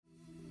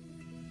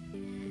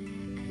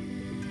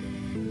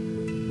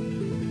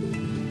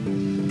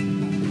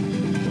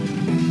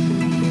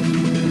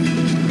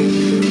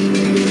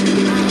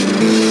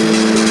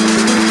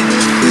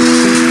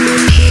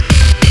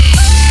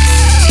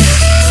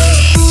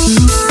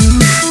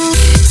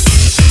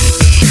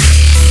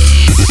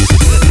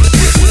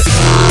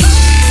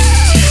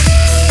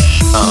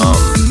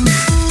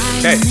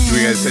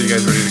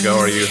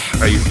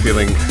Are you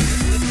feeling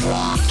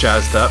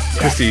jazzed up?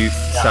 Christy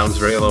sounds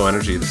very low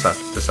energy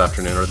this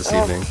afternoon or this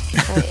evening.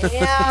 I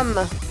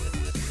am.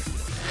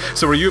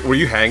 So were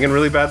you hanging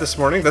really bad this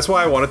morning? That's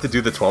why I wanted to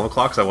do the 12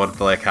 o'clock, because I wanted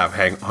to have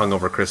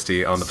hungover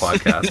Christy on the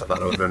podcast. I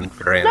thought it would have been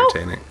very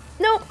entertaining.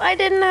 Nope, I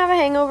didn't have a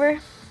hangover.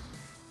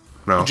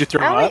 No. Did you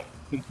throw up?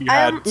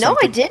 No,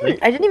 I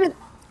didn't. I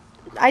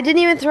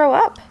didn't even throw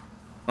up.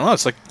 Oh,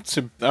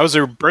 that was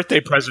her birthday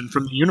present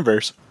from the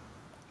universe.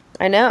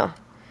 I know.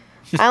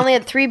 I only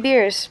had 3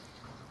 beers.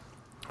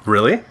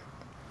 Really?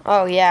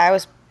 Oh yeah, I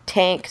was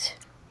tanked.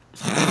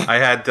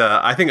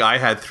 I think I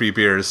had 3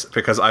 beers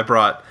because I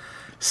brought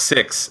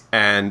 6,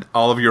 and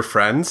all of your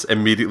friends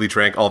immediately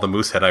drank all the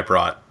Moosehead I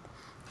brought.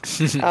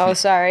 Oh,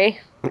 sorry.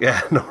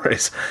 Yeah, no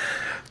worries.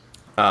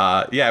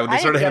 When they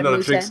started handing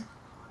out drinks.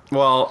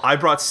 Well, I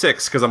brought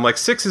 6 because I'm like,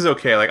 6 is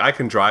okay. Like, I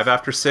can drive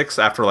after 6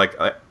 after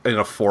in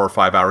a 4 or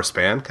 5 hour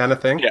span kind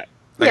of thing. Yeah.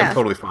 I'm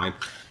totally fine.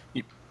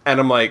 And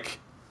I'm like,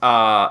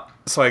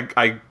 so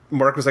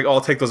Mark was like, oh,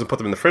 I'll take those and put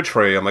them in the fridge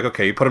for you. I'm like,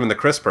 okay, you put them in the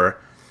crisper.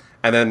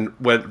 And then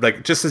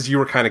when, just as you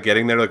were kind of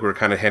getting there, we were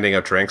kind of handing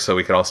out drinks so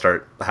we could all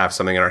have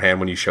something in our hand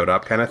when you showed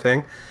up kind of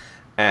thing.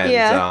 And,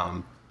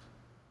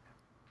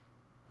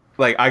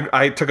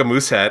 I took a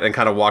Moosehead and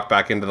kind of walked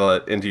back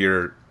into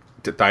your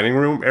dining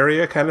room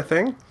area kind of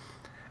thing.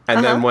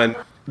 And then when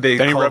they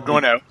then you rubbed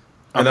one out.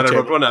 And then I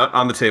rubbed one out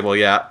on the table,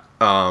 yeah.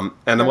 And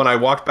then when I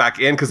walked back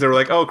in, because they were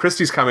like, oh,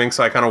 Christy's coming,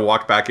 so I kind of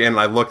walked back in, and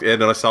I looked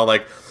in, and I saw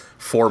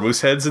 4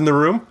 Mooseheads in the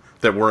room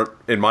that weren't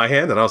in my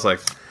hand, and I was like,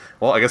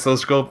 well, I guess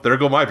there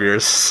go my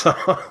beers. So.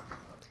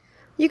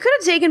 You could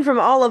have taken from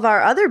all of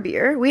our other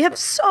beer. We have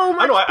so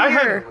much beer.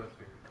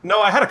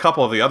 I had a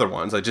couple of the other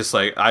ones. I just,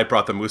 I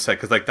brought the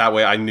Moosehead, because, that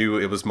way I knew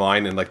it was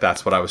mine, and,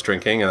 that's what I was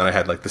drinking, and then I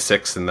had, the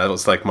 6, and that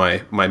was,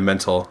 my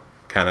mental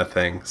kind of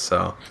thing,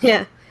 so.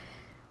 Yeah.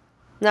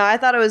 No, I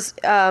thought it was,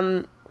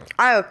 oh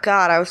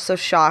god, I was so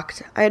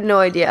shocked. I had no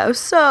idea. I was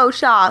so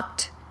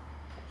shocked.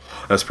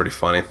 That's pretty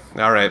funny.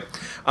 All right.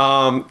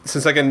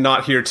 Since I can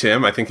not hear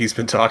Tim, I think he's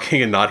been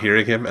talking and not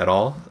hearing him at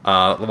all.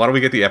 Why don't we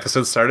get the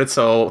episode started?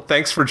 So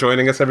thanks for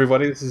joining us,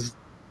 everybody. This is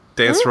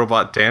Dance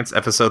Robot Dance,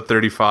 episode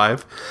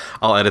 35.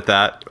 I'll edit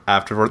that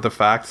after the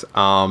fact.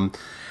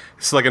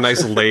 It's a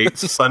nice late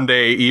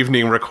Sunday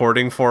evening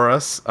recording for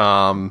us.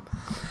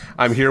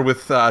 I'm here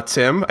with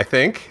Tim, I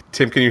think.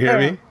 Tim, can you hear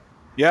me?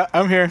 Yeah,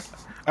 I'm here.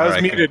 I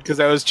was muted because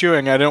I was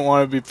chewing. I didn't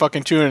want to be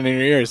fucking chewing in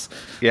your ears.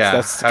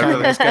 Yeah, so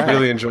I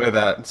really enjoy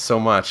that so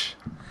much.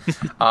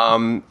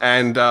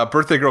 And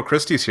birthday girl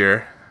Christy's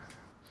here.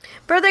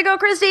 Birthday girl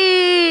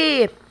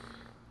Christy!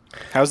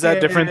 How's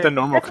that different than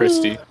normal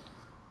Christy?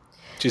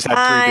 She's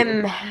had 3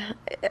 beers.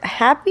 I'm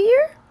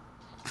happier?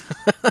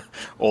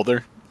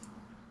 Older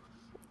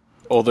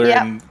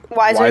and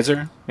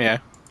wiser. Yeah.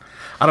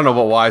 I don't know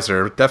about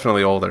wiser.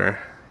 Definitely older.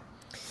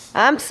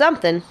 I'm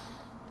something.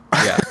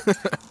 Yeah.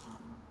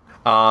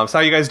 So how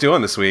you guys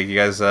doing this week? You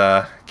guys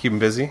keeping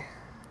busy?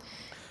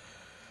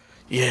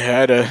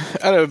 Yeah,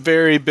 I had a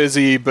very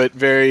busy but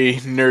very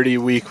nerdy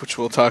week, which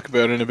we'll talk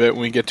about in a bit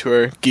when we get to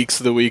our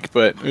Geeks of the Week,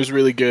 but it was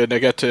really good. I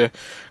got to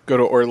go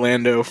to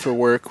Orlando for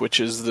work,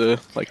 which is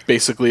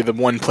basically the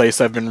one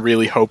place I've been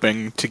really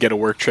hoping to get a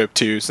work trip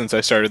to since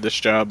I started this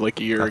job a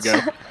year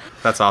ago.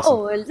 That's awesome.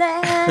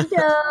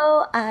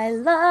 Orlando, I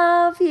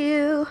love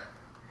you.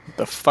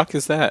 The fuck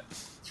is that?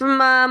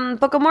 From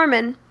Book of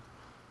Mormon.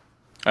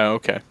 Oh,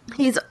 okay.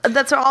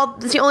 That's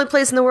the only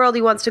place in the world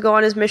he wants to go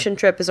on his mission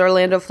trip is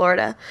Orlando,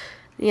 Florida.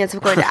 He ends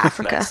up going to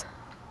Africa.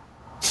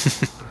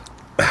 It's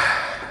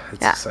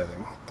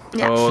exciting.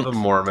 Yeah. Oh, the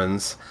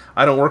Mormons.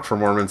 I don't work for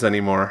Mormons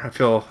anymore. I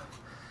feel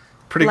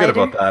pretty good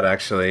about that,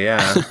 actually.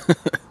 Yeah.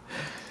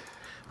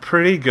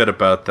 Pretty good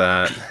about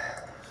that.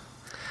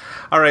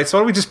 All right, so why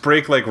don't we just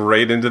break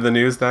right into the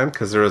news then?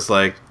 Because there's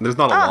not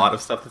a lot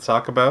of stuff to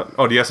talk about.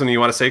 Oh, do you have something you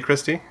want to say,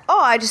 Christy? Oh,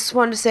 I just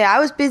wanted to say I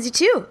was busy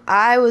too.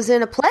 I was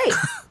in a play.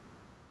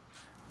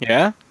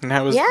 Yeah? And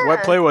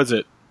what play was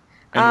it?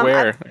 And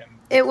where?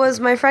 It was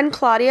my friend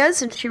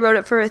Claudia's, and she wrote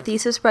it for a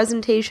thesis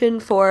presentation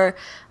for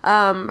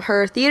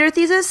her theater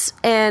thesis,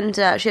 and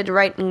she had to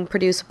write and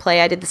produce a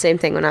play. I did the same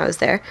thing when I was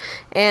there.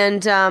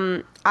 And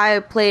I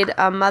played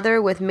a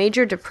mother with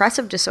major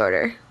depressive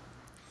disorder.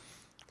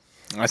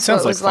 That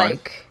sounds like fun.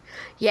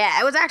 Yeah,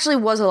 it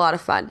was a lot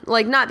of fun.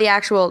 Not the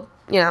actual,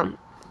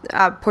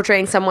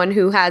 portraying someone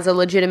who has a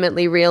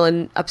legitimately real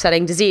and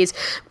upsetting disease,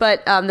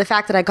 but the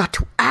fact that I got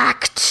to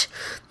act.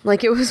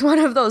 It was one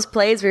of those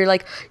plays where you're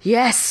like,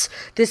 yes,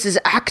 this is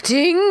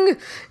acting.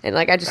 And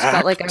I just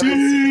felt like I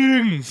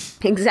was...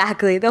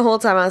 Exactly. The whole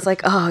time I was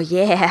like, oh,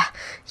 yeah.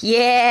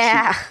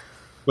 Yeah.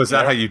 Was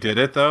that how you did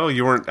it, though?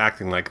 You weren't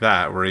acting like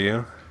that, were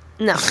you?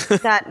 No,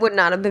 that would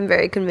not have been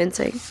very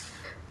convincing.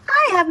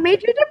 I have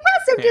major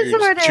depressive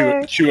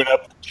disorder.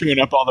 Chewing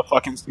up all the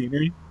fucking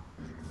scenery.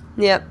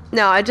 Yep.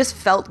 No, I just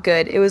felt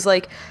good. It was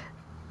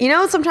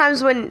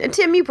sometimes when,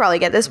 Tim, you probably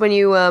get this, when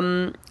you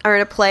are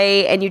in a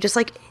play and you just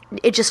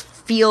it just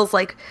feels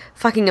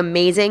fucking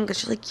amazing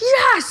because you're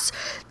yes,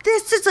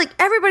 this is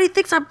everybody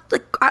thinks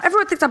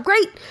everyone thinks I'm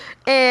great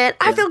and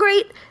I feel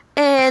great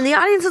and the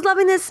audience is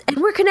loving this, and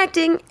we're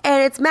connecting,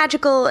 and it's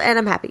magical, and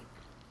I'm happy.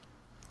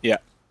 Yeah.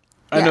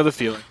 I know the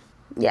feeling.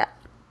 Yeah.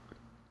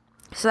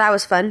 So that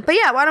was fun. But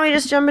yeah, why don't we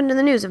just jump into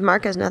the news if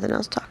Mark has nothing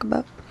else to talk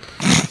about?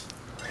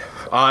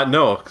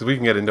 No, because we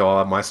can get into all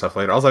of my stuff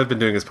later. All I've been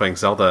doing is playing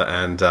Zelda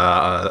and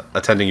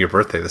attending your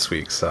birthday this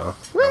week, so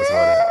that was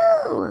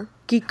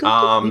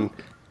about it.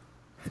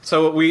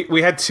 So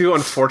we had two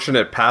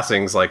unfortunate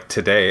passings like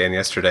today and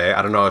yesterday.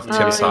 I don't know if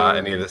Tim saw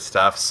any of this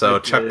stuff. So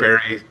Chuck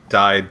Berry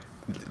died,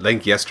 I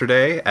think,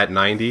 yesterday at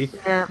 90.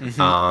 Yeah.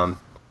 Mm-hmm.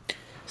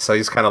 So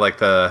he's kind of like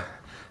the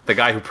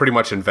guy who pretty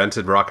much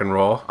invented rock and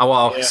roll. Oh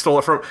well, stole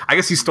it from. I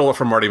guess he stole it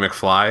from Marty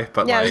McFly.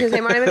 But Yeah, I like, was gonna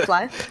say Marty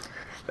McFly.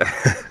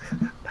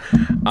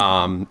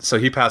 So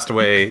he passed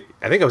away.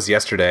 I think it was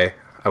yesterday.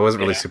 I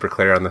wasn't really super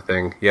clear on the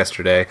thing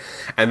yesterday.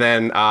 And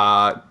then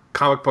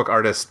comic book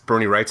artist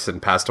Bernie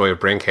Wrightson passed away of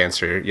brain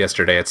cancer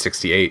yesterday at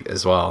 68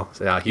 as well.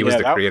 So, he was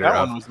the creator that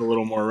of. one was a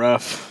little more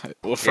rough.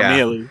 Well, for me,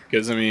 at least,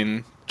 because I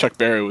mean, Chuck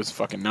Berry was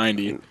fucking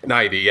 90.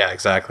 90, yeah,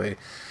 exactly.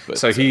 But,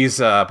 so he's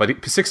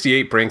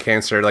 68 brain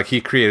cancer. Like he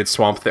created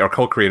Swamp Thing or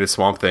co-created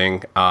Swamp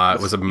Thing.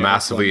 It was a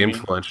massively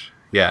influential.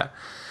 Yeah.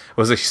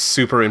 Was a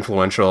super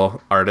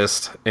influential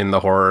artist in the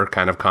horror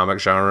kind of comic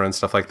genre and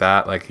stuff like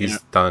that. Like he's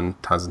done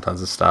tons and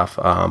tons of stuff.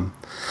 I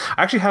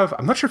actually have,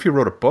 I'm not sure if he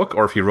wrote a book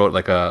or if he wrote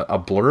like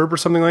a blurb or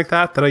something like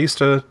that I used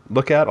to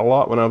look at a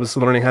lot when I was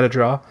learning how to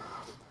draw.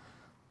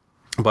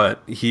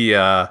 But he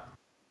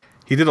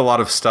did a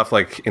lot of stuff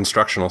like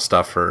instructional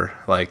stuff for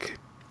like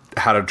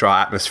how to draw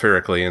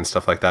atmospherically and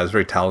stuff like that. He's a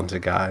very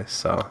talented guy.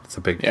 So it's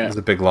a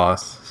big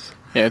loss.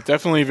 Yeah,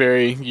 definitely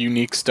very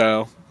unique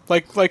style.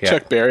 Like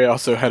Chuck Berry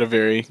also had a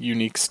very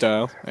unique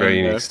style.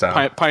 Unique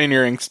style.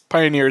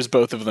 Pioneers,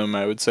 both of them,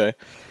 I would say.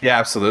 Yeah,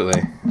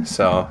 absolutely.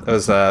 So it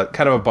was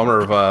kind of a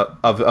bummer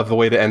of the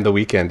way to end the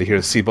weekend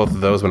to see both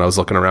of those when I was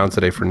looking around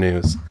today for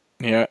news.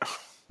 Yeah.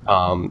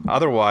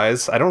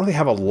 Otherwise, I don't really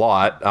have a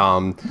lot.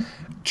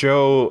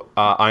 Joe,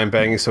 I'm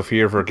banging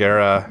Sofia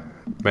Vergara.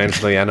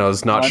 Mangeliano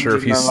is not sure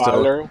if he's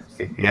still.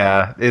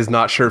 Yeah, is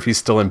not sure if he's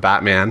still in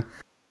Batman.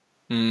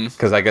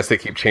 Because I guess they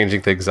keep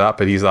changing things up,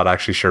 but he's not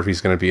actually sure if he's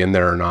going to be in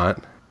there or not.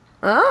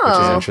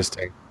 Which is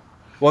interesting.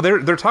 Well,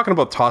 they're talking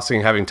about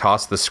having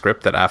tossed the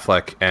script that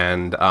Affleck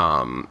and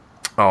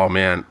oh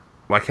man,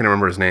 why can't I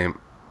remember his name?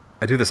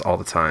 I do this all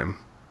the time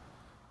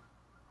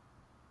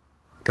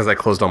because I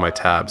closed all my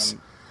tabs.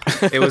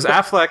 It was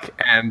Affleck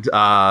and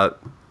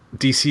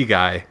DC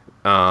guy,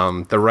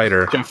 the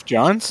writer Jeff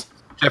Johns.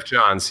 Jeff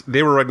Johns.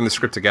 They were writing the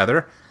script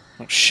together.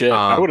 Oh, shit,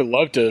 I would have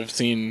loved to have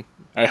seen.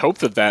 I hope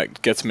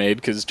that gets made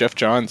because Jeff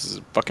Johns is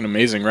a fucking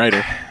amazing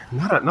writer.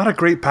 Not a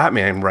great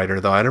Batman writer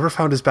though. I never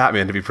found his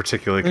Batman to be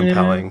particularly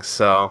compelling.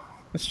 So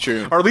that's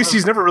true. Or at least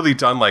he's never really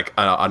done like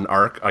an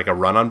arc, like a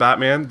run on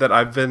Batman that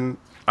I've been.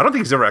 I don't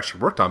think he's ever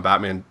actually worked on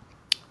Batman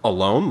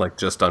alone, like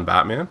just done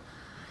Batman.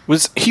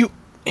 Was he?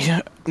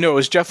 Yeah, no, it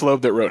was Jeff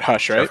Loeb that wrote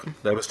Hush, right?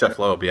 That was Jeff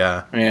Loeb.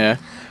 Yeah. Yeah.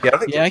 I don't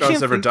think Jeff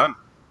Johns ever done.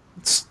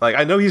 Like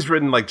I know he's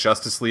written like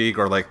Justice League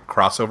or like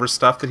crossover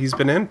stuff that he's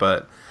been in,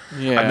 but.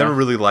 Yeah. I've never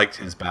really liked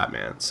his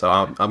Batman, so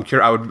I'm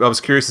curious. I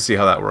was curious to see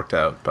how that worked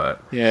out, but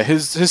yeah,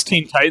 his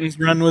Teen Titans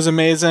run was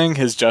amazing.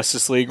 His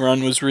Justice League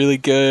run was really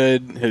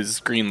good. His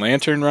Green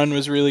Lantern run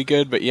was really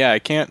good. But yeah, I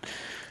can't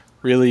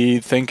really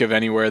think of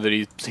anywhere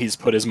that he's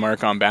put his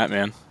mark on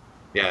Batman.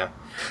 Yeah,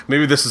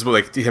 maybe this is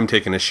like him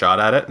taking a shot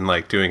at it and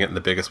like doing it in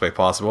the biggest way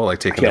possible, like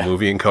taking the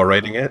movie and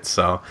co-writing it.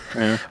 So,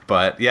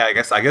 but yeah,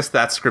 I guess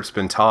that script's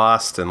been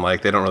tossed, and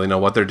like they don't really know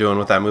what they're doing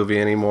with that movie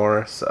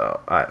anymore. So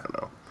I don't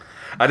know.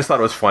 I just thought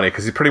it was funny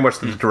because he pretty much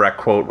the direct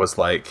quote was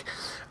like,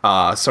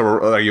 so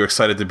are you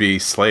excited to be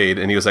Slade?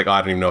 And he was like, I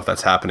don't even know if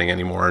that's happening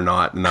anymore or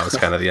not. And that was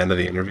kind of the end of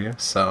the interview.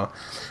 So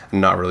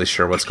I'm not really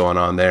sure what's going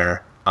on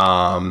there.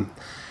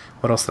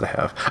 What else did I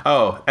have?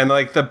 Oh, and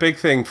like the big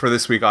thing for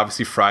this week,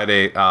 obviously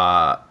Friday,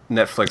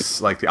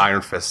 Netflix, like the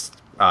Iron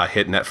Fist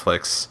hit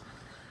Netflix.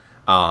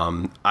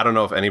 I don't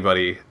know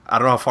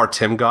how far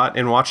Tim got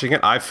in watching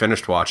it. I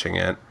finished watching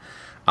it.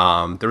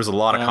 There was a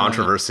lot of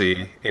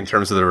controversy in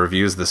terms of the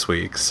reviews this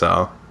week,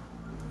 so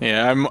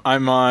yeah,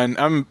 I'm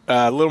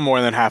a little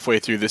more than halfway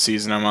through the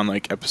season. I'm on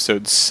like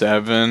episode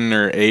 7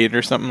 or 8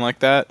 or something like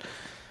that.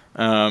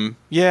 I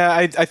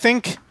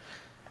think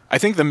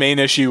the main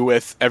issue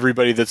with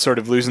everybody that's sort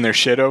of losing their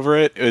shit over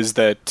it is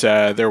that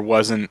there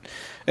wasn't.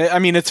 I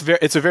mean, it's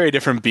a very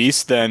different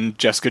beast than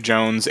Jessica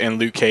Jones and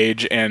Luke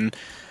Cage, and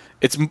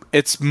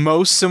it's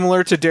most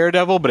similar to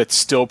Daredevil, but it's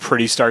still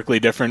pretty starkly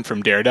different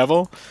from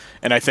Daredevil.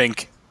 And I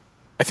think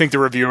the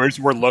reviewers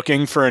were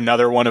looking for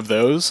another one of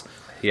those.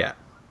 Yeah.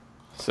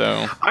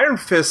 So Iron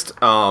Fist,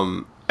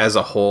 as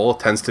a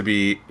whole,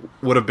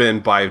 would have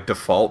been by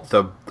default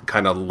the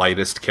kind of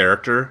lightest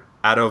character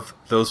out of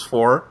those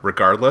four,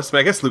 regardless. I mean,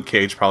 I guess Luke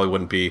Cage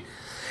probably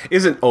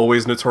isn't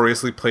always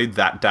notoriously played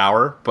that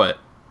dour, but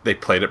they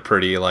played it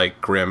pretty like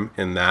grim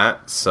in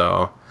that.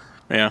 So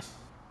yeah.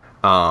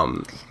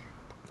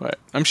 But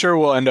I'm sure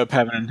we'll end up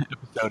having an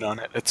episode on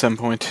it at some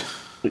point.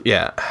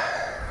 Yeah.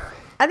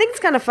 I think it's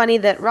kind of funny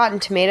that Rotten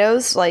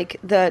Tomatoes, like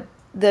the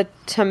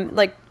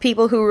like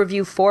people who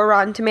review for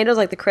Rotten Tomatoes,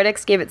 like the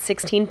critics gave it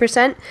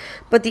 16%,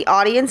 but the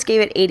audience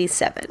gave it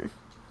 87%.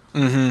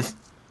 Mm-hmm.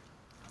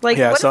 Like,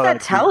 Yeah, what so does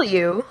that tell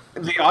you?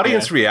 The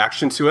audience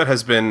reaction to it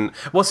has been,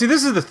 well, see,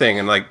 this is the thing,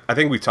 and like I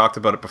think we talked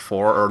about it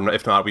before, or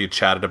if not, we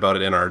chatted about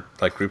it in our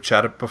like group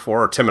chat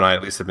before, or Tim and I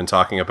at least have been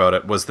talking about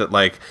it, was that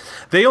like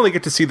they only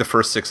get to see the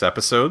first 6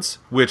 episodes,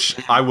 which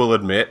I will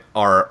admit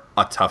are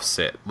a tough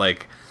sit.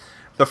 Like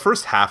the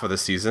first half of the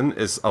season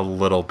is a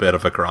little bit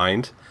of a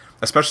grind,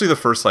 especially the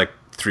first like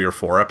 3 or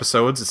 4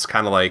 episodes. It's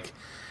kind of like,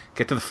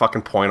 get to the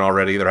fucking point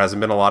already. There hasn't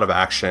been a lot of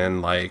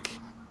action, like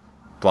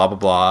blah blah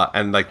blah,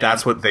 and like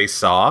that's what they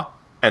saw,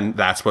 and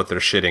that's what they're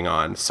shitting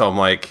on. So I'm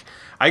like,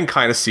 I can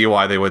kind of see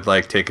why they would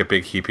like take a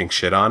big heaping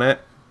shit on it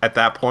at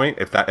that point,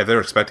 if they're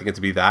expecting it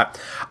to be that.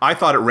 I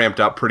thought it ramped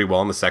up pretty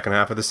well in the second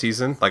half of the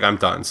season. Like I'm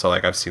done, so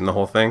like I've seen the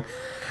whole thing.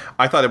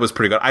 I thought it was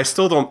pretty good. I'll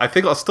still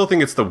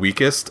think it's the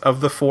weakest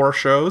of the 4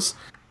 shows.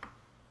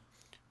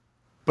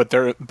 But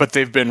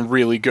they've been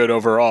really good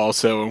overall,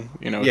 so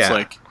it's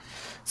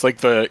like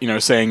the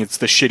saying it's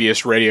the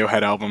shittiest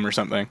Radiohead album or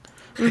something.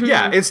 Mm-hmm.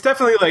 Yeah, it's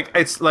definitely like,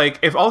 it's like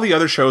if all the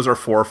other shows are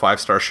 4 or 5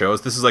 star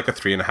shows, this is like a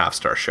 3.5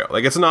 star show.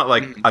 Like it's not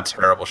like a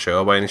terrible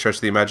show by any stretch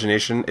of the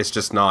imagination. It's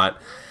just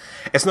not.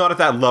 It's not at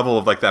that level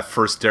of like that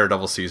first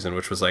Daredevil season,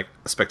 which was like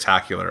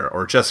spectacular,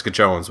 or Jessica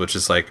Jones, which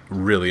is like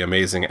really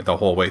amazing the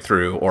whole way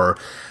through, or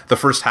the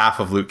first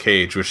half of Luke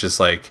Cage, which is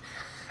like,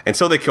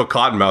 until they killed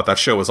Cottonmouth, that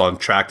show was on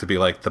track to be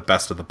like the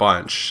best of the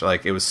bunch.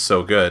 Like it was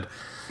so good.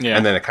 Yeah.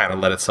 And then it kind of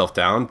let itself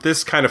down.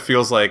 This kind of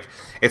feels like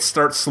it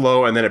starts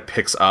slow and then it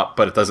picks up,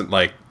 but it doesn't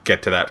like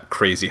get to that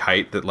crazy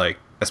height that like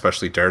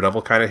especially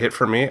Daredevil kind of hit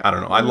for me. I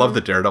don't know. I love the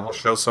Daredevil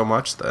show so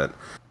much that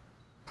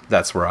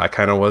that's where I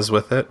kind of was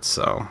with it.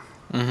 So,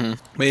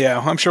 But yeah,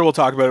 I'm sure we'll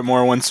talk about it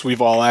more once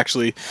we've all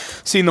actually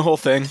seen the whole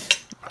thing.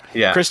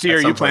 Yeah. Christy, are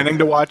you planning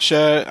to watch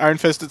Iron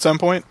Fist at some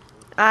point?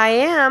 I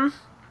am.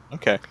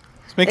 Okay.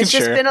 Just making It's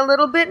sure. just been a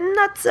little bit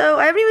nutso.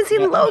 I haven't even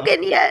seen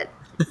Logan yet.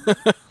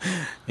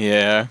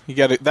 Yeah, you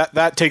got it.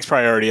 That takes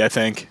priority, I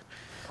think.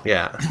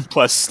 Yeah.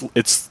 Plus,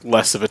 it's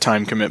less of a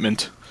time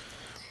commitment.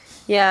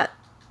 Yeah,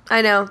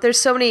 I know. There's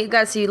so many.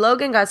 Got to see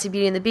Logan. Got to see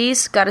Beauty and the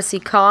Beast. Got to see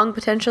Kong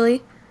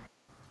potentially.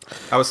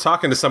 I was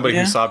talking to somebody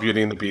who saw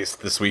Beauty and the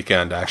Beast this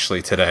weekend,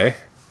 actually today.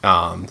 She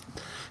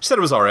said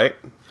it was all right.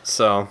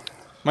 So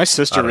my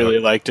sister really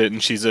liked it,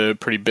 and she's a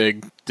pretty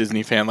big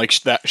Disney fan. Like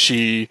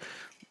she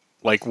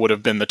like would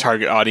have been the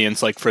target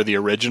audience like for the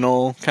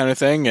original kind of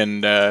thing.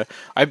 And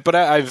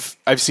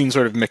I've seen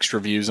sort of mixed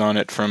reviews on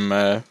it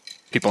from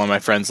people on my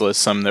friends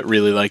list. Some that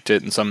really liked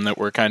it, and some that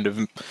were kind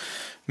of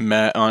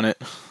meh on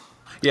it.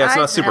 Yeah, it's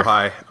not super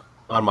high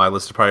on my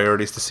list of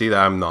priorities to see.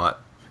 That I'm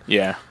not.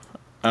 Yeah,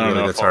 I don't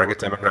know the target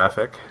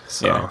demographic.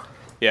 So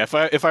yeah,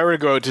 if I were to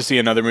go out to see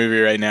another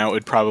movie right now, it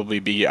would probably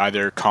be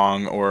either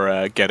Kong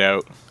or Get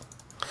Out.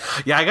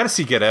 Yeah, I got to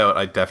see Get Out.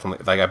 I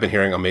definitely I've been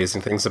hearing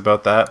amazing things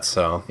about that.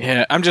 So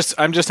yeah, I'm just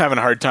having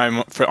a hard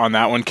time on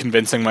that one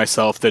convincing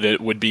myself that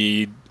it would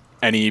be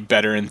any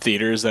better in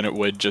theaters than it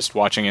would just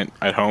watching it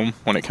at home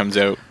when it comes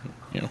out.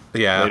 Yeah,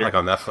 later. like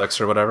on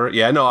Netflix or whatever.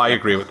 Yeah, no, I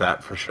agree with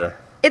that for sure.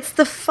 It's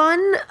the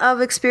fun of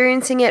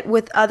experiencing it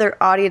with other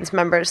audience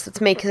members that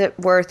makes it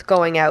worth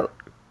going out.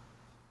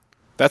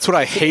 That's what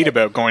I hate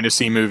about going to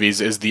see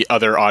movies is the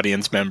other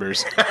audience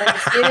members.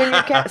 See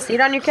it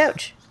on your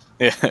couch.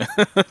 Yeah.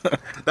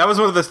 That was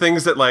one of the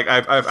things that like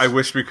I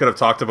wish we could have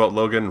talked about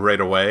Logan right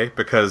away,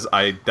 because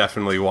I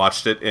definitely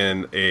watched it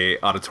in a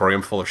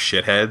auditorium full of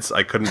shitheads.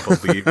 I couldn't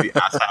believe the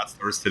asshats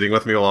that were sitting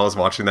with me while I was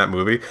watching that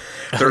movie.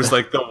 There was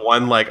like the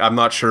one, like, I'm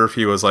not sure if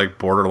he was like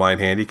borderline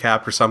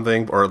handicapped or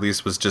something, or at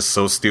least was just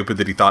so stupid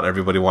that he thought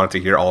everybody wanted to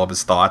hear all of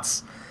his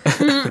thoughts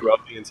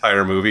throughout the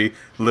entire movie.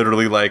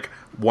 Literally like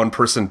one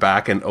person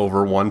back and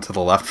over one to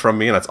the left from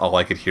me, and that's all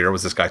I could hear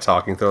was this guy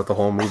talking throughout the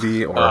whole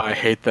movie. Or I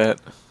hate that.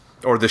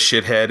 Or the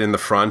shithead in the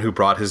front who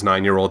brought his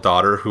 9-year-old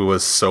daughter, who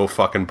was so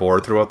fucking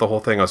bored throughout the whole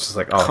thing. I was just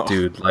like, oh,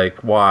 dude, like,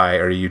 why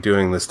are you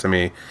doing this to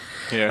me?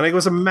 Yeah. And like, it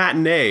was a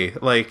matinee.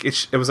 Like,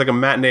 it was like a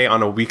matinee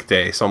on a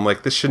weekday. So I'm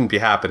like, this shouldn't be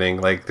happening.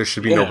 Like, there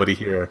should be nobody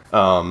here.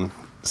 But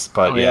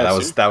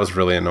that was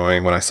really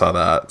annoying when I saw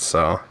that.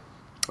 So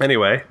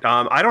anyway,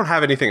 I don't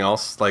have anything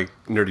else, like,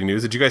 nerdy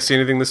news. Did you guys see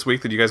anything this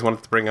week that you guys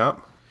wanted to bring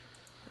up?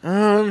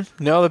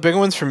 No, the big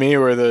ones for me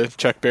were the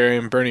Chuck Berry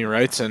and Bernie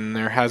Wrights, and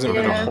there hasn't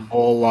been a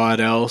whole lot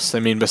else. I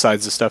mean,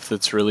 besides the stuff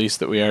that's released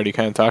that we already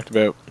kind of talked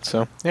about.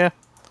 So yeah.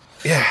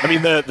 I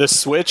mean, the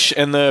Switch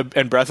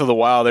and Breath of the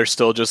Wild are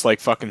still just like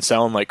fucking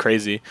selling like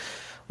crazy.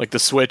 Like the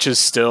Switch is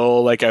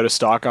still like out of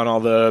stock on all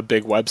the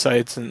big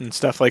websites and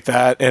stuff like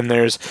that. And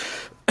there's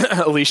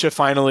Alicia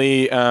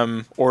finally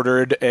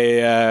ordered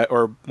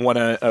or won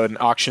an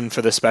auction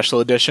for the special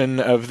edition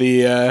of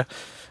the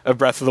of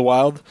Breath of the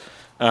Wild.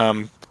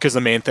 Because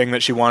the main thing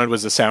that she wanted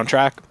was the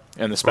soundtrack,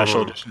 and the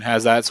special edition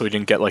has that, so we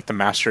didn't get like the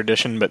master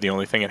edition, but the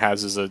only thing it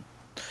has is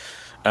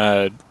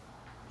a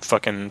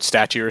fucking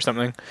statue or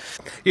something.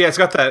 Yeah, it's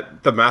got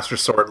the Master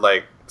Sword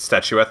like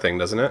statuette thing,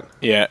 doesn't it?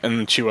 Yeah,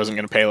 and she wasn't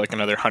going to pay like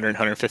another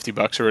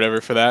 $150 or whatever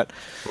for that.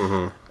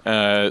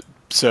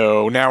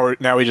 So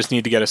now we just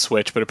need to get a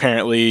Switch, but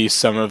apparently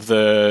some of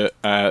the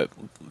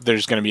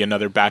there's going to be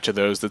another batch of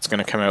those that's going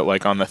to come out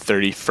like on the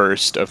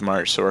 31st of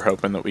March. So we're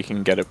hoping that we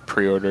can get a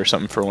pre-order or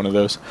something for one of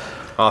those.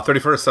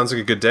 31st sounds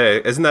like a good day.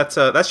 Isn't that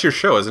that's your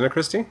show, isn't it,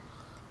 Christy?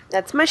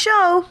 That's my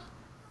show.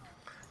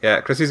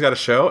 Yeah, Christy's got a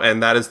show,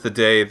 and that is the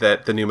day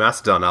that the new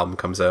Mastodon album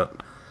comes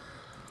out.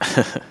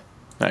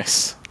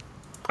 Nice.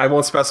 I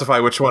won't specify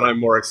which one I'm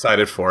more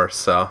excited for,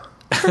 so.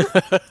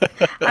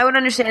 I would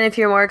understand if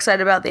you're more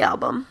excited about the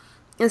album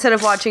instead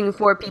of watching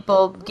 4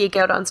 people geek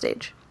out on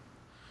stage.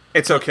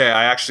 It's okay.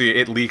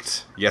 It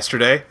leaked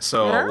yesterday.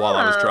 So while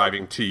I was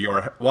driving to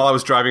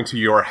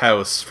your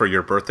house for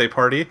your birthday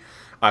party,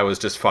 I was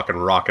just fucking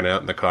rocking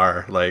out in the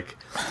car. Like,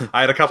 I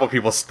had a couple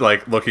people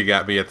like looking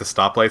at me at the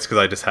stoplights because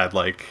I just had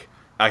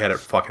I had it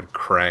fucking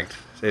cranked.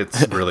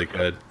 It's really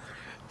good.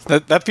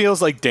 That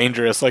feels like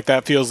dangerous. Like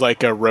that feels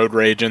like a road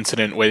rage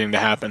incident waiting to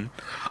happen.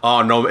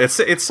 Oh no, it's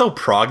so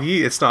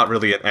proggy. It's not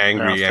really an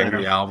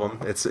angry album.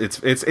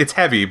 It's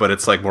heavy, but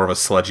it's like more of a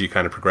sludgy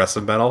kind of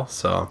progressive metal.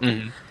 So.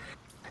 Mm-hmm.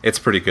 It's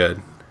pretty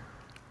good.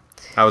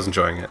 I was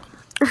enjoying it.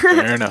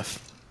 Fair enough.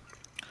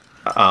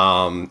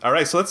 All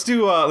right, so let's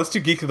do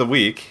Geek of the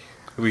Week.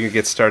 We can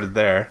get started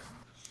there.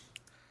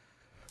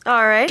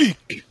 All right.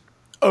 Geek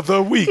of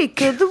the Week.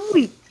 Geek of the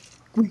Week.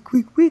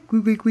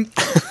 Week.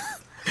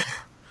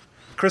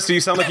 Christy, you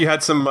sound like you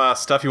had some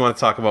stuff you want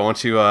to talk about. Why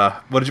don't you?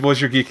 What was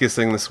your geekiest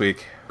thing this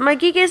week? My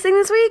geekiest thing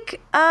this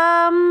week?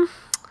 Oh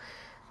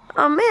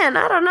man,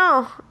 I don't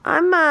know.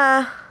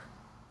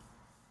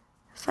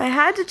 If I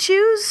had to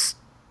choose.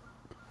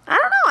 I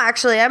don't know,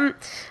 actually.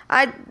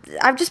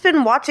 I've just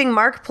been watching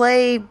Mark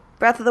play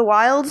Breath of the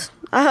Wild.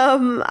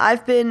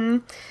 I've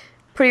been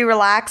pretty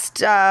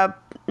relaxed. Not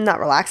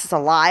relaxed, it's a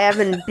lie. I've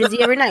been busy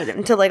every night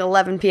until like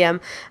 11 p.m.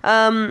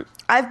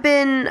 I've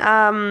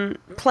been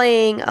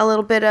playing a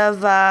little bit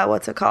of,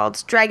 what's it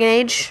called? Dragon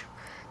Age.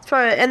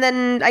 And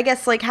then I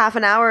guess like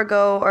an hour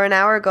ago,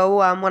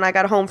 when I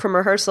got home from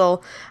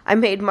rehearsal, I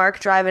made Mark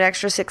drive an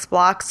extra 6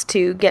 blocks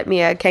to get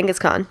me a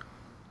Kangaskhan.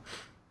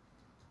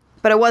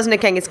 But it wasn't a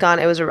Kangaskhan,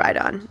 it was a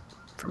Rhydon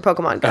from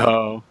Pokemon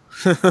Go.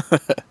 Oh.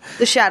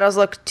 The shadows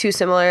looked too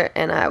similar,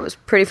 and I was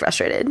pretty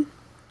frustrated.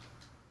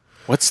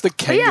 What's the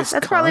Kangaskhan? But yeah,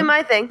 that's probably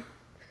my thing.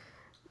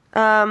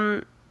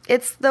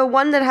 It's the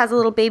one that has a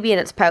little baby in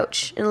its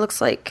pouch, and it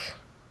looks like...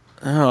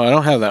 Oh, I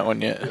don't have that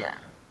one yet. Yeah.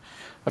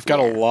 I've got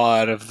a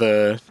lot of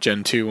the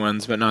Gen 2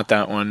 ones, but not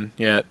that one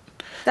yet.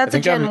 That's a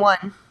Gen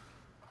 1.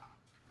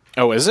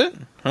 Oh, is it?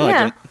 Oh,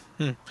 yeah.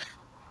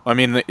 I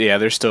mean, yeah,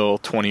 there's still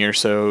 20 or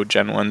so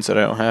Gen 1s that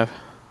I don't have.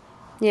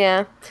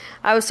 Yeah.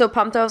 I was so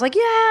pumped. I was like,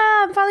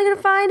 yeah, I'm finally going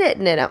to find it.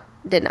 No,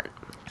 did not.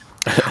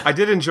 I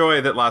did enjoy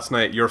that last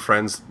night your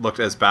friends looked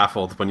as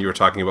baffled when you were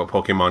talking about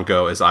Pokemon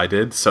Go as I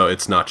did, so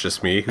it's not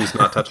just me who's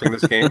not touching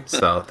this game,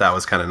 so that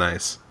was kind of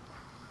nice.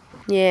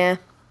 Yeah.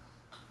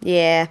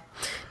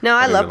 No,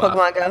 I love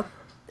Pokemon Go.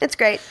 It's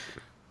great.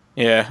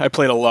 Yeah, I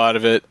played a lot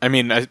of it. I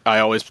mean, I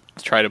always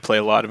try to play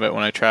a lot of it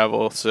when I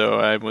travel, so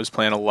I was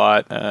playing a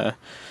lot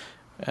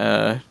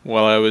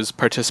while I was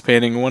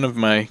participating in one of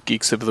my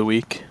Geeks of the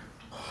Week.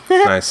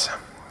 Nice.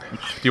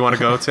 Do you want to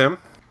go, Tim?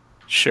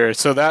 Sure.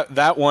 So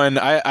that one,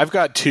 I've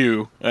got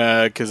 2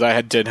 because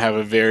I did have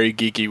a very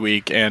geeky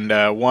week, and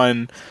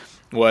one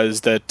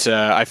was that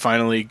I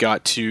finally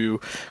got to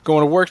go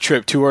on a work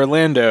trip to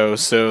Orlando.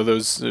 So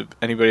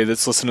anybody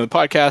that's listened to the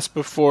podcast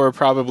before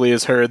probably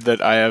has heard that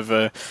I have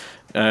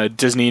a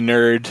Disney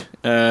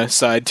nerd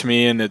side to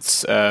me, and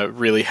it's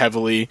really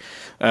heavily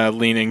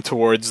leaning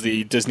towards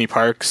the Disney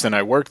parks, and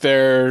I worked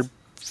there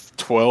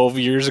 12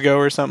 years ago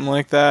or something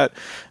like that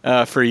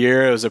for a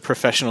year. I was a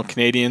professional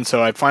Canadian,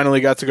 so I finally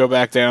got to go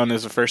back down. It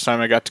was the first time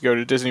I got to go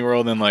to Disney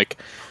World in like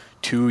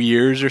 2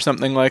 years or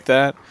something like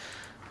that,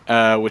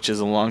 which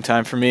is a long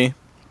time for me.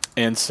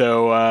 And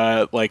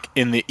so like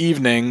in the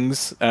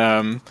evenings,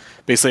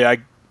 basically I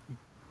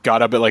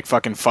got up at like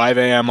fucking 5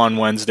 a.m. on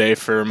Wednesday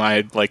for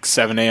my like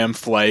 7 a.m.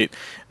 flight,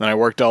 and then I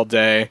worked all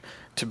day.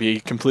 To be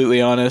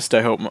completely honest,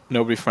 I hope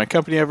nobody from my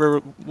company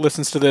ever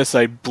listens to this.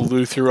 I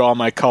blew through all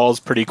my calls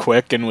pretty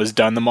quick and was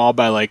done them all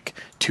by like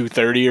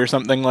 2:30 or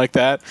something like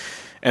that.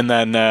 And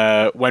then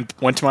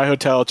went to my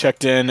hotel,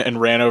 checked in,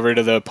 and ran over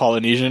to the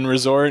Polynesian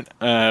Resort,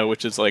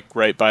 which is like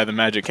right by the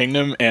Magic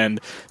Kingdom, and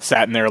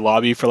sat in their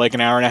lobby for like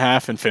an hour and a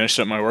half and finished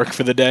up my work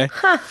for the day.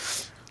 Huh.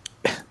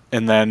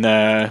 And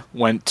then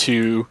went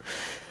to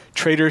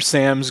Trader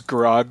Sam's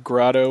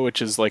Grotto,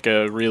 which is like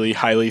a really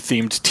highly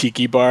themed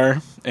tiki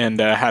bar,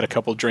 and had a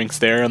couple drinks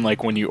there. And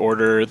like when you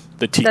order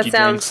the tiki that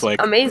sounds drinks,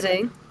 like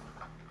amazing.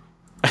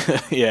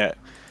 Yeah.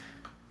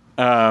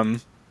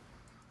 And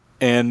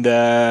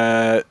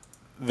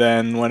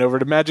then went over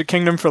to Magic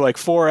Kingdom for like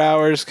 4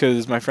 hours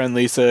because my friend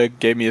Lisa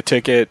gave me a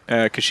ticket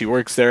because she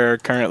works there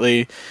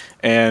currently,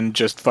 and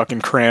just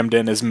fucking crammed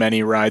in as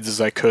many rides as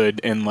I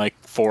could in like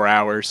 4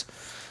 hours.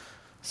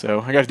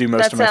 So I got to do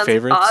most of my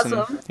favorites.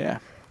 Awesome. And, yeah.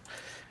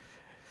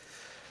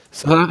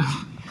 So,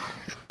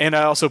 And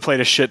I also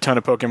played a shit ton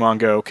of Pokemon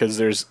Go because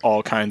there's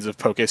all kinds of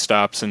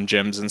Pokestops and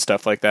gyms and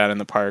stuff like that in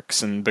the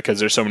parks, and because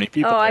there's so many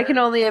people. Oh, there. I can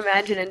only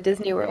imagine in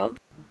Disney World.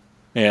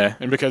 Yeah,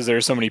 and because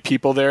there's so many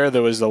people there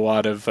was a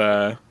lot of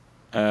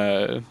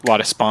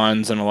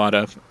spawns and a lot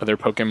of other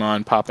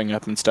Pokemon popping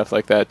up and stuff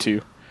like that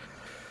too.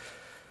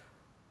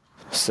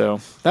 So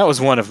that was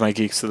one of my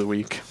geeks of the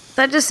week.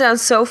 That just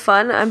sounds so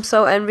fun. I'm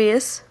so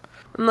envious.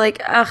 I'm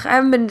like, ugh, I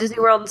haven't been to Disney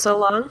World in so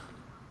long.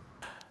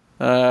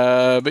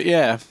 But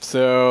yeah,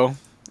 so...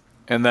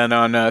 And then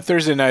on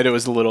Thursday night, it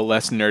was a little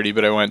less nerdy,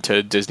 but I went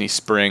to Disney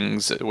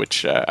Springs,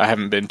 which I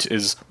haven't been to,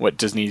 is what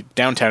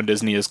Downtown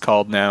Disney is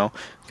called now,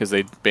 because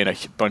they made a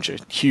bunch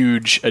of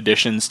huge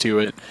additions to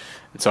it.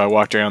 And so I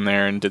walked around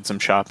there and did some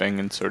shopping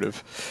and sort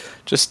of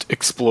just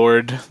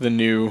explored the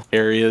new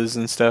areas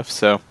and stuff.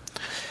 So,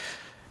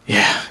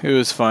 yeah, it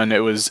was fun. It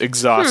was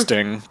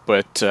exhausting,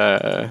 but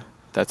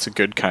that's a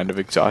good kind of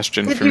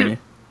exhaustion for me.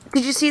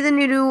 Did you see the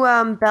new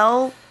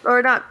Belle,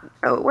 or not,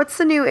 what's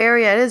the new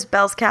area? It is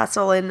Belle's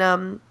Castle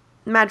in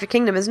Magic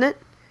Kingdom, isn't it?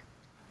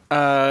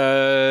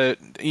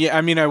 Yeah,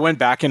 I mean, I went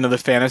back into the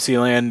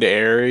Fantasyland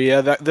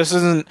area. This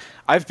isn't,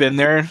 I've been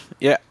there,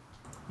 yeah,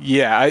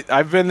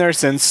 I've been there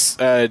since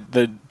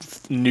the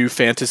new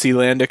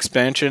Fantasyland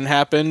expansion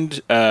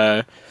happened.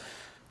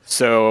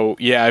 So,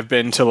 yeah, I've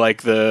been to,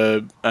 like,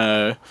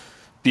 the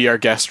Be Our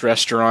Guest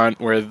restaurant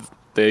where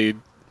they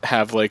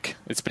have, like,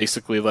 it's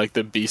basically like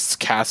the Beast's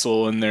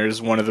castle, and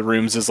there's one of the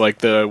rooms is like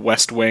the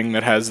west wing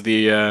that has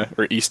the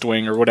or east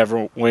wing or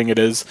whatever wing it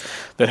is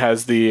that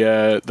has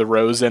the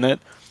rose in it,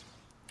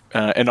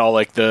 and all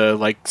like the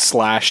like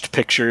slashed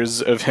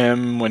pictures of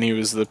him when he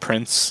was the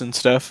prince and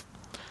stuff.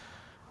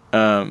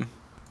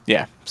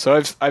 Yeah,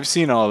 so I've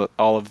seen all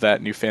of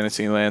that new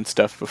Fantasyland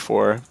stuff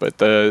before, but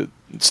the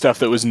stuff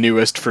that was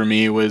newest for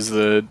me was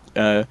the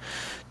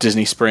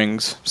Disney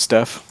Springs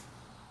stuff.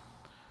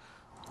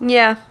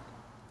 Yeah.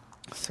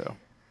 So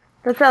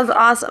that sounds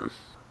awesome.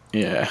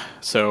 Yeah,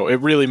 so it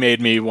really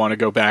made me want to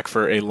go back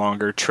for a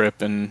longer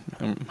trip, and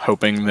I'm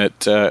hoping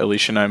that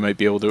Alicia and I might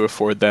be able to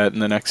afford that in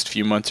the next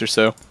few months or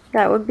so.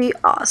 That would be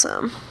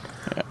awesome.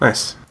 Yeah.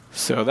 Nice.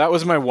 So that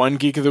was my one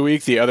geek of the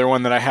week. The other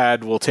one that I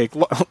had will take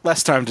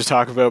less time to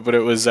talk about, but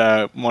it was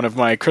one of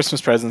my Christmas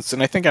presents,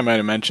 and I think I might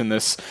have mentioned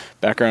this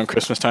back around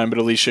Christmas time, but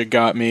Alicia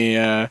got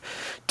me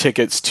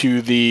tickets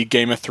to the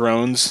Game of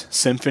Thrones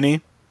Symphony.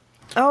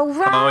 Oh,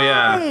 right! Oh,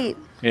 yeah.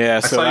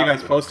 Yeah, so I saw you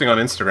guys posting on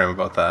Instagram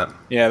about that.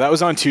 Yeah, that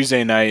was on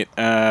Tuesday night,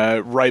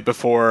 right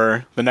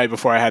before the night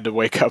before I had to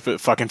wake up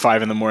at fucking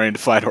 5 a.m. to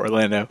fly to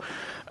Orlando.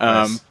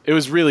 Nice. It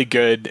was really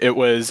good. It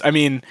was, I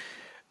mean,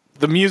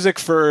 the music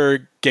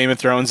for Game of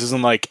Thrones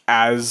isn't like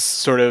as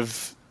sort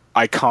of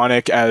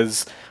iconic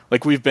as,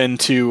 like, we've been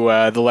to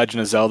the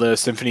Legend of Zelda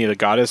Symphony of the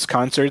Goddess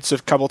concerts a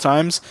couple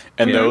times,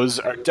 and those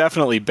are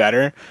definitely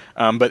better.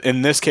 But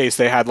in this case,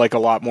 they had like a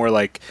lot more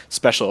like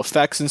special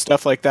effects and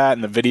stuff like that,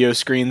 and the video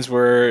screens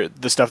the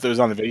stuff that was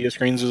on the video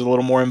screens was a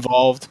little more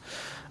involved.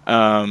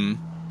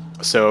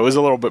 So it was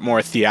a little bit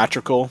more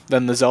theatrical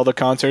than the Zelda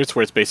concerts,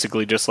 where it's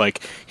basically just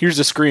like, here's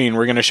a screen,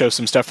 we're going to show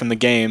some stuff from the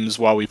games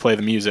while we play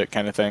the music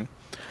kind of thing.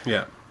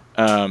 Yeah.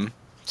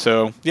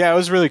 So yeah, it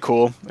was really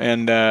cool,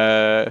 and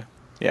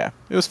yeah,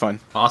 it was fun.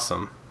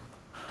 Awesome.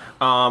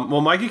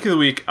 Well, my geek of the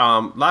week,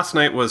 last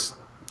night was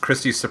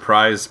Christy's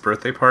surprise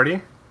birthday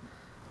party.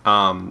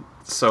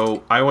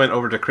 So I went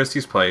over to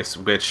Christy's place,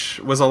 which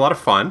was a lot of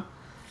fun.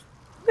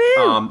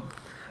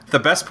 The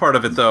best part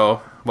of it,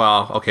 though,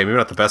 well, okay, maybe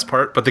not the best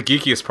part, but the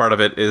geekiest part of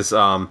it is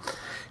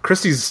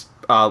Christy's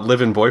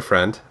live-in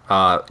boyfriend,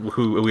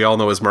 who we all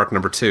know as Mark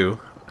Number 2,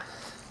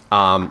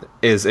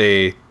 is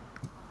a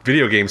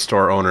video game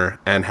store owner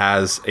and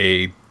has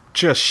a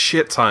just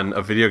shit ton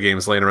of video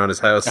games laying around his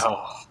house.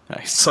 Oh,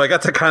 nice. So I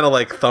got to kind of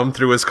like thumb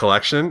through his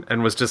collection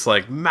and was just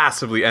like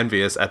massively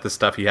envious at the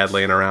stuff he had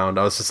laying around.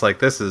 I was just like,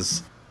 this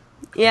is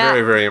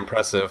very, very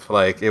impressive.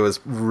 Like, it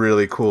was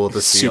really cool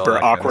to see. Super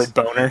awkward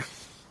boner.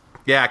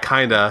 Yeah,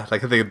 kind of.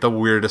 Like, the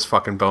weirdest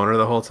fucking boner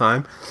the whole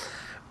time.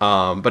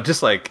 But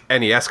just like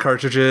NES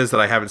cartridges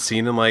that I haven't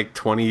seen in like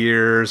 20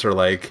 years, or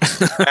like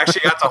I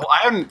actually I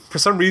haven't, for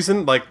some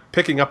reason, like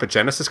picking up a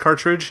Genesis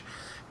cartridge.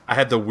 I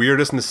had the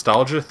weirdest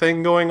nostalgia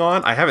thing going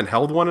on. I haven't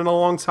held one in a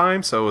long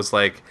time, so it was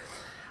like,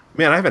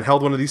 man, I haven't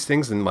held one of these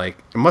things in like,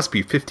 it must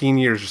be 15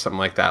 years or something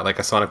like that. Like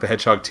a Sonic the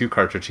Hedgehog 2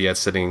 cartridge he had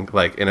sitting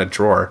like in a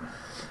drawer.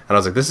 And I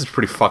was like, this is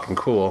pretty fucking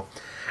cool.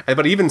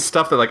 But even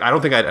stuff that like I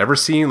don't think I'd ever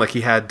seen, like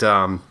he had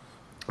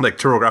like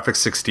TurboGrafx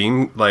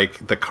 16,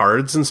 like the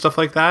cards and stuff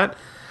like that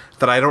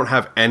I don't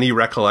have any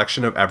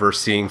recollection of ever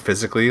seeing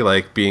physically,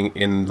 like being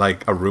in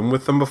like a room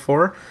with them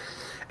before.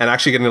 And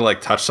actually getting to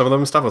like touch some of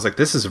them and stuff, I was like,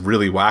 this is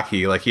really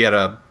wacky. Like he had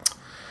a,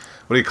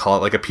 what do you call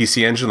it? Like a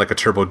PC Engine, like a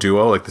Turbo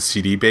Duo, like the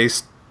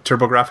CD-based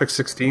TurboGrafx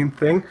 16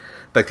 thing,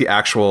 like the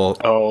actual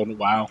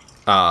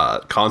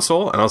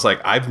console. And I was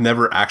like, I've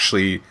never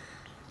actually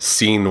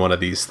seen one of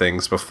these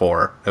things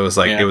before. It was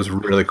like, It was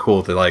really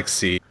cool to like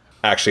see.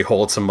 actually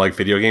hold some like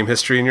video game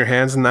history in your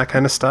hands and that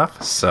kind of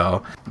stuff.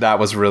 So that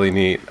was really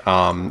neat.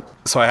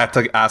 So I had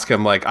to ask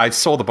him, like, I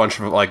sold a bunch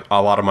of like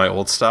a lot of my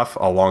old stuff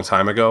a long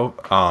time ago,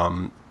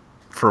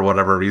 for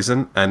whatever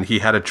reason, and he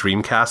had a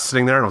Dreamcast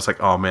sitting there, and I was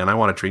like, oh man, I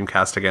want a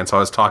Dreamcast again. So I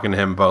was talking to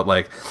him about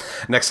like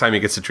next time he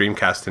gets a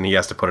Dreamcast and he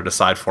has to put it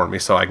aside for me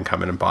so I can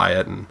come in and buy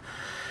it. And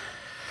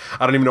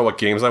I don't even know what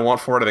games I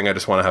want for it. I think I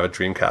just want to have a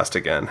Dreamcast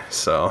again.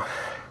 So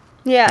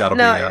Yeah,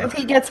 no, if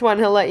he gets one,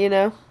 he'll let you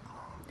know.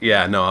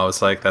 Yeah, no, I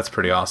was like, that's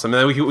pretty awesome.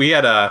 And then we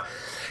had a,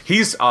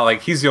 he's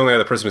the only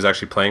other person who's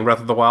actually playing Breath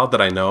of the Wild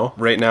that I know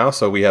right now.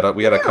 So we had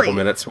a couple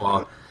minutes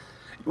while,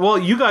 well,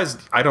 you guys,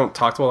 I don't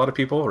talk to a lot of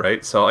people,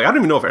 right? So like, I don't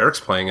even know if Eric's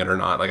playing it or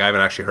not. Like, I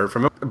haven't actually heard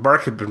from him.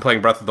 Mark had been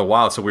playing Breath of the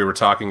Wild, so we were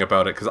talking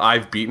about it because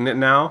I've beaten it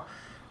now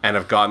and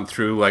have gotten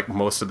through like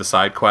most of the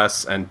side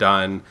quests and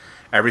done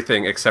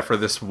everything except for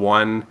this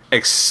one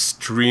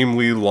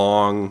extremely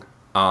long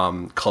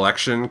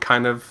collection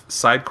kind of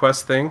side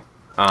quest thing.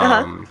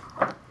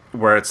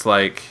 Where it's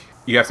like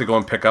you have to go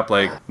and pick up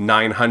like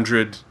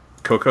 900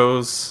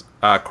 Koroks,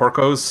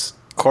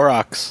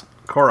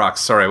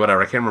 sorry,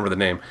 whatever, I can't remember the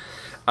name.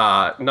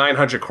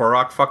 900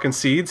 Korok fucking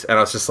seeds, and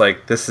I was just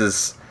like, this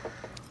is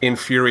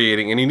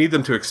infuriating. And you need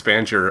them to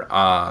expand your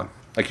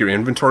like your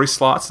inventory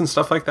slots and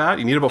stuff like that.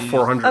 You need about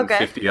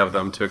 450 of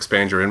them to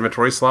expand your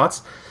inventory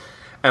slots.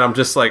 And I'm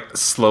just like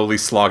slowly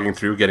slogging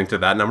through getting to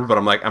that number, but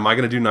I'm like, am I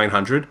going to do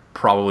 900?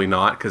 Probably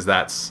not, because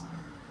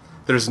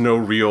there's no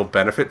real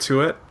benefit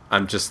to it.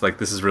 I'm just like,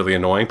 this is really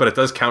annoying, but it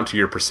does count to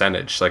your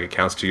percentage. Like, it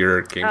counts to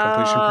your game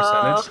completion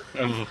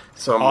percentage.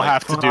 So I'll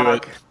have to do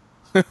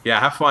it. Yeah,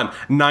 have fun.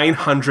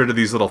 900 of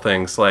these little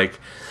things. Like,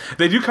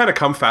 they do kind of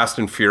come fast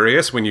and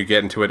furious when you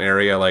get into an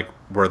area like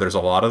where there's a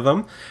lot of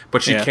them,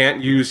 but you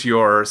can't use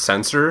your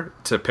sensor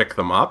to pick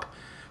them up.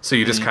 So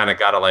you just kind of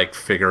got to like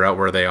figure out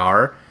where they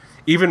are.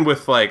 Even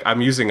with like,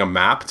 I'm using a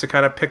map to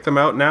kind of pick them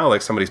out now.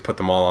 Like, somebody's put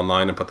them all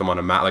online and put them on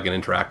a map, like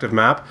an interactive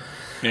map.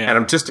 Yeah.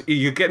 And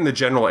you get in the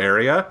general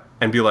area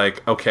and be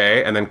like,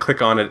 okay, and then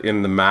click on it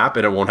in the map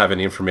and it won't have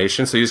any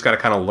information. So you just got to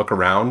kind of look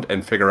around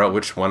and figure out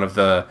which one of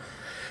the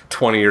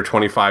 20 or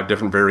 25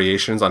 different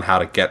variations on how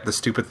to get the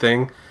stupid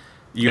thing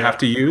you have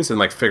to use, and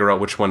like figure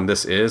out which one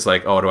this is.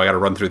 Like, oh, do I got to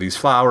run through these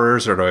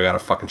flowers, or do I got to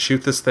fucking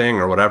shoot this thing,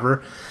 or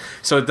whatever.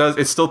 So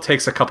it still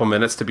takes a couple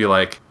minutes to be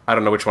like, I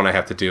don't know which one I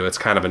have to do. It's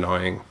kind of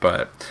annoying,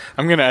 but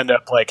I'm going to end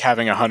up like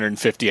having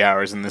 150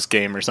 hours in this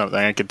game or something,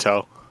 I could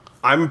tell.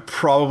 I'm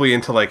probably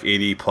into like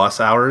 80 plus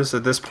hours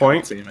at this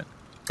point.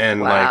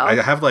 And like,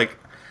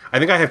 I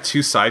think I have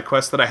 2 side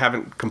quests that I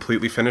haven't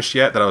completely finished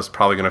yet that I was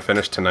probably going to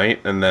finish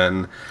tonight. And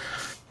then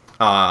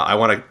I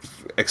want to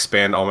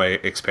expand all my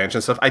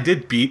expansion stuff. I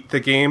did beat the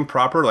game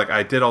proper. Like,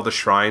 I did all the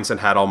shrines and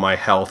had all my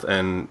health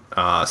and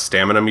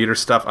stamina meter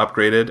stuff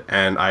upgraded.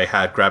 And I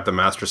had grabbed the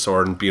Master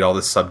Sword and beat all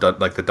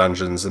the the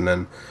dungeons, and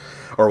then,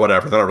 or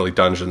whatever. They're not really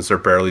dungeons. They're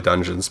barely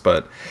dungeons,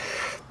 but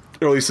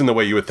or at least in the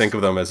way you would think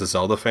of them as a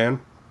Zelda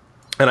fan.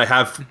 And I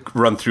have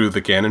run through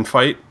the Ganon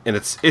fight, and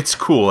it's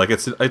cool. Like,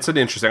 it's an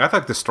interesting. I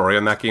thought the story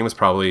on that game is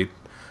probably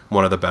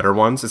one of the better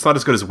ones. It's not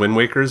as good as Wind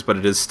Waker's, but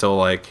it is still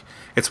like,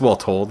 it's well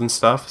told and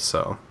stuff.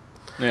 So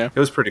yeah, it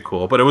was pretty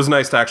cool. But it was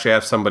nice to actually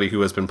have somebody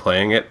who has been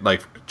playing it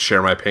like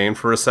share my pain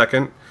for a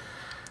second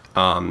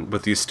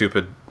with these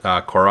stupid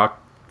Korok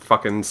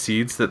fucking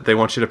seeds that they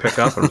want you to pick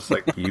up. And I was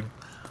like, you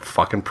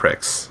fucking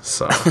pricks.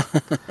 So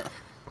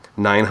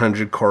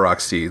 900 Korok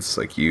seeds,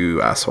 like,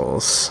 you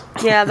assholes.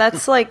 Yeah,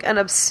 that's like an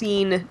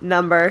obscene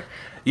number.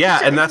 Yeah,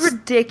 and that's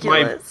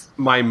ridiculous.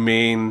 My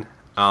main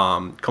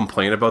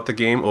complaint about the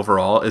game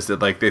overall is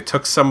that like they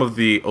took some of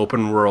the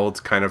open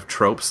world kind of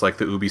tropes, like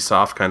the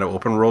Ubisoft kind of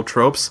open world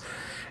tropes,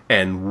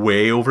 and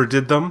way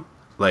overdid them.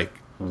 Like,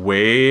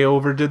 way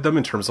overdid them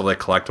in terms of like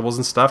collectibles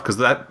and stuff. Because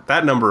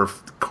that number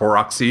of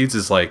Korok seeds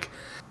is like,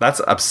 that's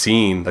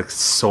obscene. Like,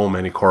 so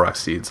many Korok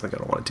seeds. Like, I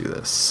don't want to do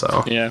this.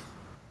 So yeah.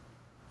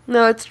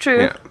 No, it's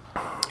true.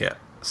 Yeah.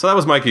 So that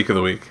was my geek of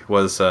the week,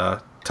 was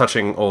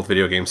touching old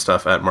video game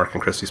stuff at Mark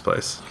and Christy's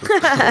place.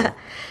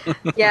 Cool.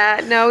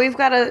 Yeah, no, we've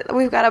got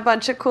a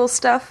bunch of cool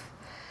stuff.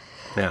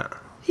 Yeah.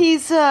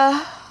 He's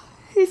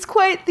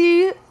quite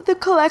the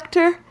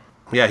collector.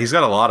 Yeah, he's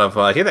got a lot of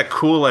he had that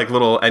cool like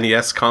little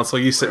NES console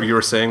you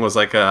were saying was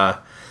like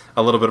a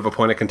little bit of a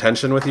point of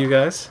contention with you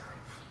guys.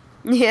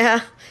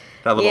 Yeah.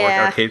 That little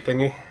arcade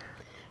thingy.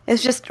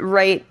 It's just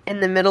right in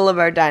the middle of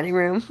our dining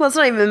room. Well, it's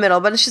not even the middle,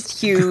 but it's just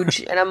huge.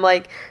 And I'm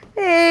like,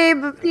 hey,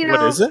 but,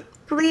 what is it?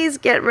 Please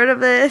get rid of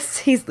this.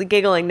 He's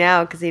giggling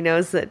now because he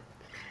knows that.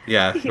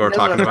 Yeah, we're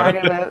talking about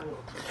it.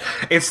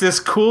 It's this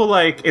cool,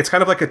 like, it's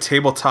kind of like a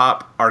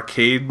tabletop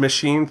arcade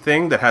machine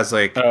thing that has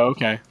like... Oh,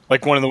 okay.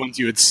 Like one of the ones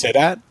you would sit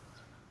at?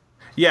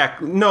 Yeah,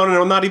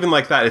 no, not even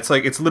like that. It's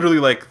like, it's literally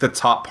like the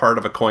top part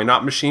of a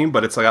coin-op machine,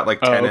 but it's got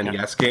like 10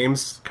 NES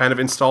games kind of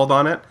installed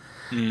on it.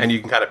 And you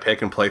can kind of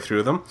pick and play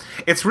through them.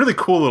 It's a really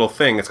cool little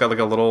thing. It's got like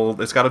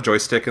it's got a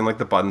joystick and like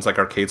the buttons, like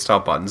arcade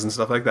style buttons and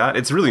stuff like that.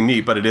 It's really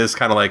neat, but it is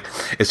kind of like,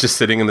 it's just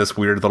sitting in this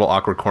weird little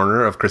awkward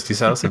corner of Christy's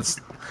house.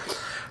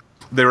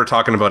 They were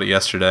talking about it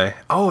yesterday.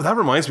 Oh, that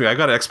reminds me, I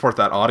got to export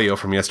that audio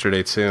from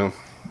yesterday too.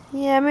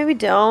 Yeah, maybe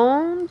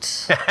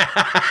don't.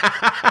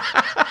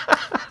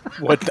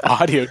 What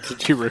audio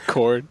did you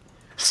record?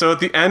 So at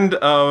the end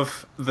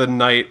of the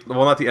night,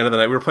 well, not the end of the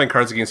night, we were playing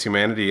Cards Against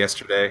Humanity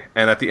yesterday,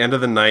 and at the end of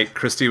the night,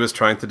 Christy was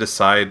trying to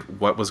decide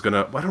what was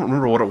gonna. I don't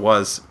remember what it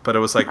was, but it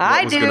was like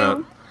what was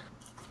gonna.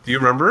 Do you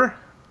remember?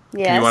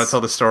 Yes. Do you want to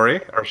tell the story,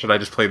 or should I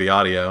just play the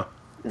audio?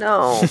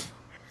 No.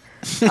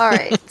 All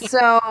right.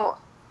 So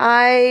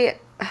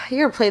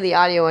you're gonna play the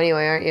audio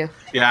anyway, aren't you?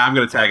 Yeah, I'm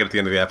gonna tag it at the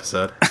end of the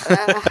episode.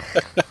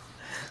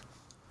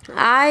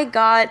 I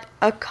got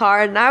a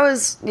card, and I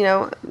was,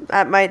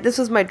 this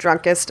was my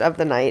drunkest of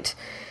the night.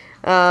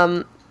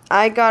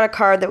 I got a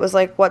card that was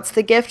like, "What's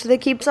the gift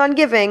that keeps on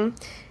giving?"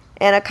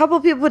 And a couple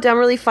people put down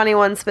really funny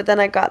ones, but then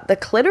I got the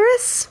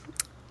clitoris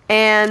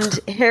and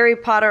Harry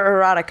Potter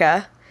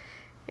erotica,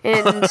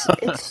 and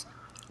it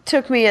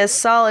took me a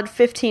solid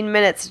 15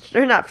 minutes,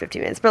 or not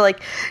 15 minutes, but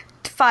like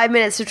 5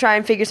 minutes to try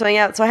and figure something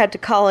out. So I had to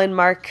call in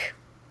Mark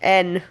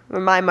N, or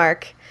my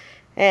Mark,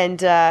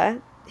 and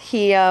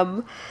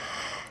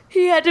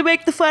he had to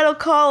make the final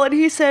call, and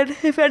he said,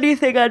 if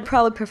anything, I'd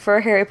probably prefer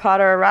Harry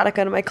Potter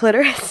erotica to my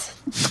clitoris.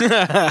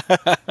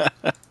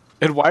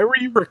 And why were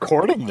you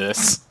recording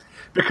this?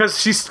 Because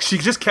she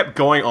just kept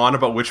going on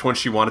about which one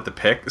she wanted to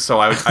pick.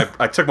 So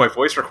I took my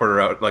voice recorder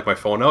out, like my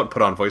phone out, and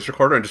put on voice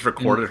recorder, and just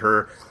recorded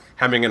her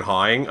hemming and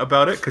hawing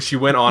about it, because she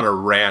went on a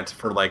rant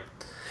for like...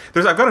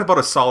 I've got about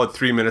a solid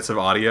 3 minutes of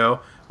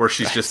audio where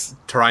she's just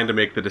trying to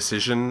make the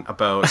decision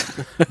about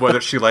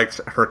whether she liked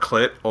her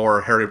clit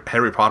or Harry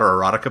Potter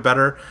erotica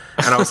better.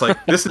 And I was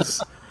like, this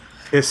is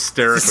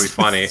hysterically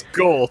funny.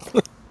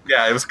 Gold.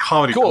 Yeah, it was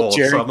comedy gold.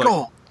 Jerry, so I'm like,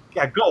 gold.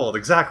 Yeah, gold,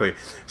 exactly.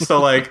 So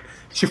like,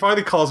 she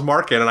finally calls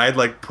Mark in, and I had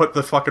like put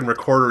the fucking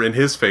recorder in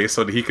his face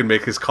so that he could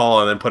make his call,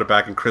 and then put it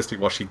back in Christy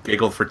while she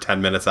giggled for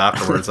 10 minutes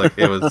afterwards. Like,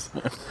 it was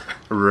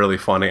really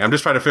funny. I'm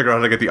just trying to figure out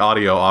how to get the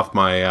audio off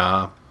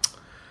my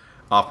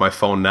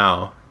phone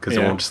now, because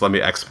it won't just let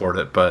me export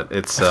it, but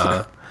it's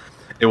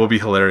it will be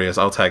hilarious.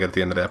 I'll tag it at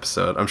the end of the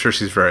episode. I'm sure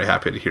she's very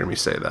happy to hear me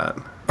say that.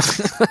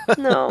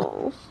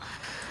 No.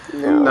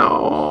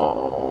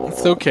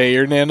 It's okay,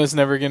 your Nana's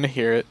never gonna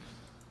hear it.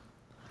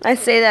 I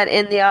say that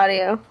in the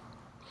audio.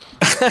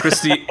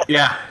 Christy,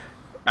 yeah,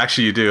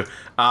 actually you do.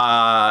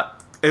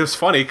 It was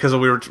funny because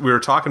we were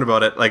talking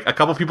about it. Like, a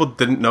couple people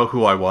didn't know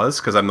who I was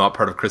because I'm not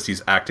part of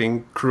Christy's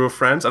acting crew of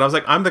friends, and I was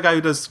like, I'm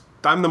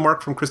the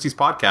Mark from Christy's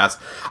podcast.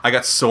 I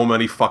got so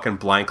many fucking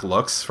blank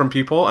looks from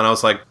people, and I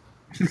was like,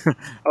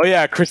 oh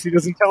yeah, Christy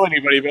doesn't tell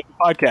anybody about the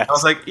podcast. I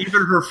was like,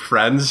 even her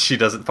friends, she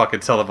doesn't fucking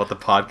tell about the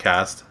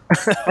podcast.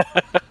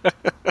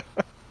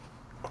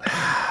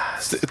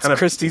 It's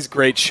Christy's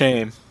great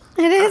shame.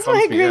 It is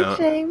my great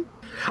shame.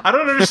 I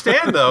don't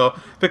understand though,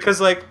 because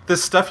like the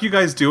stuff you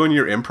guys do in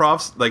your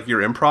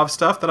improv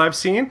stuff that I've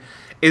seen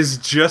is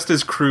just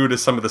as crude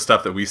as some of the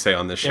stuff that we say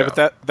on this show. Yeah,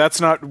 but that's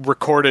not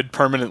recorded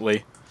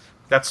permanently.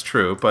 That's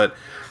true, but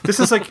this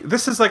is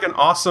like an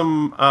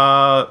awesome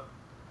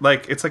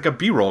like, it's like a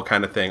B-roll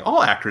kind of thing.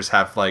 All actors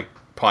have like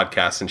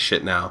podcasts and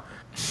shit now.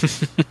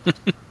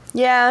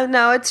 Yeah,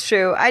 no, it's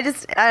true. I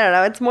don't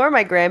know. It's more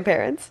my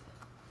grandparents.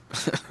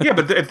 Yeah,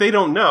 but if they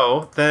don't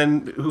know,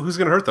 then who's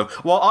going to hurt them?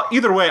 Well,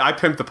 either way, I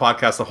pimped the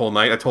podcast the whole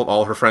night. I told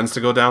all her friends to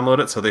go download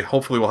it, so they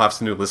hopefully will have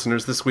some new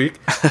listeners this week.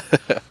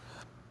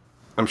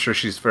 I'm sure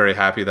she's very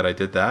happy that I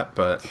did that,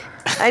 but...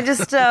 I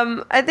just,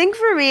 I think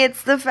for me,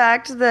 it's the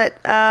fact that,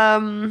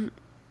 I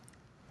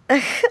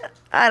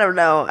don't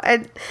know.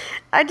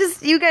 I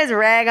just, you guys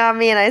rag on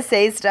me and I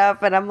say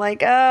stuff, and I'm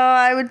like, oh,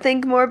 I would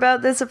think more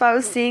about this if I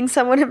was seeing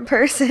someone in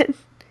person.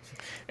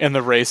 And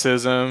the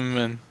racism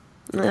and...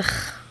 Ugh.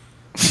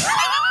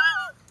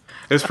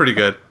 It was pretty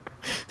good.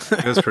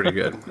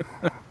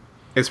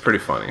 It's pretty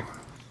funny.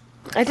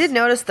 I did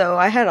notice, though,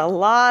 I had a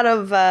lot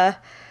of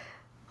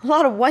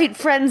white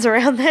friends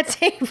around that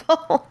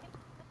table. What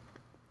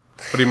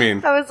do you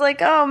mean? I was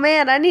like, oh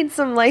man, I need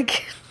some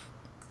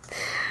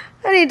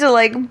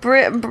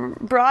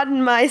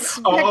broaden my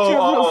spectrum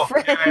of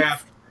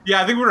friends.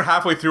 Yeah, I think we were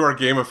halfway through our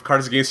game of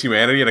Cards Against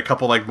Humanity, and a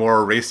couple like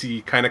more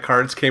racy kind of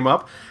cards came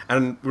up,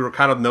 and we were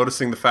kind of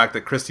noticing the fact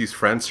that Christy's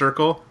friend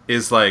circle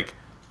is like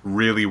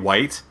really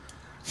white,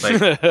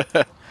 like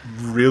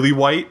really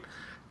white,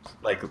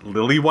 like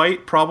lily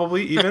white,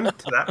 probably even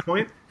to that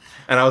point.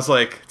 And I was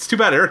like, it's too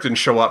bad Eric didn't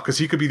show up, because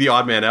he could be the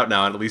odd man out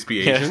now and at least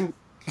be Asian.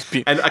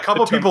 Yeah. And a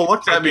couple people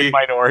looked at me.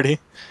 Minority.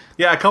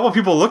 Yeah, a couple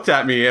people looked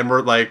at me and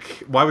were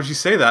like, why would you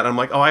say that? And I'm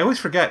like, oh, I always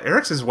forget.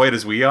 Eric's as white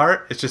as we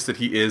are. It's just that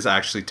he is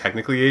actually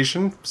technically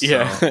Asian. So.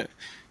 Yeah.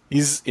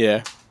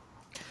 Yeah.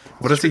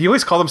 What is it? He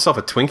always called himself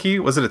a Twinkie.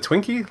 Was it a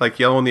Twinkie? Like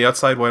yellow on the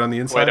outside, white on the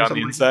inside? White on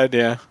the inside,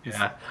 yeah.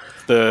 Yeah.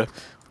 The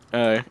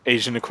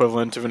Asian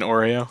equivalent of an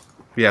Oreo.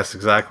 Yes,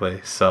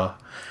 exactly. So,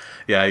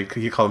 yeah,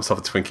 he called himself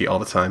a Twinkie all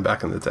the time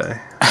back in the day.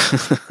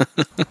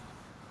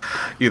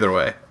 Either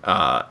way.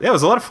 Yeah, it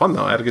was a lot of fun,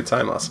 though. I had a good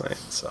time last night.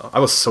 So I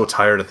was so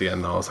tired at the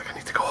end, though. I was like, I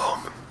need to go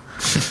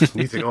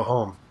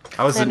home.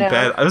 I was in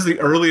bed. I was the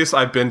earliest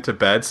I've been to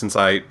bed since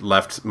I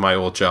left my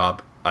old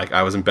job.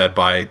 I was in bed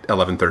by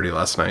 11:30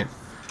 last night.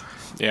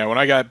 Yeah, when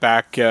I got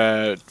back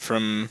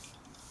from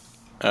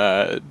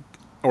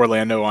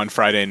Orlando on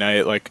Friday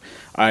night, like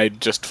I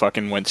just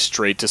fucking went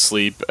straight to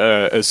sleep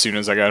as soon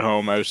as I got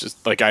home. I was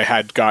just like, I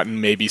had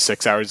gotten maybe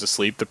 6 hours of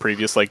sleep the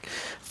previous like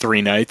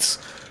 3 nights.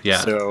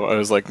 Yeah. So I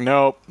was like,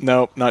 nope,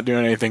 not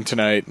doing anything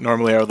tonight.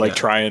 Normally I would like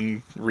try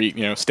and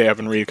read, stay up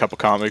and read a couple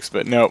comics,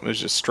 but nope, it was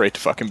just straight to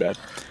fucking bed.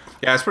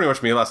 Yeah, it's pretty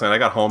much me last night. I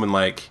got home and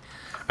like,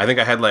 I think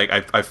I had like,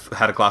 I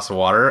had a glass of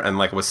water and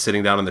like was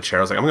sitting down in the chair.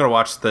 I was like, I'm going to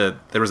watch there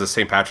was a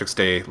St. Patrick's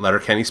Day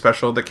Letterkenny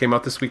special that came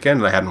out this weekend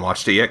and I hadn't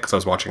watched it yet because I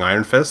was watching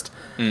Iron Fist.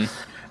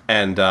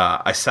 And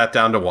I sat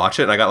down to watch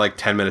it and I got like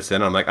 10 minutes in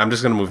and I'm like, I'm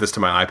just going to move this to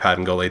my iPad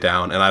and go lay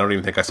down. And I don't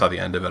even think I saw the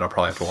end of it. I'll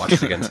probably have to watch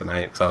it again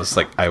tonight. So I was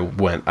like, I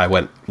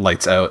went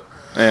lights out.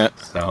 Yeah.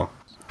 So.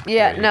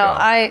 Yeah, no,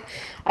 I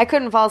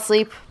couldn't fall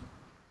asleep.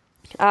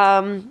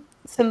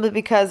 Simply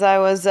because I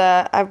was,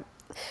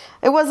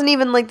 it wasn't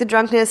even like the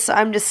drunkenness.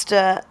 I'm just,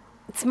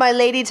 it's my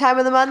lady time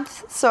of the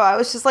month. So I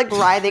was just like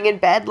writhing in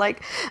bed,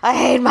 like, I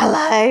hate my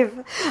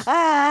life.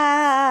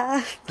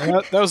 Ah.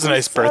 That was a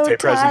nice birthday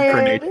present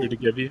for nature to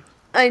give you.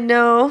 I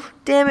know.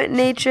 Damn it,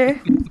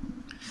 nature.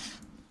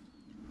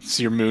 It's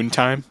your moon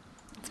time.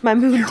 It's my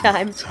moon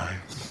time.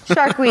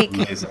 Shark Week.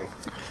 Amazing.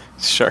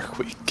 Shark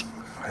Week.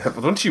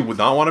 Don't you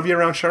not want to be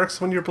around sharks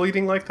when you're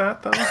bleeding like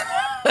that, though?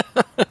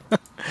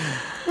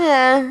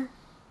 Yeah.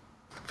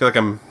 I feel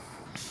like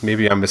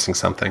maybe I'm missing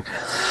something.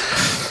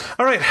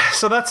 All right,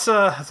 so that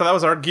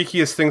was our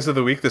geekiest things of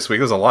the week this week.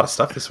 There's a lot of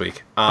stuff this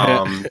week.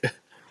 So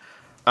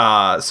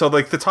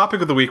like the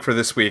topic of the week for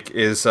this week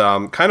is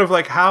kind of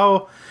like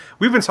how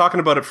we've been talking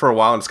about it for a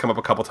while, and it's come up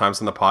a couple times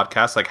in the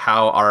podcast, like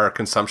how our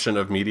consumption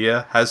of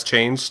media has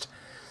changed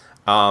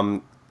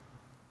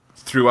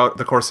throughout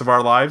the course of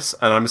our lives.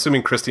 And I'm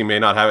assuming Christy may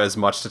not have as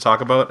much to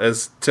talk about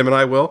as Tim and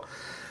I will.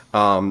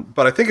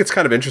 But I think it's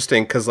kind of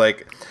interesting because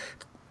like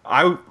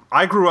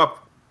I grew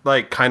up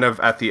like kind of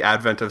at the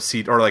advent of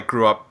CD, or like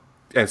grew up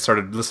and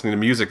started listening to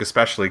music,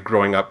 especially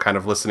growing up kind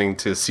of listening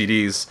to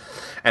CDs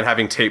and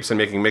having tapes and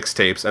making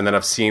mixtapes. And then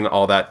I've seen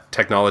all that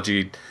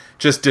technology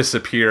just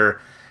disappear.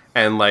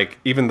 And like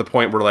even the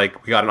point where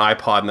like we got an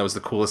iPod and that was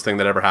the coolest thing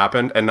that ever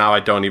happened. And now I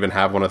don't even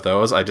have one of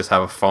those. I just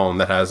have a phone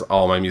that has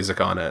all my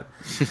music on it.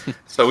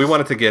 So we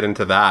wanted to get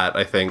into that,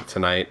 I think,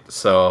 tonight.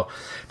 So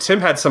Tim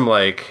had some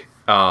like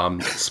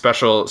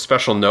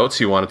special notes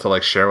he wanted to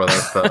like share with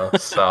us though.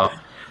 So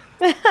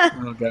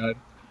oh god.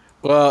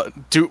 Well,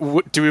 do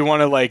we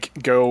want to like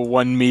go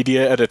one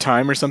media at a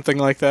time or something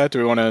like that? Do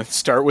we want to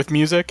start with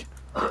music?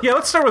 Yeah,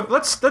 let's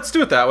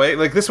do it that way.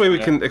 Like this way we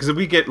can, because if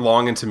we get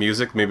long into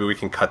music, maybe we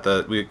can cut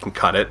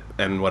it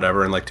and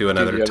whatever, and like do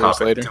another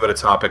topic, later. Do it a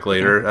topic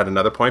later at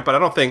another point. But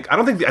I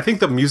think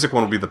the music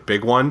one will be the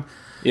big one.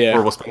 Yeah.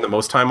 Where we'll spend the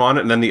most time on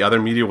it, and then the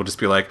other media will just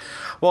be like,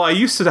 well, I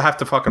used to have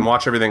to fucking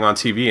watch everything on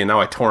TV, and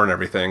now I torrent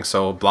everything.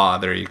 So blah,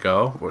 there you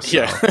go. So.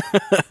 Yeah.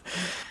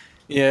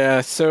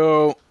 Yeah.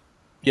 So.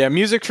 Yeah,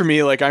 music for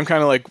me, like I'm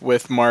kind of like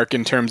with Mark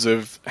in terms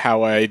of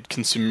how I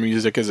consume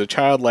music as a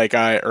child, like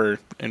or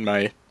in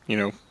my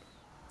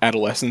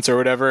adolescence or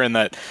whatever, and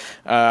that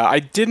I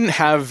didn't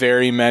have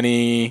very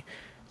many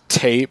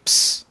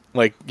tapes,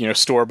 like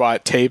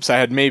store-bought tapes. I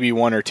had maybe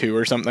one or two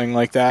or something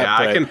like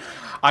that. Yeah,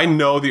 I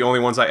know the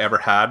only ones I ever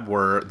had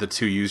were the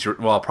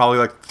probably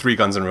like 3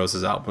 Guns N'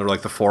 Roses albums, or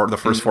like the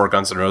first 4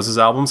 Guns N' Roses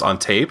albums on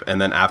tape,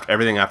 and then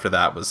everything after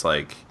that was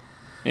like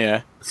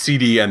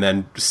CD and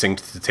then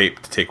synced to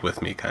tape to take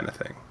with me kind of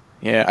thing.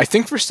 Yeah, I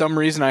think for some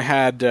reason I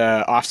had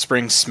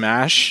Offspring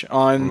Smash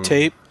on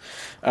tape.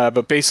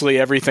 But basically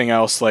everything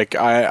else, like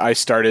I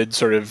started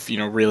sort of,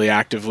 really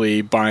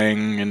actively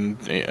buying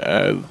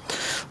and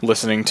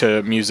listening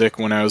to music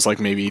when I was like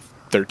maybe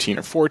 13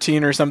 or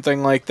 14 or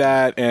something like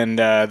that. And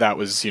that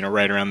was,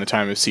 right around the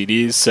time of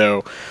CDs.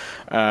 So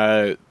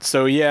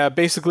yeah,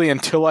 basically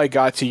until I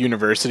got to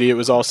university, it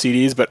was all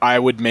CDs, but I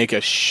would make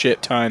a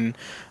shit ton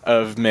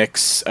of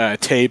mix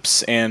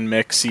tapes and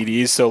mix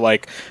CDs. So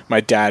like my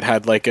dad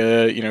had like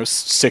a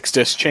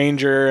 6-disc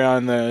changer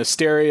on the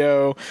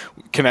stereo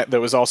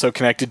that was also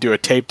connected to a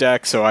tape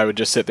deck. So I would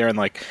just sit there and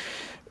like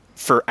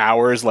for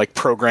hours like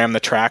program the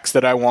tracks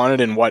that I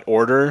wanted in what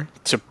order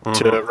to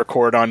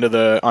record onto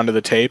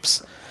the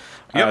tapes.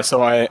 Yep.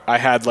 So I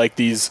had like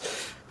these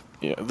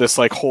this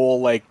like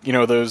whole like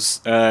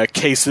those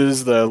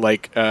cases, the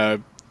like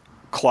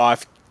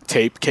cloth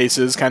tape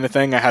cases kind of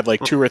thing. I had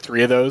like 2 or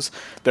 3 of those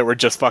that were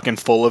just fucking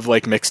full of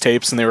like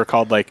mixtapes, and they were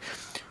called like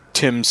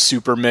Tim's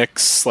Super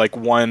Mix, like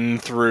 1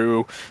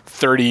 through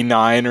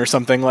 39 or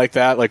something like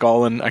that. Like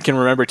all in, I can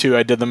remember too,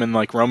 I did them in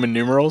like Roman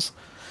numerals.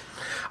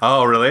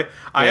 Oh, really?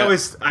 Yeah.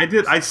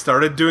 I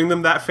started doing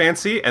them that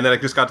fancy, and then I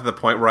just got to the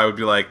point where I would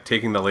be like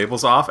taking the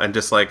labels off and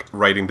just like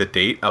writing the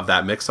date of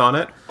that mix on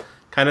it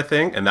kind of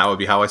thing. And that would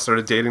be how I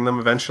started dating them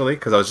eventually,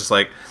 because I was just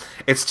like,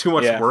 it's too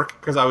much work,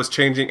 because I was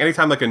changing.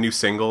 Anytime like a new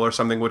single or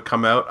something would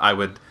come out, I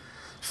would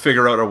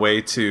figure out a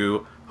way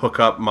to hook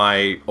up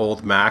my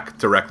old Mac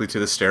directly to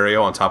the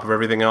stereo on top of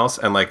everything else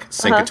and like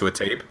sync it to a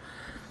tape,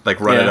 like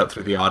run it out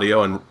through the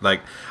audio. And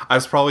like I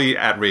was probably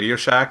at Radio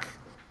Shack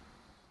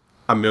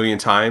a million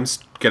times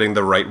getting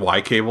the right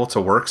Y cable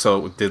to work,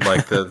 so it did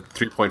like the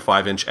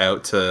 3.5 inch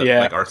out to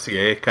like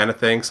RCA kind of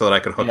thing, so that I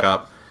could hook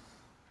up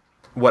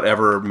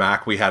whatever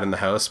Mac we had in the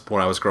house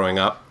when I was growing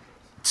up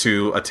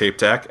to a tape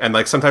deck. And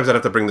like sometimes I'd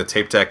have to bring the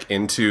tape deck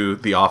into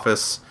the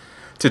office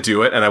to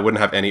do it, and I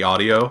wouldn't have any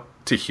audio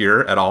to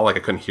hear at all. Like I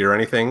couldn't hear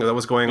anything that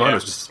was going on. It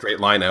was just a straight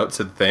line out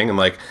to the thing, and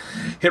like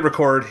hit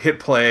record, hit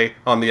play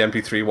on the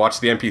MP3, watch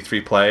the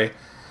MP3 play,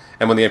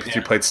 and when the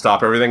MP3 played,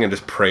 stop everything and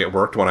just pray it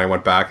worked when I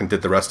went back and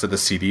did the rest of the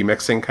CD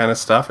mixing kind of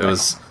stuff. It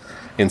was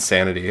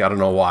insanity. I don't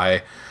know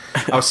why.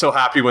 I was so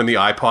happy when the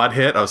iPod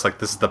hit. I was like,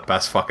 this is the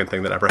best fucking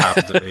thing that ever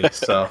happened to me.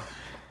 So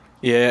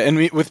yeah,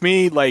 and with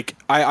me, like,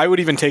 I would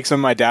even take some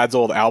of my dad's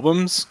old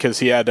albums, because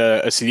he had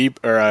a CD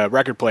or a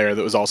record player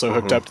that was also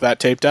hooked up to that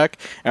tape deck,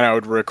 and I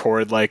would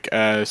record like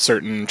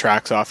certain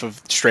tracks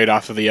straight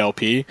off of the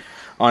LP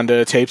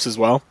onto tapes as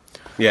well.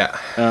 Yeah.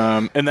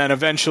 And then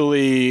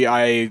eventually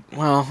I'm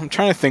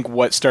trying to think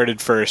what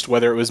started first,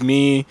 whether it was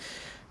me.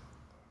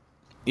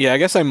 Yeah, I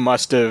guess I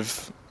must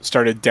have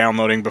started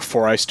downloading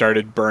before I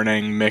started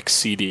burning mix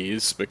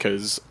CDs,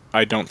 because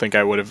I don't think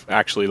I would have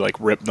actually like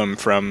ripped them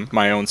from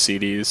my own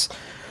CDs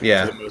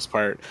for the most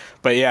part.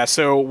 But yeah,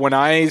 so when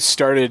I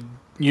started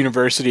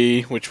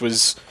university, which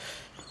was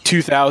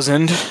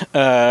 2000,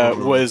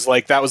 was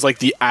like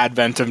the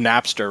advent of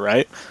Napster,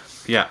 right?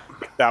 Yeah.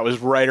 That was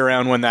right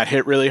around when that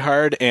hit really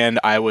hard, and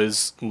I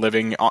was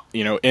living,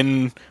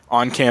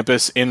 on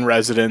campus in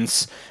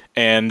residence,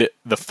 and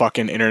the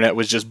fucking internet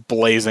was just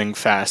blazing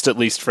fast, at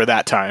least for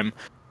that time.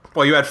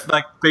 Well, you had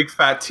like big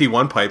fat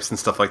T1 pipes and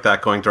stuff like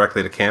that going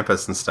directly to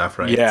campus and stuff,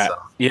 right? Yeah,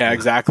 yeah,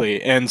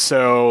 exactly. And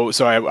so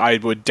I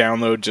would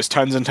download just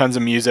tons and tons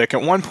of music.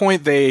 At one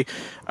point, they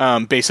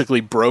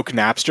basically broke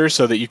Napster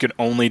so that you could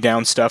only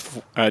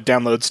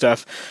download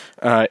stuff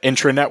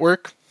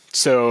intra-network.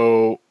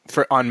 So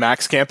on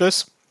Mac's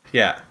campus.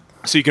 Yeah.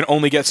 So you can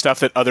only get stuff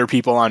that other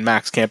people on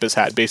Mac's campus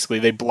had. Basically,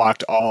 they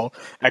blocked all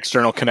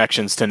external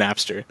connections to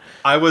Napster.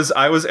 I was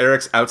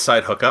Eric's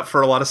outside hookup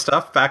for a lot of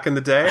stuff back in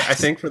the day, I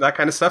think, for that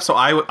kind of stuff. So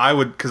I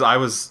would, because I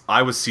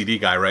was CD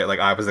guy, right? Like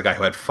I was the guy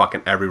who had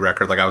fucking every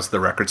record. Like I was at the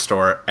record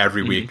store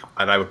every week,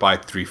 and I would buy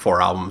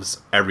 3-4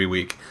 albums every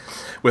week.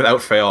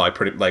 Without fail,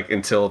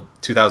 until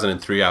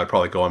 2003, I would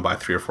probably go and buy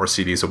 3 or 4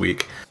 CDs a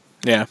week.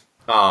 Yeah.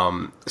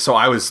 So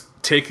I was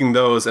taking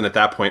those and at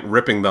that point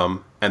ripping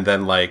them, and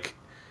then like,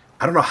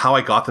 I don't know how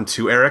I got them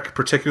to Eric,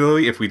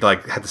 particularly if we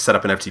like had to set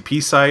up an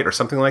FTP site or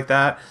something like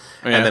that.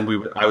 Yeah. And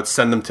then I would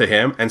send them to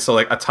him. And so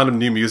like a ton of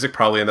new music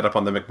probably ended up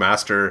on the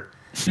McMaster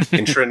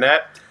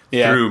intranet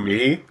through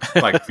me,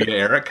 like via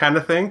Eric kind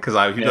of thing. Cause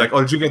he'd be like,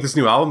 oh, did you get this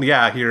new album?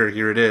 Yeah, here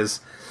it is.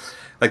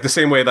 Like the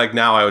same way, like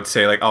now I would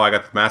say like, oh, I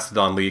got the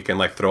Mastodon leak, and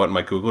like throw it in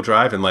my Google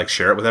Drive and like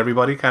share it with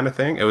everybody kind of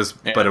thing.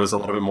 But it was a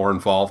little bit more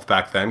involved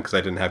back then because I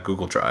didn't have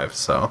Google Drive.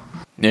 So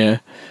yeah.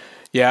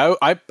 Yeah,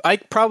 I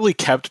probably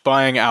kept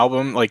buying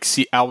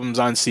albums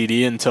on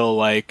CD until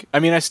like, I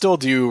mean, I still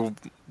do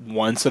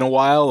once in a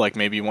while, like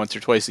maybe once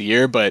or twice a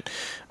year, but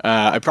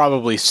I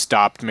probably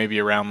stopped maybe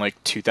around like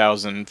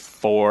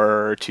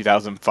 2004 or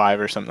 2005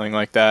 or something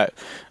like that.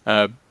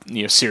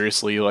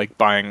 Seriously, like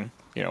buying,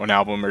 an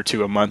album or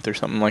two a month or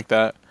something like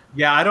that.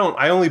 Yeah,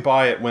 I only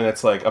buy it when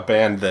it's like a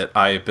band that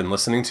I've been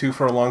listening to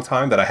for a long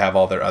time, that I have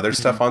all their other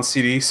stuff on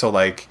CD. So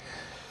like,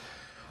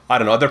 I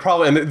don't know. They're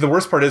probably, and the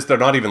worst part is they're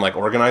not even like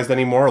organized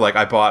anymore. Like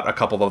I bought a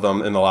couple of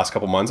them in the last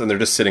couple months, and they're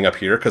just sitting up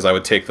here because I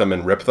would take them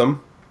and rip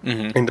them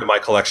into my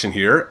collection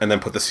here, and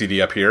then put the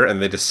CD up here,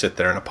 and they just sit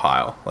there in a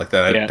pile like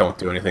that. I don't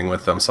do anything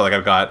with them. So like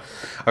I've got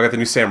the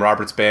new Sam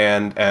Roberts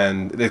band,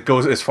 and it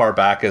goes as far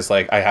back as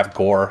like I have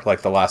Gore,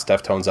 like the last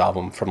Deftones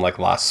album from like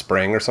last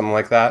spring or something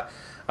like that,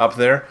 up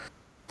there.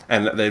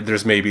 And there's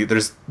 10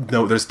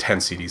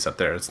 CDs up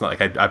there. It's not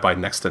like I buy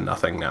next to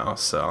nothing now.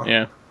 So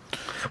yeah.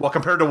 Well,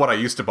 compared to what I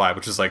used to buy,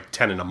 which is like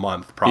 10 in a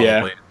month,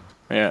 probably.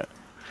 Yeah.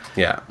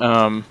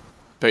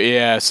 But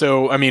yeah,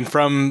 so I mean,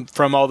 from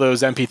all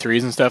those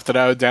MP3s and stuff that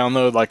I would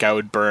download, like I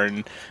would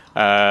burn.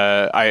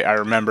 I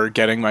remember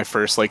getting my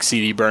first like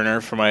CD burner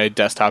for my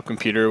desktop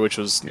computer, which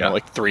was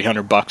like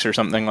 $300 or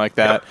something like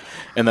that,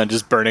 and then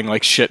just burning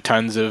like shit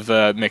tons of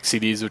mix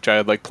CDs, which I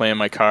would like play in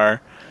my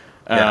car.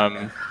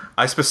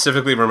 I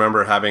specifically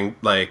remember having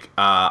like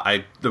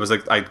I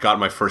got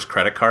my first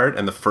credit card,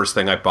 and the first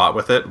thing I bought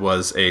with it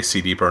was a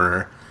CD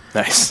burner.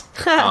 Nice.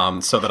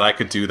 So that I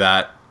could do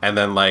that, and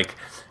then like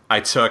I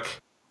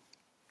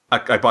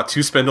bought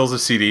 2 spindles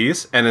of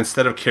CDs, and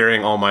instead of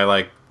carrying all my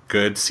like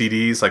good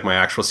CDs, like my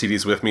actual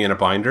CDs with me in a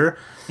binder,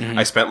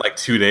 I spent like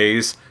 2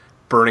 days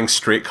burning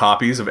straight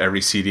copies of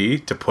every CD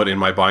to put in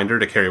my binder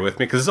to carry with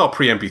me, because it's all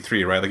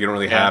pre-MP3, right? Like you don't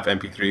really have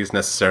MP3s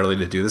necessarily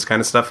to do this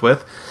kind of stuff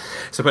with.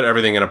 So I put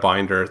everything in a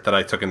binder that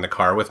I took in the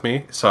car with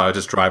me. So I would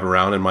just drive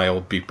around in my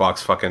old Beatbox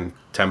fucking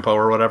Tempo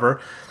or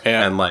whatever,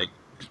 and like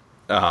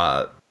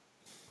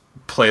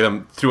play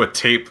them through a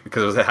tape,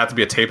 because it had to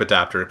be a tape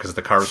adapter because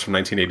the car was from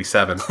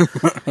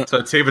 1987. So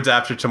a tape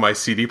adapter to my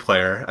CD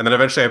player, and then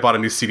eventually I bought a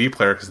new CD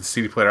player because the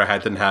CD player I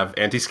had didn't have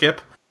anti-skip.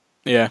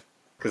 Yeah.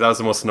 Because that was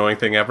the most annoying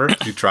thing ever.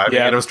 You driving,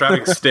 and it was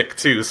driving stick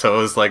too,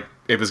 so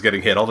it it was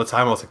getting hit all the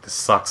time. I was like, this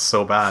sucks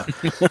so bad.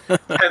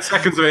 10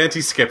 seconds of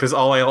anti-skip is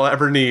all I'll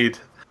ever need.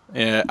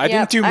 Yeah, I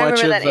didn't do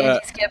much of that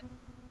anti-skip.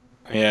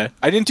 Yeah,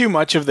 I didn't do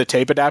much of the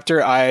tape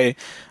adapter. I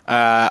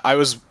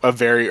was a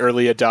very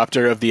early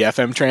adopter of the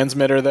FM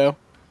transmitter, though.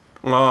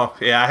 Oh,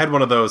 yeah, I had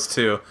one of those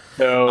too.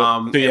 So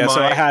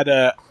I had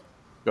a...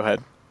 Go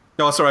ahead.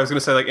 No, sorry, I was going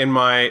to say,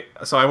 like,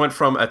 so I went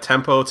from a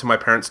Tempo to my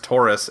parents'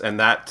 Taurus, and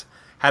that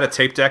had a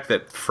tape deck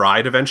that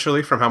fried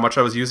eventually from how much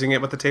I was using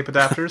it with the tape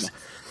adapters.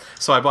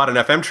 So I bought an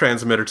FM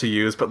transmitter to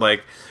use, but,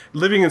 like,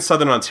 living in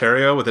Southern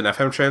Ontario with an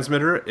FM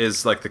transmitter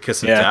is, like, the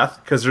kiss of death,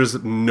 because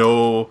there's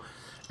no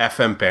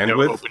FM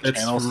bandwidth. No open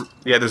channels.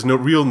 Yeah, there's no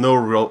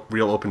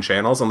real open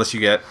channels, unless you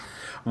get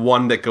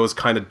one that goes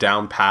kind of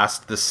down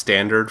past the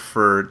standard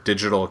for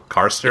digital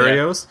car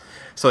stereos. Yeah.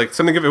 So, like,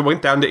 something if it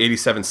went down to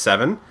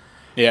 87.7,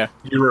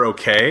 you were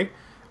okay,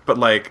 but,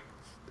 like,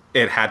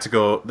 it had to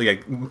go,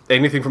 like,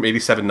 anything from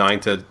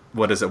 87.9 to,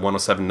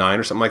 107.9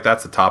 or something like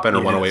that's the top end,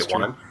 or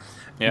 108.1.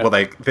 Yeah. Well,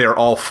 like, they're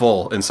all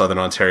full in Southern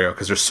Ontario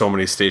because there's so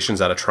many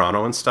stations out of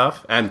Toronto and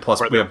stuff, and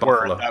plus we have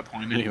Buffalo. At that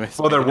point, anyways.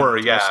 Well, there were,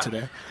 yeah.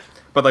 Today.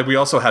 But, like, we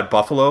also had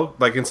Buffalo,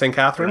 like, in St.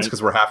 Catharines,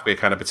 because we're halfway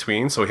kind of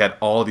between, so we had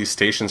all these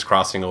stations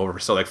crossing over.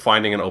 So, like,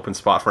 finding an open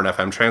spot for an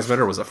FM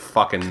transmitter was a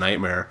fucking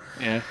nightmare.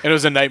 Yeah, and it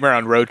was a nightmare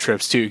on road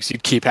trips, too, because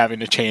you'd keep having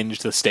to change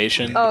the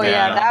station. Oh,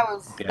 yeah, that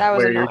was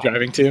where annoying. you're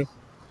driving to.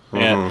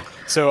 Yeah.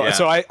 So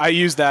I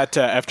use that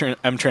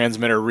FM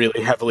transmitter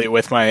really heavily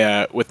with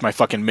my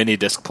fucking mini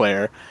disc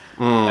player.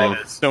 I had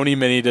a Sony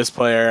mini disc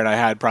player, and I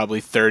had probably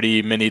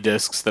 30 mini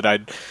discs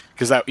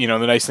because that, the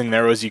nice thing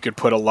there was you could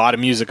put a lot of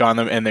music on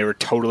them, and they were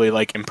totally,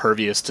 like,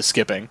 impervious to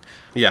skipping.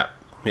 Yeah,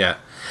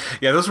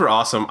 those were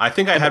awesome. I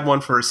think I had one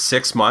for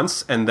 6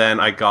 months, and then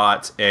I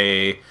got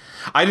I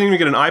didn't even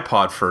get an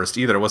iPod first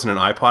either. It wasn't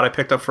an iPod I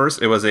picked up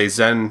first. It was a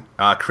Zen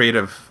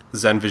Creative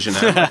Zen Vision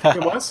M, I think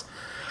it was.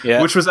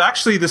 Yeah. Which was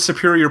actually the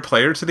superior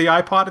player to the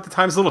iPod at the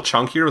time. It was a little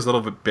chunkier, it was a little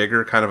bit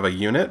bigger kind of a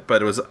unit,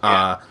 but it was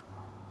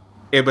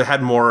it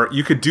had more,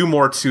 you could do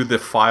more to the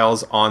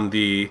files on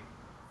the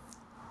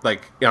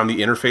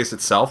interface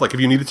itself. Like,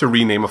 if you needed to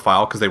rename a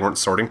file because they weren't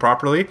sorting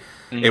properly,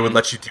 it would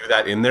let you do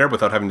that in there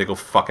without having to go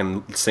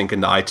fucking sync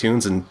into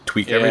iTunes and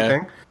tweak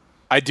everything.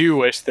 I do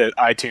wish that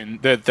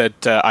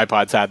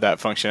iPods had that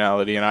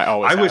functionality, and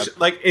I wish,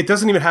 like, it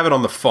doesn't even have it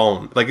on the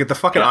phone. Like, the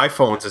fucking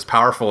iPhone's as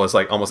powerful as,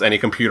 like, almost any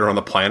computer on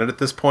the planet at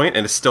this point,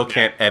 and it still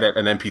can't edit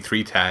an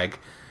MP3 tag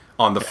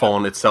on the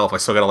phone itself. I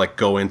still gotta, like,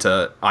 go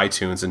into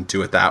iTunes and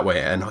do it that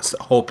way, and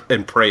hope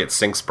and pray it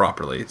syncs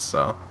properly.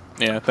 So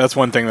yeah, that's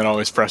one thing that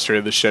always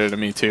frustrated the shit out of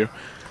me too.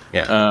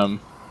 Yeah.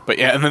 But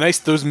yeah, and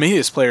those mini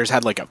disc players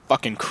had, like, a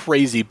fucking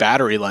crazy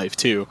battery life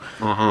too.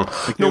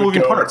 Like, no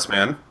moving parts,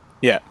 man.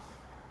 Yeah.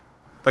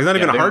 Like, not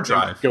even a hard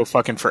drive. Go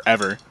fucking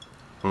forever.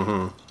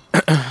 We've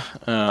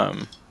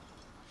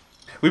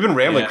been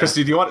rambling.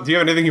 Christy, do you have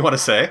anything you want to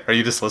say? Or are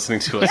you just listening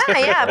to us?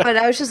 Yeah, but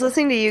I was just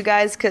listening to you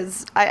guys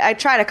because I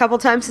tried a couple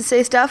times to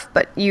say stuff,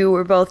 but you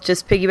were both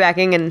just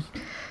piggybacking and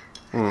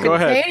Go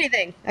ahead. say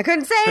anything. I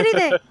couldn't say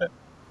anything.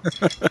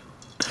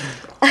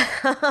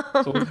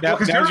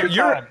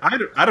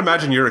 I'd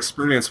imagine your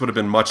experience would have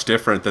been much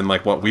different than,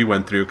 like, what we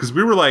went through, because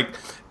we were, like,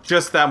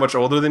 just that much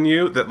older than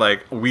you that,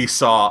 like, we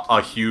saw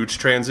a huge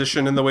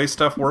transition in the way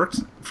stuff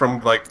worked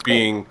from, like,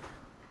 being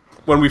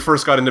when we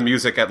first got into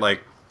music at,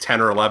 like,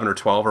 10 or 11 or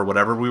 12 or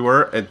whatever we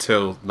were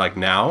until, like,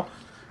 now,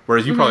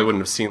 whereas you probably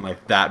wouldn't have seen,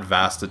 like, that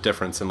vast a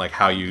difference in, like,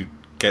 how you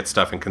get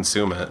stuff and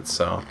consume it.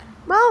 So,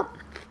 well,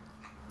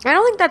 I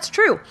don't think that's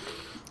true,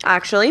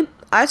 actually.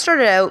 I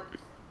started out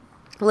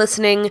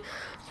listening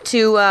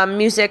to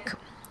music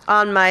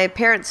on my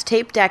parents'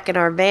 tape deck in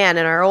our van,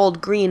 in our old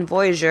green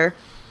Voyager.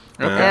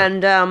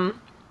 And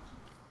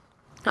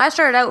I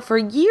started out for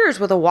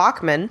years with a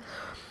Walkman.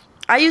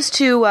 I used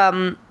to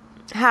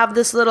have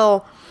this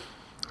little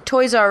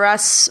Toys R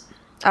Us,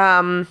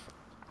 it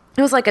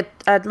was like a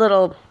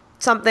little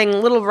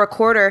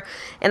recorder,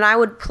 and I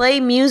would play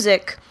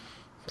music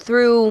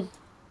through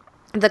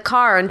the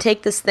car and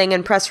take this thing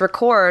and press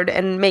record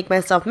and make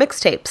myself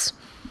mixtapes.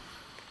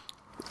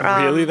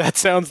 Really? That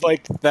sounds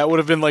like that would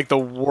have been, like, the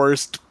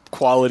worst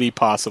quality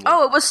possible.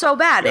 Oh, it was so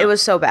bad. Yeah. It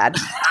was so bad.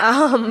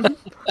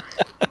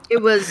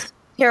 It was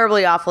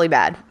terribly, awfully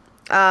bad.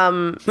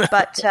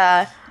 But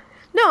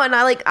no, and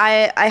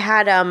I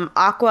had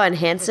Aqua and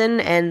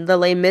Hanson and the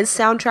Les Mis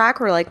soundtrack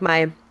were, like,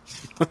 my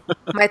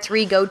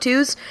three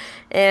go-tos,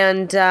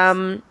 and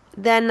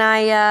then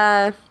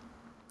I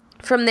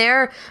from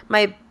there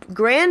my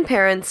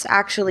grandparents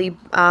actually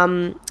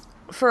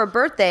for a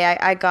birthday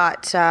I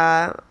got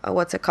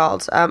what's it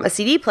called, a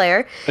CD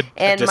player,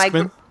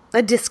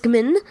 a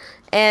Discman,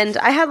 and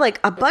I had, like,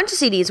 a bunch of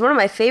CDs. One of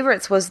my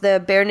favorites was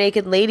the Bare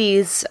Naked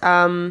Ladies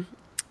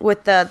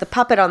with the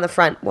puppet on the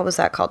front. What was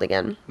that called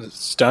again?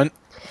 Stunt?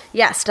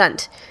 Yeah,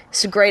 Stunt.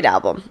 It's a great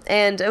album.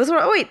 And it was,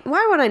 wait,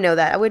 why would I know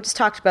that? We just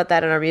talked about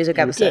that in our music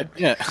episode.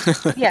 Yeah.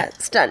 Yeah,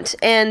 Stunt.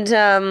 And,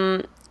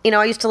 I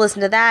used to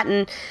listen to that.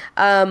 And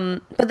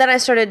but then I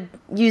started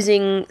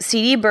using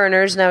CD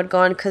burners, and I would go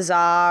on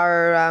Kazaa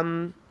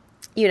or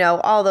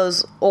all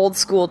those old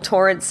school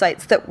torrent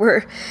sites that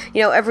were,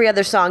 every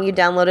other song you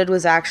downloaded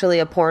was actually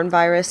a porn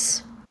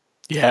virus.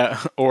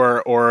 Yeah,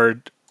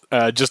 or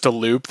just a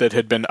loop that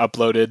had been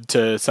uploaded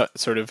to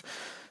sort of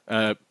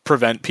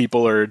prevent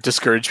people or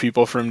discourage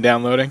people from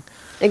downloading.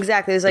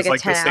 Exactly, it was like a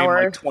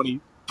 10-hour...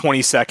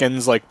 20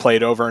 seconds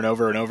played over and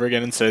over and over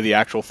again instead of the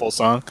actual full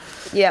song.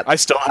 Yep. I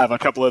still have a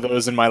couple of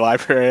those in my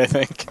library, I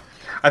think.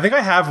 I think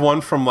I have one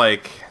from I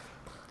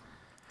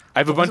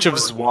have a bunch of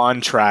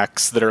Zwan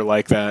tracks that are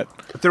like that.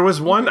 There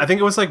was one, I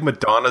think it was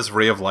Madonna's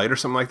Ray of Light or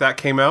something like that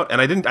came out, and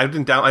I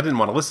didn't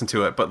want to listen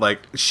to it, but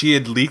she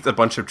had leaked a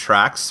bunch of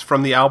tracks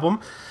from the album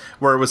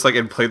where it was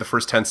it'd play the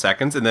first 10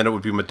 seconds and then it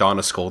would be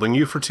Madonna scolding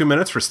you for 2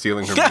 minutes for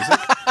stealing her music.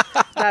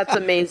 That's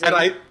amazing.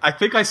 And I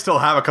think I still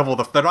have a couple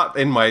of they're not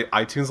in my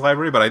iTunes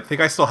library, but I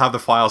think I still have the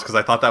files because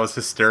I thought that was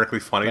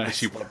hysterically funny that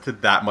she went to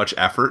that much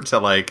effort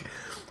to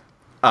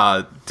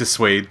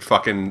dissuade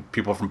fucking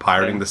people from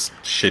pirating this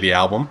shitty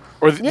album.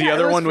 Or the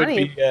other one would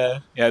be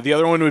the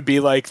other one would be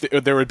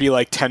there would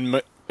be 10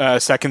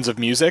 seconds of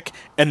music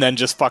and then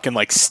just fucking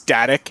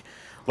static,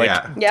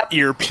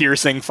 ear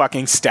piercing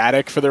fucking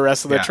static for the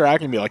rest of the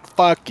track, and be like,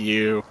 fuck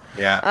you.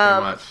 Yeah,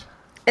 pretty much.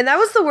 And that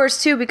was the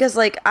worst too, because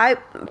I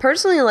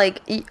personally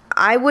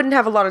I wouldn't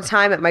have a lot of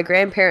time at my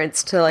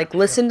grandparents to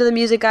listen to the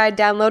music I had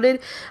downloaded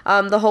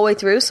the whole way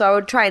through, so I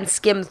would try and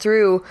skim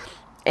through.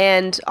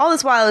 And all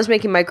this while I was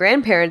making my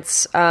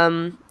grandparents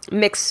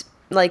mix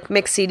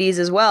CDs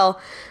as well.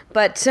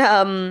 But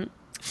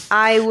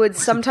I would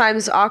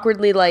sometimes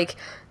awkwardly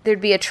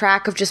there'd be a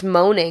track of just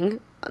moaning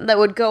that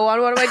would go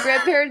on one of my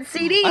grandparents'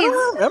 CDs. I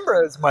don't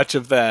remember as much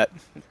of that.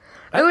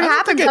 It would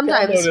happen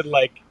sometimes. I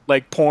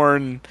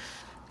downloaded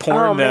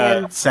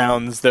porn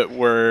sounds that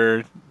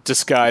were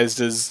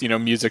disguised as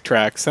music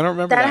tracks. I don't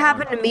remember that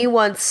happened to me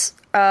once.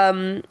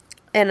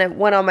 And it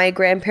went on my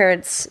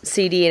grandparents'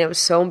 CD, and it was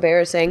so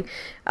embarrassing.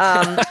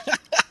 And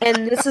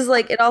this is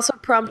it also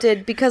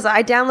prompted, because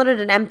I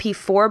downloaded an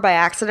MP4 by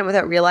accident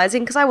without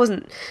realizing, because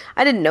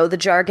I didn't know the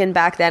jargon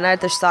back then. I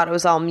just thought it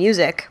was all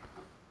music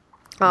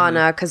on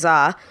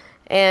Kazaa.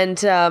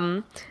 And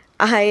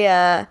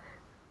I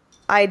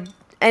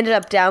ended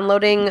up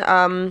downloading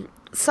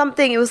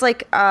something. It was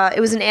it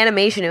was an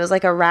animation. It was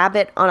a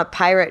rabbit on a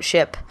pirate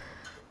ship.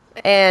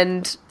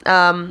 And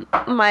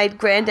my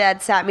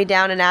granddad sat me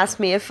down and asked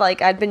me if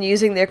I'd been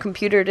using their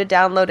computer to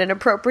download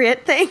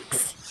inappropriate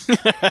things. I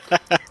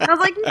was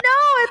like, no,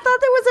 I thought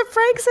there was a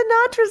Frank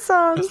Sinatra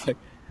song.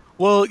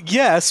 Well,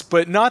 yes,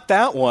 but not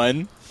that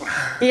one.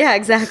 Yeah,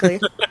 exactly.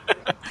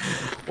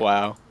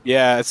 Wow.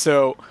 Yeah,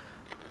 so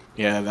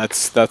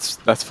that's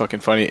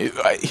fucking funny.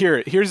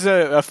 Here's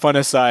a fun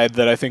aside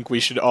that I think we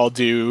should all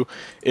do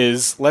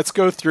is let's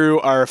go through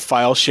our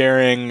file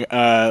sharing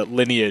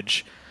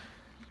lineage.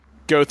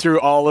 Go through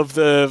all of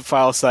the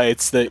file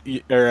sites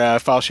or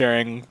file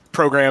sharing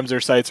programs or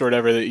sites or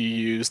whatever that you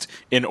used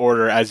in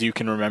order as you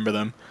can remember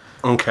them.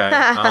 Okay.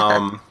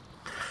 I'm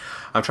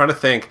trying to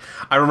think.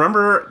 I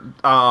remember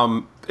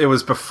it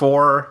was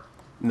before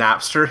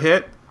Napster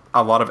hit.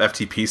 A lot of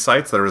FTP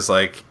sites. There was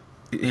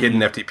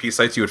hidden FTP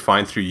sites you would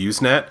find through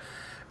Usenet.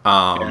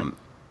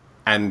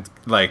 And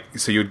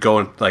so you would go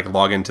and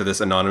log into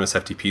this anonymous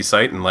FTP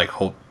site and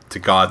hope to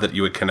God that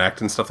you would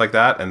connect and stuff like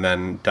that, and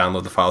then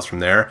download the files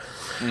from there.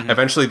 Mm-hmm.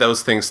 Eventually,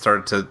 those things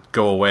started to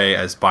go away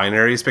as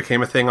binaries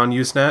became a thing on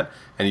Usenet,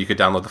 and you could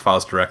download the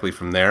files directly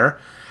from there.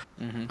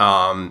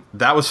 Mm-hmm.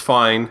 That was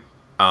fine.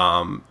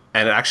 And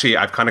actually,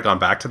 I've kind of gone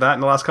back to that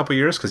in the last couple of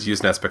years because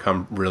Usenet's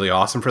become really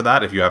awesome for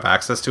that if you have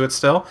access to it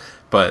still.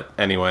 But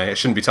anyway, I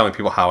shouldn't be telling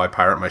people how I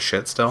pirate my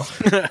shit still.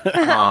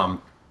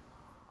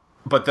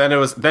 But then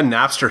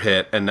Napster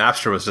hit, and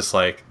Napster was just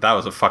that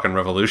was a fucking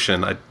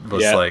revolution. I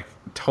was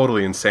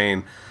totally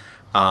insane.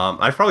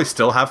 I probably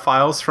still have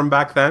files from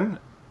back then.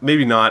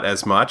 Maybe not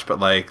as much, but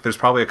there's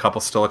probably a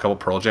couple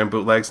Pearl Jam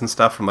bootlegs and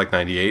stuff from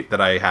 '98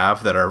 that I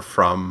have that are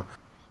from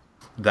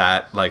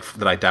that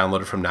that I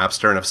downloaded from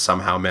Napster and have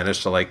somehow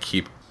managed to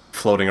keep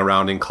floating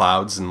around in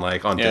clouds and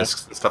on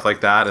discs and stuff like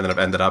that, and then have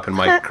ended up in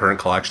my current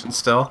collection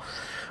still.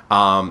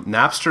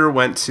 Napster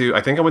went to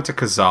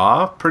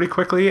Kazaa pretty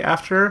quickly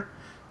after.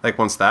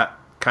 Once that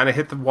kind of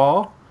hit the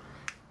wall.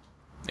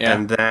 Yeah.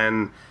 And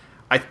then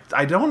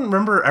I don't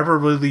remember ever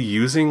really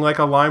using a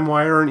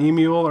LimeWire or an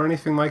eMule or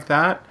anything like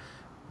that.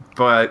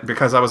 But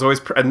because I was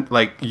always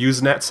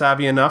Usenet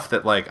savvy enough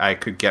that I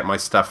could get my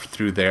stuff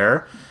through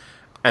there.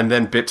 And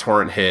then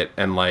BitTorrent hit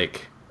and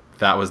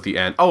that was the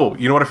end. Oh,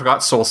 you know what I forgot?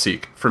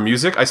 SoulSeek. For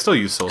music, I still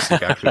use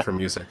SoulSeek actually for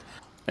music.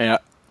 Yeah.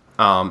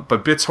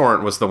 But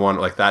BitTorrent was the one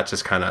that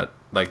just kind of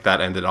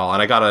that ended all.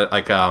 And I got a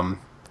do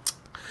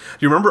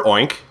you remember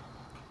Oink?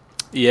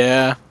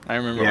 Yeah, I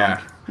remember. Yeah.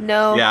 Oink.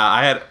 No. Yeah,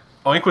 I had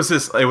Oink was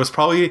this. It was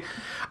probably.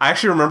 I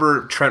actually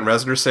remember Trent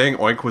Reznor saying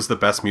Oink was the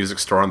best music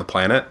store on the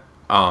planet,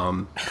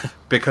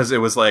 because it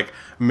was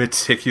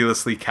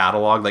meticulously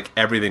cataloged.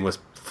 Everything was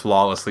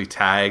flawlessly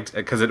tagged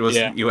because it was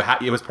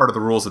it was part of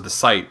the rules of the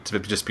site to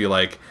just be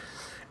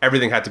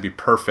everything had to be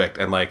perfect,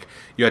 and like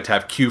you had to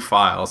have Q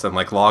files and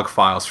like log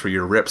files for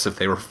your rips if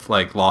they were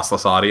like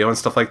lossless audio and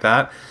stuff like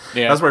that.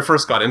 Yeah. That's where I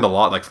first got into a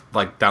lot,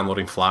 like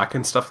downloading FLAC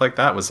and stuff like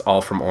that was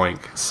all from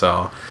Oink.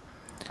 So,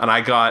 and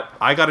I got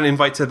an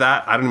invite to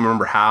that. I don't even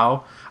remember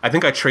how. I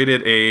think I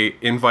traded a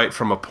invite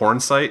from a porn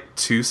site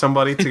to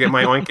somebody to get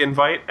my Oink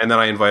invite, and then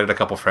I invited a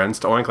couple friends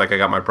to Oink. Like I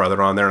got my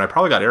brother on there, and I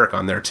probably got Eric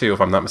on there too, if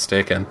I'm not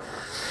mistaken.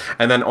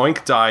 And then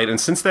Oink died,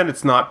 and since then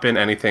it's not been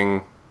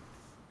anything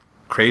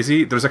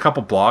crazy. There's a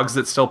couple blogs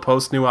that still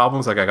post new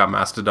albums, like I got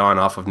Mastodon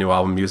off of New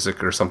Album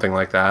Music or something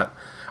like that,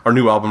 or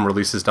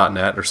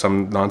newalbumreleases.net or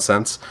some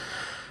nonsense.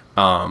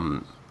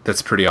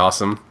 That's pretty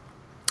awesome.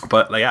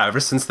 But like, yeah,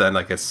 ever since then,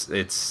 like it's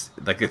to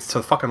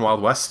the fucking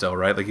Wild West still,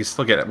 right? Like you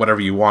still get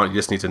whatever you want, you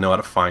just need to know how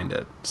to find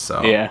it.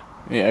 So yeah,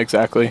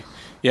 exactly.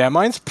 Yeah,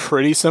 mine's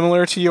pretty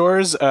similar to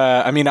yours.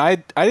 I mean,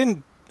 I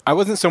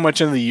wasn't so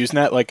much into the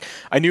Usenet. Like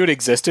I knew it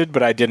existed,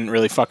 but I didn't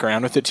really fuck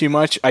around with it too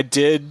much. I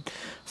did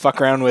fuck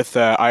around with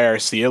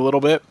IRC a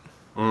little bit.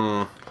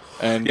 And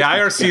yeah,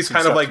 IRC is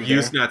kind of like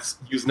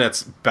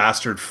Usenet's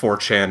bastard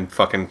 4chan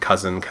fucking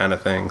cousin kind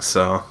of thing.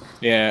 So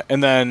yeah,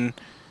 and then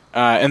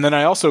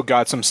I also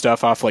got some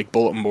stuff off like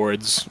bulletin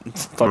boards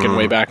fucking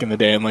way back in the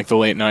day in like the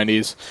late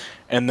 90s.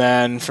 And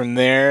then from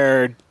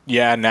there,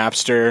 yeah,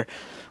 Napster.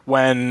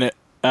 When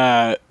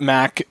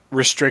Mac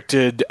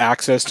restricted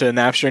access to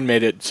Napster and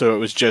made it so it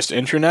was just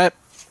intranet,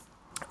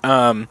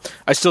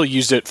 I still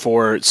used it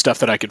for stuff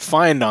that I could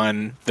find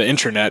on the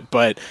internet,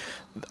 but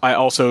I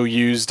also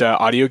used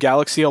Audio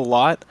Galaxy a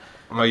lot.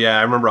 Oh yeah,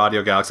 I remember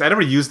Audio Galaxy. I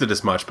never used it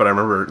as much, but I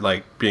remember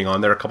like being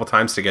on there a couple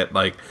times to get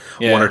like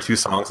one or two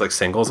songs like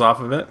singles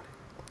off of it.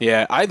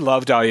 Yeah, I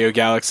loved Audio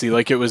Galaxy.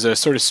 Like it was a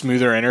sort of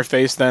smoother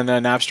interface than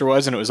Napster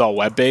was, and it was all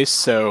web based,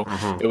 so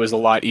it was a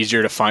lot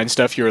easier to find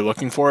stuff you were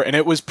looking for, and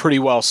it was pretty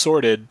well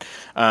sorted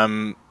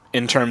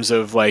in terms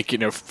of like, you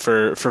know,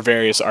 for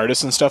various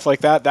artists and stuff like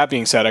that. That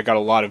being said, I got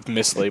a lot of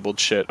mislabeled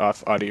shit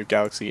off Audio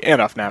Galaxy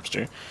and off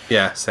Napster.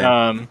 Yeah,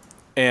 same.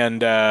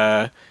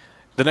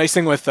 The nice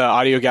thing with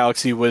Audio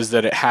Galaxy was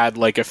that it had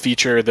like a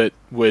feature that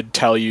would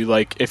tell you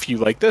like, if you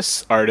like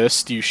this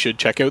artist, you should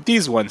check out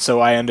these ones. So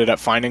I ended up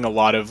finding a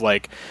lot of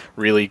like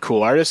really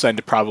cool artists I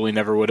probably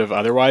never would have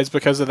otherwise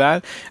because of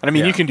that. And I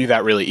mean, you can do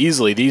that really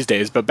easily these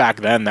days, but back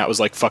then that was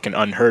like fucking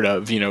unheard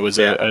of. You know, it was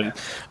a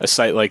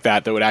site like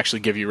that would actually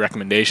give you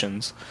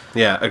recommendations.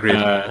 Yeah, agreed.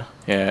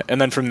 Yeah,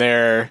 and then from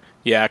there,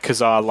 yeah,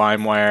 Kazaa,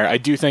 LimeWire. I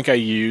do think I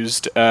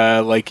used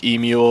like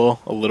Emule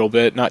a little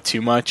bit, not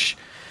too much.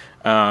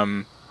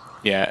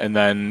 Yeah, and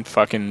then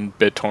fucking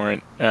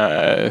BitTorrent.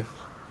 I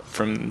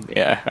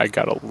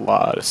got a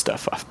lot of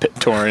stuff off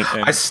BitTorrent.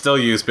 And I still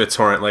use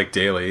BitTorrent like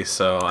daily,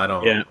 so I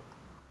don't.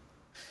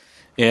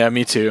 Yeah,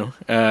 me too.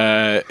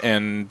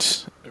 In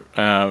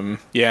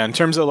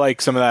terms of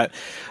like some of that,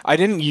 I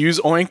didn't use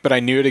Oink, but I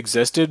knew it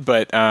existed.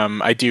 But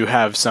I do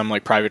have some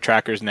like private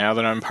trackers now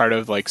that I'm part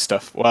of, like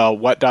stuff. Well,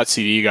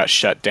 what.cd got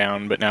shut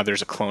down, but now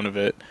there's a clone of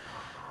it.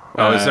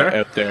 Oh, is there?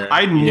 Out there?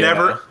 I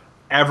never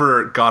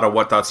ever got a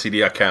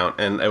what.cd account,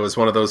 and it was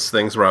one of those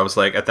things where I was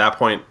like, at that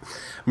point,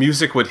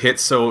 music would hit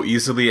so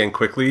easily and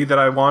quickly that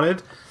I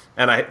wanted,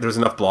 and there's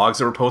enough blogs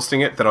that were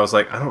posting it that I was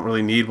like, I don't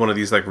really need one of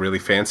these like really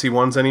fancy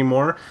ones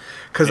anymore,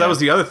 because that was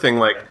the other thing.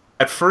 Like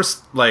at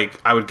first, like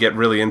I would get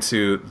really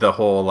into the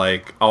whole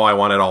like, oh, I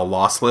want it all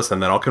lossless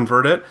and then I'll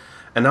convert it,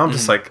 and now I'm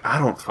just like, I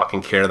don't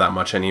fucking care that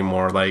much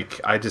anymore. Like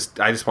I just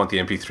want the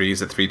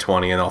MP3s at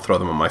 320 and I'll throw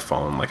them on my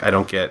phone. Like I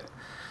don't get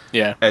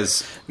I don't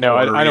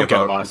get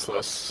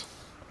lossless.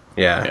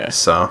 Yeah,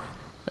 so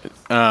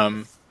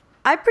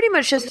I pretty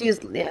much just use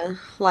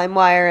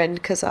LimeWire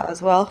and Kazaa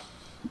as well.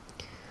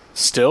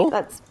 Still?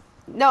 That's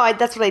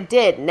what I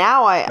did.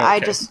 Now I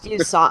just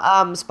use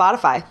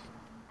Spotify.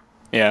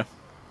 Yeah.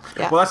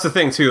 Well, that's the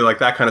thing too. Like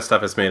that kind of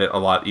stuff has made it a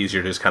lot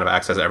easier to just kind of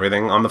access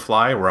everything on the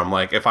fly. Where I'm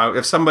like,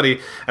 if somebody,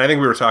 and I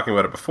think we were talking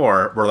about it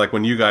before, where like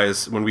when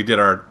we did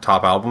our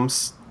top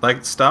albums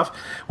like stuff,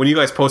 when you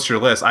guys post your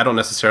list, I don't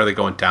necessarily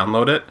go and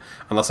download it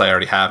unless I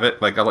already have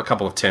it. Like a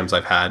couple of Tim's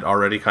I've had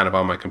already kind of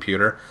on my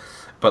computer,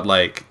 but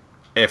like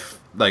if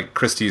like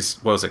Christie's,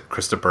 what was it,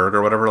 Krista Berg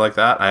or whatever like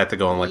that, I had to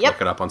go and like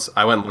look it up on.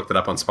 I went and looked it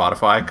up on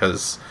Spotify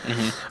because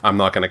I'm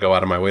not going to go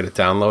out of my way to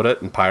download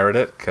it and pirate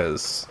it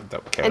because I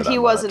don't care. And that he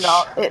wasn't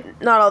much.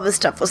 Not all this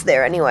stuff was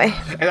there anyway.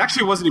 It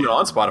actually wasn't even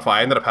on Spotify.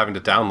 I ended up having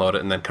to download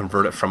it and then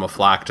convert it from a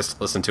FLAC just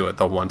to listen to it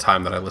the one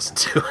time that I listened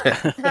to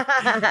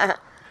it.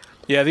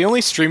 Yeah, the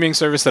only streaming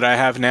service that I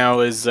have now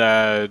is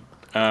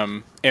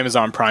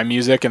Amazon Prime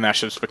Music, and that's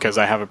just because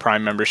I have a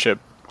Prime membership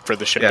for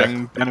the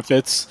shipping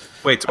benefits.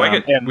 Wait, do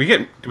we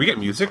get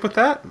music with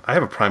that? I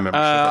have a Prime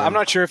membership. I'm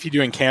not sure if you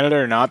do in Canada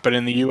or not, but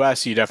in the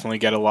US, you definitely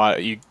get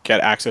you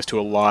get access to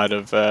a lot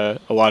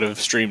of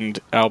streamed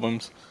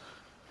albums.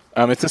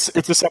 It's a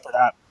separate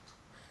app.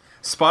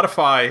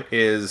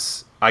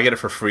 Spotify I get it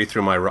for free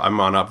through I'm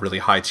on a really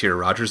high tier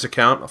Rogers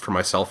account for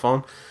my cell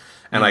phone.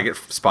 And I get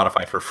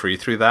Spotify for free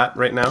through that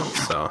right now,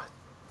 so...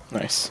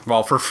 Nice.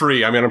 Well, for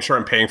free. I mean, I'm sure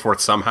I'm paying for it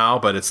somehow,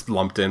 but it's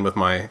lumped in with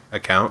my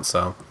account,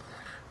 so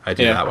I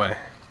do that way.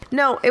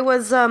 No, it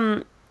was,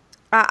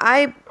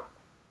 I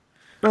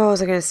what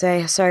was I gonna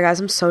say? Sorry guys,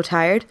 I'm so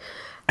tired.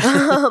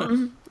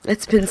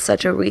 It's been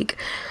such a week.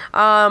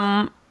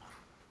 What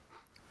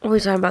were we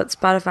talking about?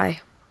 Spotify.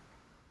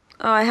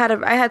 Oh, I had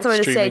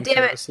something to say.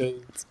 Damn it.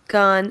 It's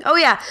gone. Oh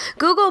yeah.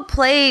 Google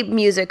Play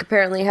Music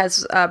apparently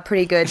has a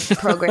pretty good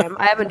program.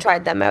 I haven't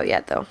tried them out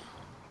yet though.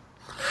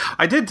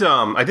 I did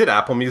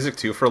Apple Music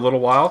too for a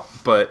little while,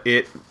 but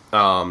it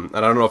and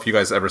I don't know if you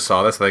guys ever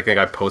saw this. I think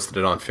I posted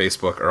it on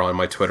Facebook or on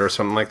my Twitter or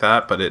something like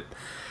that, but it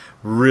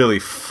really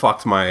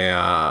fucked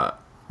my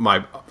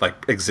my like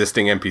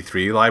existing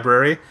MP3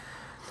 library.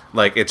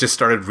 Like it just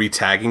started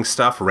retagging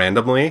stuff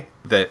randomly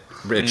that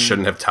it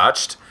shouldn't have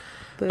touched.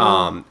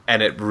 And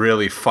it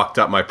really fucked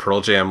up my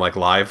Pearl Jam like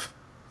live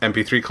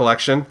MP3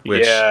 collection,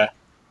 which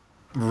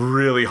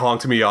really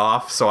honked me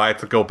off. So I had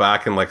to go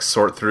back and like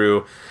sort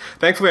through.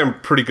 Thankfully, I'm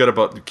pretty good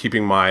about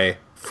keeping my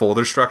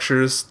folder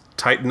structures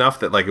tight enough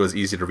that like it was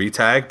easy to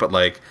retag. But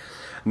like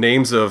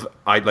names of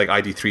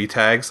ID3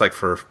 tags, like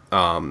for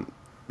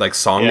like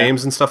song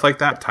names and stuff like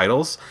that,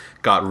 titles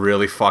got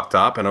really fucked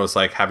up, and I was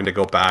like having to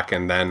go back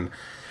and then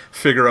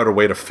figure out a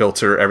way to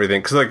filter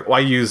everything because like I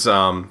use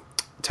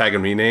tag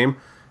and rename.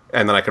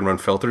 And then I can run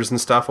filters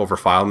and stuff over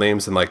file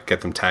names and like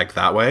get them tagged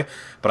that way.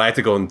 But I had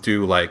to go and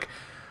do like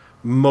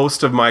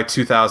most of my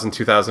 2000,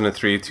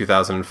 2003,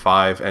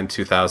 2005, and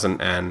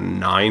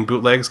 2009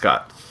 bootlegs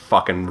got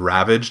fucking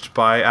ravaged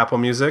by Apple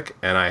Music.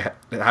 And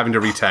having to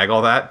retag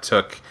all that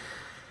took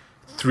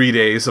 3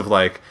 days of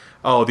like,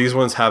 oh, these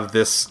ones have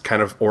this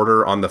kind of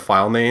order on the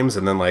file names,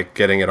 and then like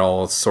getting it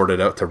all sorted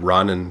out to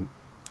run and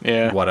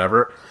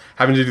whatever.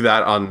 Having to do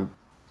that on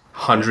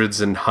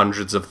hundreds and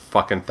hundreds of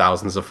fucking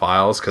thousands of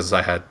files because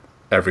I had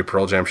every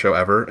Pearl Jam show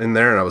ever in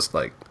there, and I was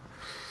like,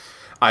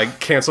 I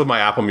canceled my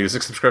Apple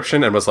Music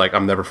subscription and was like,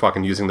 I'm never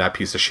fucking using that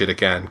piece of shit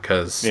again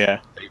because they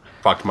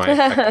fucked my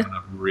account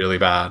up really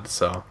bad.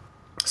 So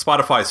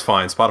Spotify's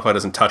fine. Spotify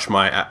doesn't touch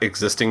my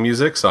existing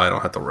music, so I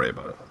don't have to worry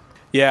about it.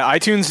 Yeah,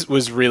 iTunes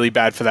was really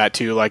bad for that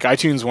too. Like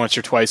iTunes once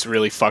or twice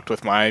really fucked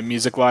with my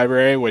music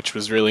library, which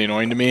was really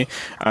annoying to me.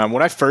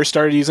 When I first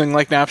started using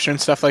like Napster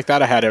and stuff like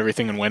that, I had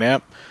everything in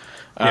Winamp.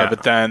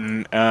 But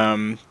then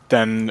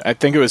I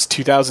think it was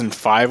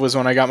 2005 was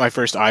when I got my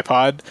first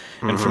iPod,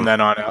 and from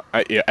then on,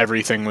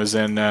 everything was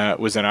in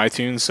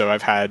iTunes. So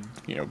I've had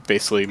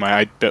basically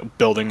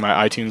building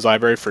my iTunes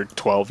library for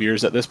 12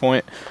 years at this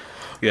point.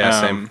 Yeah,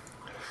 same.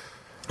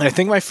 And I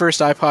think my first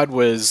iPod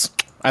was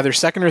either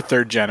second or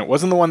third gen. It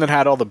wasn't the one that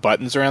had all the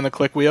buttons around the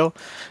click wheel.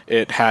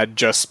 It had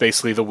just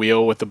basically the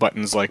wheel with the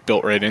buttons like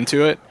built right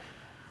into it.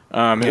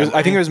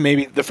 I think it was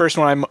maybe the first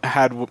one I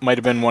had might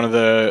have been one of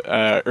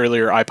the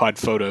earlier iPod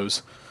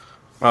Photos.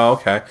 Oh,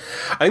 okay.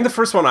 I think the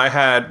first one I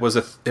had was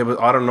I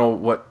don't know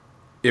what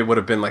it would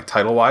have been like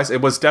title wise.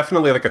 It was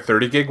definitely like a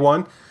 30 gig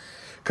one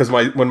because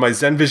when my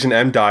ZenVision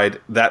M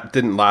died, that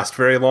didn't last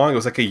very long. It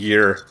was like a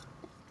year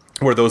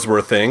where those were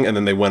a thing, and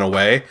then they went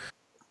away,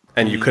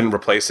 and you couldn't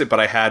replace it. But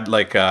I had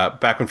like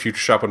back when Future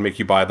Shop would make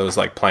you buy those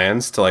like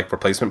plans to like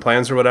replacement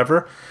plans or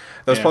whatever.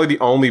 That was probably the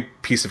only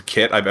piece of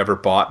kit I've ever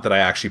bought that I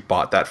actually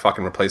bought that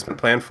fucking replacement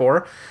plan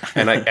for.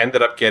 And I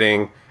ended up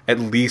getting at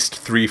least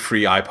 3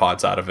 free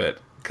iPods out of it.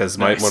 Because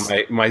when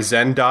my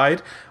Zen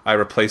died, I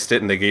replaced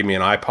it and they gave me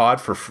an iPod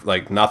for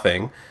like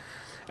nothing.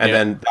 And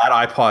then that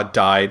iPod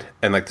died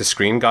and like the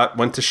screen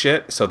went to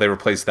shit. So they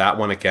replaced that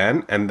one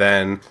again. And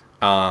then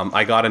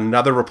I got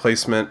another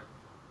replacement.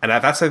 And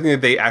that's something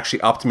that they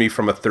actually upped me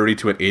from a 30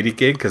 to an 80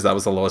 gig because that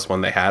was the lowest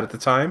one they had at the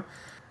time.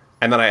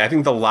 And then I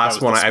think the last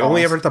one, I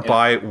only ever had to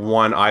buy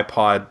one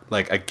iPod,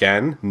 like,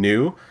 again,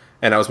 new.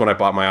 And that was when I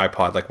bought my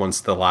iPod, like, once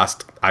the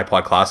last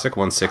iPod Classic,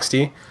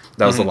 160.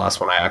 That was the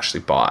last one I actually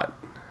bought.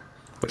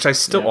 Which I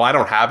still, well, I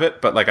don't have it,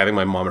 but, like, I think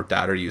my mom or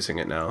dad are using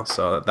it now.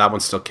 So that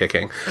one's still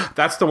kicking.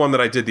 That's the one that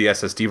I did the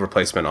SSD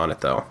replacement on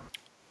it, though.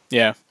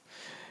 Yeah.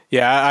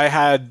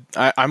 Yeah,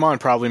 I'm on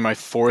probably my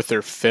 4th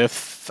or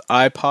 5th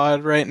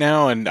iPod right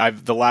now. And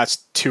the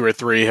last 2 or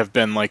 3 have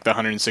been, like, the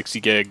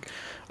 160 gig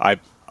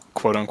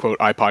quote-unquote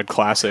iPod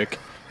Classic.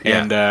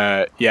 And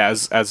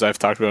as I've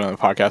talked about on the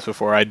podcast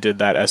before, I did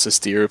that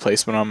SSD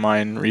replacement on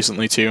mine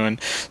recently too, and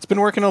it's been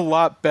working a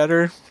lot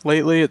better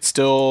lately. It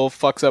still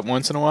fucks up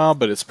once in a while,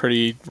 but it's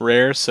pretty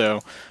rare,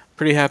 so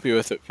pretty happy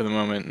with it for the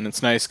moment. And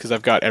it's nice because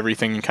I've got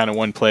everything in kind of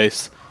one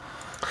place.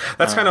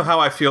 That's kind of how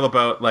I feel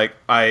about, like,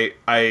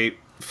 I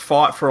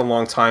fought for a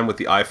long time with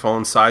the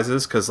iPhone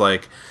sizes because,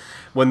 like,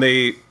 when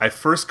I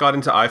first got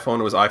into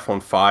iPhone, it was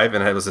iPhone 5,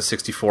 and it was a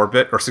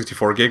 64-bit, or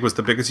 64 gig was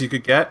the biggest you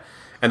could get,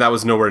 and that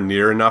was nowhere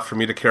near enough for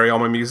me to carry all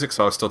my music,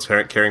 so I was still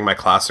carrying my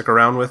Classic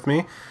around with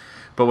me.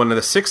 But when the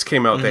 6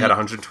 came out, they had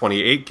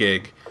 128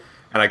 gig,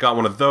 and I got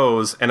one of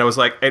those, and I was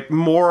like, it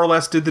more or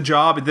less did the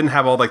job. It didn't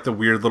have all, like, the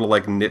weird little,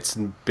 like, nits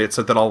and bits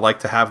that I'll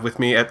like to have with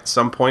me at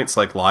some points,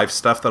 like live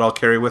stuff that I'll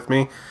carry with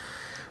me.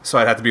 So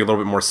I'd have to be a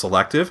little bit more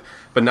selective.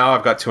 But now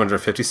I've got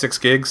 256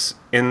 gigs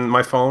in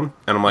my phone,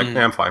 and I'm like,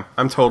 I'm fine.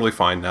 I'm totally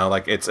fine now.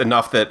 Like, it's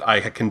enough that I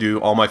can do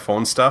all my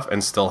phone stuff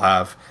and still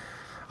have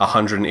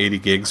 180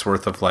 gigs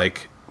worth of,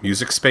 like,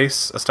 music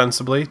space,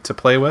 ostensibly, to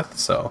play with.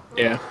 So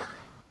yeah,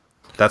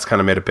 that's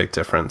kind of made a big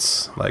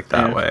difference, like,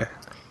 that way.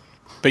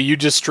 But you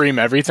just stream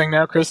everything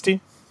now,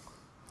 Christy?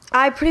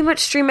 I pretty much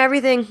stream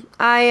everything.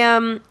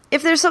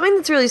 If there's something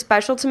that's really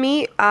special to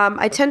me,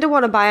 I tend to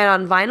want to buy it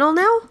on vinyl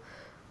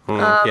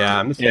now. Yeah,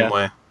 I'm the same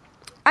way.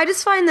 I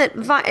just find that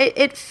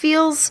it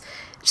feels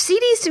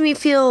CDs to me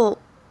feel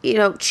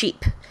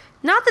cheap.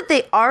 Not that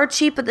they are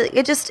cheap, but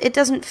it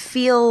doesn't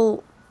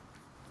feel,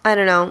 I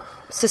don't know,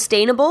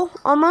 sustainable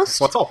almost.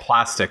 Well, it's all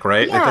plastic,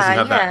 right? Yeah, it doesn't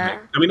have yeah.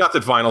 that. I mean, not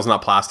that vinyl's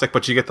not plastic,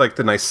 but you get like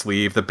the nice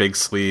sleeve, the big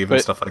sleeve, and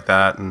But- stuff like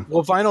that. And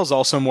Well, vinyl's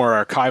also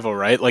more archival,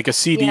 right? Like a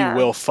CD Yeah.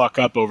 will fuck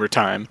up over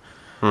time.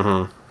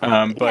 But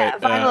Yeah,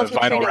 vinyl, if you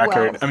treat vinyl it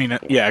record, well. I mean,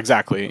 yeah,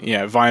 exactly.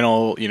 Yeah,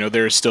 vinyl,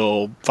 there's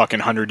still fucking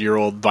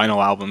 100-year-old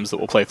vinyl albums that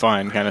will play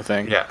fine kind of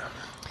thing. yeah.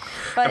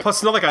 But And plus,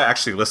 it's not like I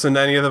actually listen to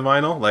any of the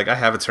vinyl. Like, I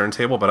have a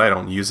turntable, but I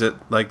don't use it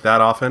like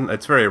that often.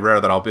 It's very rare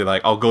that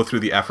I'll go through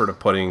the effort of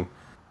putting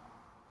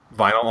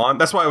vinyl on.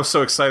 That's why I was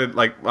so excited.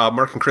 Like,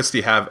 Mark and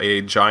Christy have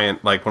a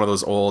giant, like one of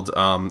those old,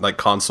 like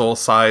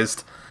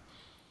console-sized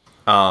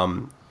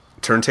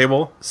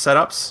turntable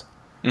setups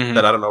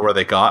that I don't know where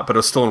they got, but it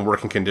was still in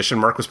working condition.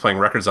 Mark was playing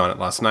records on it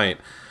last night,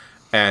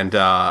 and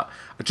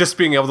just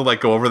being able to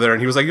like go over there, and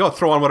he was like, "Yo,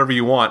 throw on whatever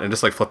you want," and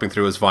just like flipping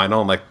through his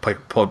vinyl and like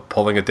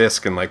pulling a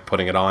disc and like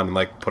putting it on and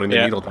like putting the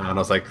Yeah. needle down. I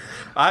was like,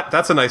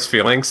 that's a nice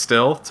feeling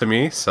still to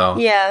me. So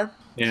yeah.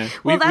 Yeah.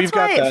 Well, that's we've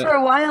got why that. for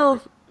a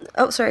while.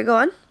 Oh, sorry. Go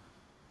on.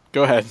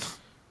 Go ahead.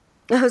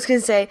 I was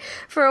gonna say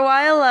for a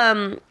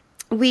while,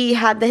 we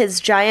had his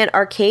giant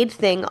arcade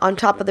thing on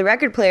top of the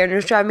record player, and it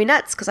was driving me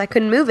nuts because I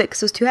couldn't move it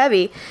because it was too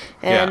heavy.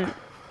 And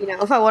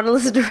if I want to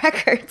listen to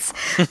records,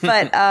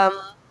 but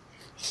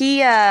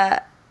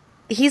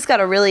he's got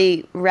a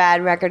really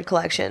rad record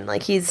collection.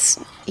 Like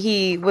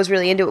he was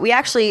really into it. We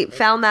actually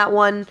found that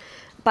one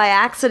by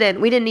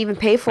accident. We didn't even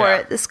pay for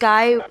it. This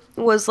guy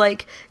was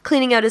like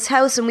cleaning out his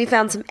house, and we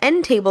found some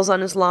end tables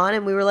on his lawn,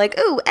 and we were like,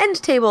 "Ooh,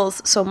 end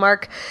tables!" So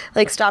Mark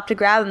like stopped to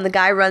grab them. The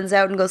guy runs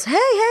out and goes, "Hey,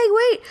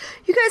 wait!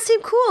 You guys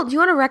seem cool. Do you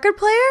want a record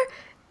player?"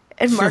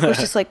 And Mark was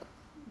just like,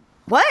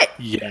 "What?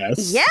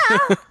 Yes.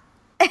 Yeah."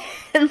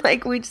 And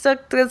like we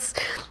took this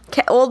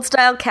old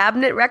style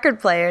cabinet record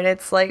player, and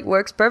it's like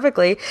works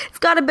perfectly. It's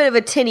got a bit of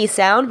a tinny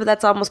sound, but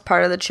that's almost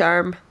part of the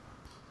charm.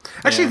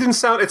 actually, it didn't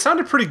sound. It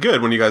sounded pretty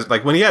good when you guys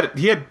like when he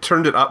had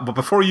turned it up, but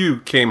before you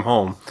came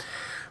home.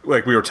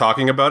 Like we were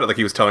talking about it, like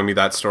he was telling me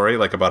that story,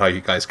 like about how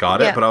you guys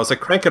got it. Yeah. But I was like,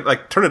 crank it,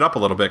 like turn it up a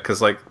little bit,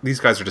 because like these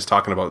guys are just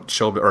talking about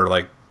show or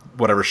like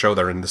whatever show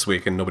they're in this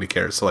week, and nobody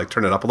cares. So like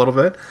turn it up a little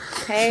bit.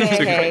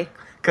 Hey.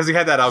 Because he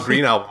had that Al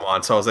Green album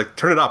on, so I was like,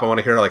 turn it up. I want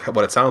to hear like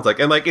what it sounds like,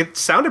 and like it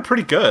sounded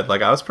pretty good.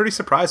 Like I was pretty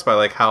surprised by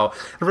like how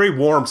a very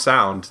warm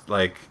sound,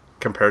 like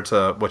compared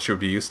to what you would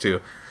be used to.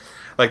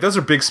 Like those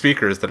are big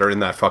speakers that are in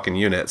that fucking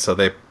unit, so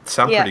they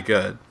sound Yeah. pretty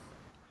good.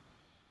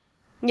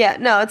 Yeah,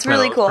 no, it's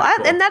really it's cool. pretty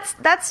cool. And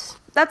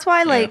that's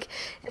why like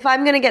if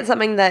I'm gonna get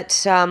something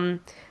that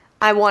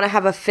I want to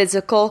have a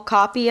physical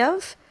copy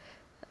of,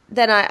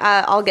 then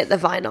I'll get the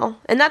vinyl.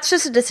 And that's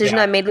just a decision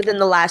Yeah. I made within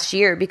the last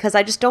year because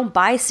I just don't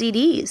buy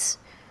CDs.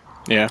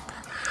 Yeah.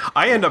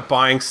 I end up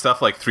buying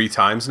stuff like 3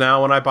 times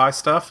now when I buy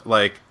stuff.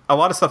 Like a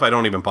lot of stuff I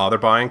don't even bother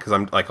buying because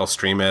I'm like I'll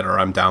stream it or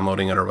I'm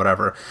downloading it or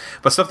whatever.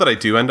 But stuff that I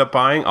do end up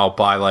buying, I'll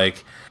buy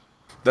like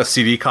the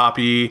CD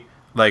copy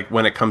like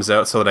when it comes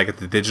out so that I get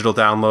the digital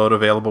download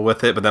available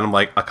with it. But then I'm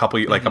like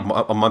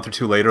a month or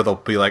two later they'll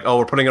be like, oh,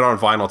 we're putting it on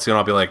vinyl too, and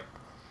I'll be like,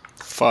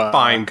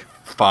 fine,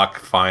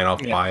 I'll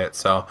buy it.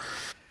 So.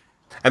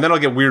 And then I'll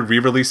get weird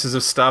re-releases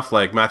of stuff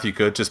like Matthew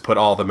Good just put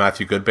all the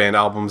Matthew Good Band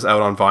albums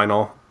out on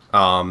vinyl.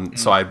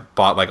 So I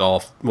bought like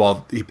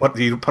he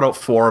put out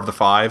 4 of the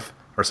 5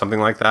 or something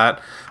like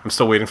that. I'm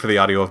still waiting for the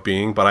Audio of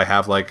Being, but I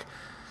have like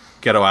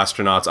Ghetto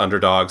Astronauts,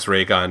 Underdogs,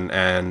 Raygun,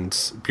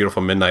 and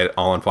Beautiful Midnight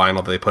all on vinyl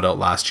that they put out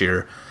last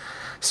year.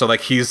 So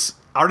like he's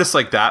artists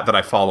like that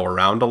I follow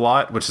around a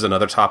lot, which is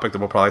another topic that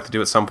we'll probably have to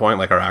do at some point,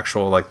 like our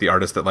actual like the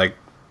artists that like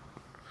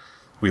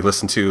we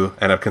listen to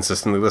and have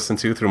consistently listened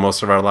to through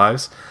most of our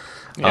lives.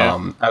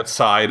 Yeah.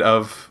 Outside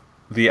of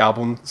the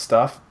album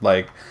stuff,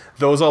 like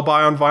those I'll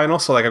buy on vinyl.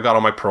 So like I've got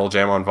all my Pearl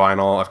Jam on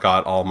vinyl. I've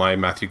got all my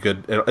Matthew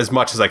Good, as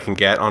much as I can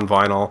get on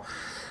vinyl.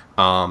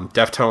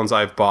 Deftones,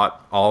 I've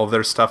bought all of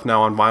their stuff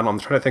now on vinyl. I'm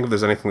trying to think if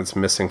there's anything that's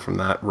missing from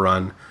that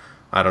run.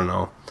 I don't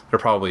know. There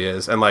probably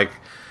is. And like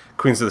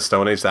Queens of the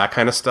Stone Age, that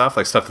kind of stuff,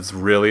 like stuff that's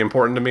really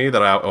important to me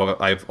that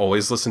I've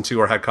always listened to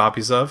or had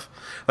copies of.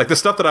 Like the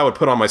stuff that I would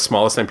put on my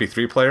smallest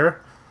MP3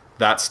 player,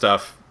 that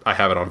stuff, I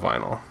have it on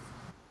vinyl.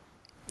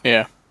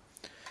 Yeah.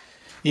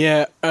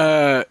 Yeah,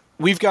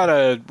 we've got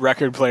a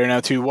record player now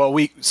too. Well,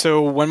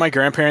 so when my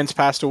grandparents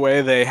passed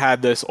away, they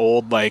had this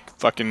old, like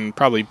fucking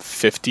probably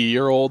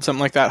 50-year-old, something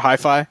like that,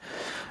 hi-fi.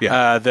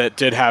 Yeah. That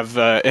did have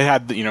it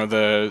had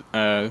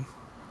the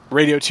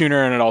radio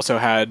tuner, and it also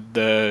had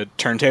the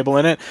turntable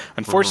in it.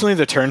 Unfortunately,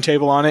 the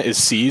turntable on it is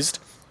seized,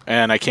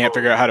 and I can't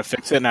figure out how to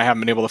fix it, and I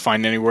haven't been able to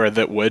find anywhere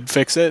that would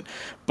fix it.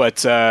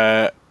 But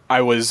I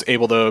was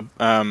able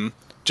to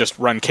just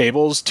run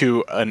cables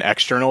to an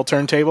external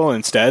turntable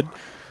instead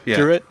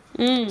through it.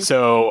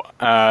 So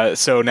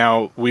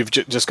now we've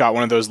just got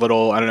one of those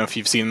little, I don't know if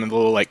you've seen the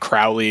little like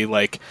Crowley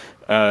like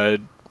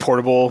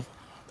portable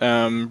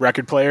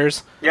record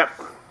players. Yep.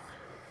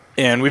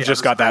 And we've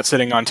just got that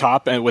sitting on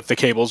top and with the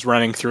cables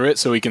running through it,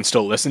 so we can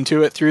still listen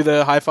to it through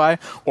the hi-fi,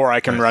 or I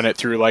can run it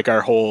through like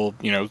our whole,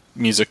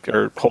 music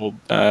or whole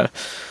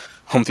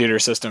home theater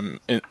system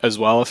as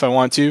well if I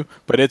want to.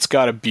 But it's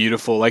got a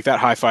beautiful, like that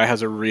hi-fi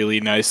has a really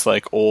nice,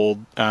 like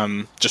old,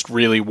 just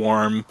really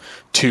warm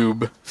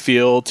tube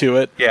feel to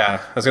it.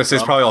 Yeah, I was gonna say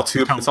it's probably all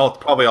tube. It's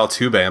probably all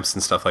tube amps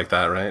and stuff like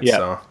that, right? Yeah.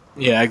 So.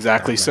 Yeah,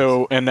 exactly. Nice.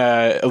 So, and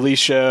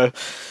Alicia,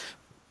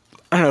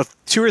 I don't know,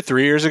 2 or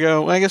 3 years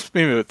ago, I guess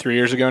maybe about 3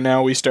 years ago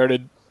now, we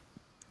started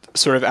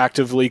sort of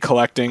actively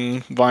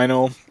collecting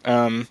vinyl.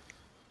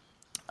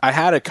 I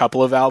had a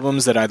couple of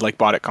albums that I'd like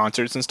bought at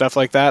concerts and stuff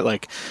like that.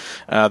 Like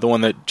the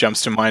one that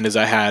jumps to mind is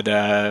I had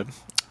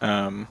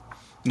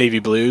Navy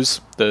Blues,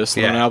 the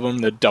Sloan album,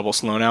 the double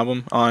Sloan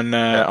album on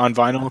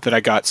vinyl that I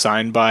got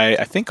signed by,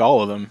 I think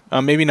all of them.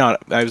 Maybe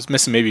not. I was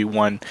missing maybe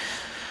one.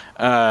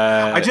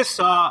 I just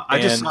saw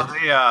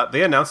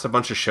they announced a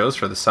bunch of shows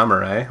for the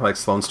summer, eh? Like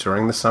Sloan's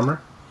touring this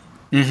summer.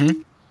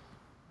 Mm-hmm.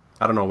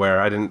 I don't know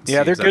where. I didn't.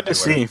 Yeah, they're good to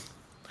see.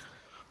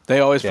 They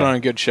always put on a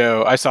good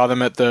show. I saw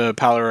them at the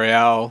Palais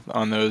Royale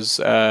on those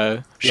shows.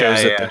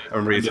 I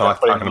remember you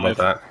talking about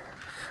that.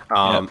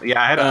 I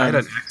had an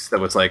ex that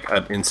was like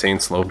an insane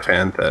Sloan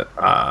fan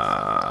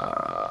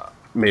that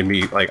made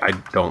me like I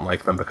don't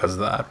like them because of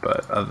that.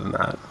 But other than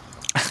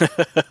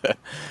that.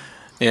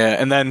 Yeah,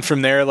 and then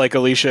from there, like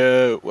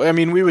Alicia, I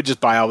mean, we would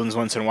just buy albums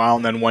once in a while,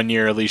 and then one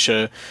year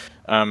Alicia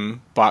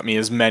bought me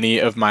as many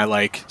of my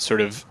like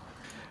sort of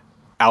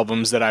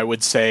albums that I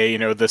would say,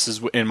 this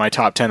is in my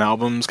top 10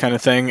 albums kind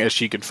of thing as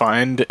she could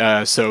find.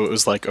 So it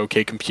was like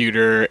OK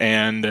Computer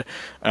and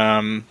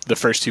the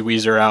first 2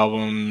 Weezer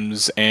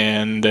albums,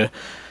 and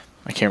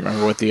I can't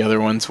remember what the other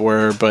ones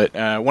were, but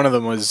one of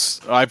them was,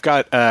 I've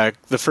got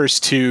the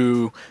first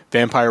 2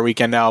 Vampire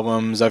Weekend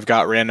albums. I've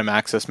got Random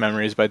Access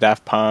Memories by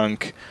Daft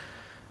Punk.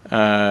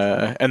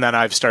 And then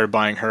I've started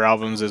buying her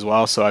albums as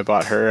well. So I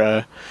bought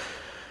her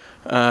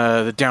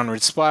the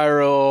Downward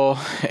Spiral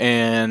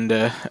and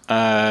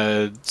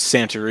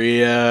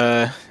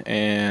Santeria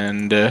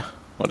and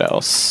what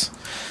else?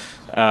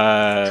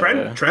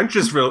 Trent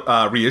just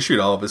reissued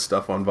all of his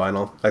stuff on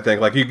vinyl. I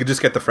think like you could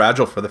just get the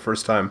Fragile for the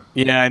first time.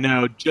 Yeah, I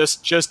know.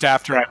 Just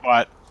after I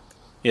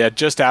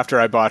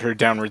bought her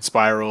Downward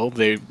Spiral,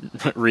 they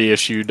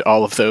reissued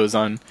all of those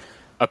on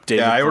updated.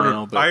 Yeah, I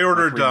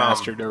ordered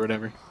remastered or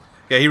whatever.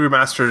 Yeah, he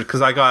remastered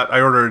because I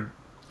ordered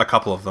a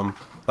couple of them,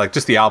 like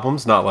just the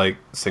albums, not like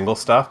single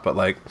stuff, but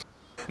like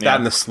that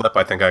and the Slip.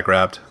 I think I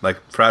grabbed like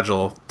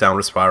Fragile,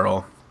 Downward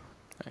Spiral.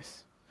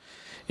 Nice.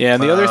 Yeah,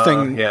 and the other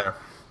thing,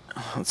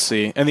 Let's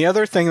see. And the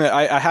other thing that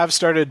I have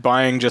started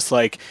buying, just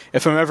like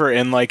if I'm ever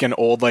in like an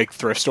old like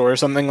thrift store or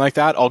something like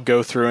that, I'll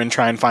go through and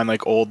try and find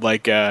like old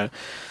like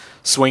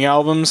swing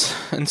albums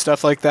and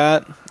stuff like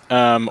that.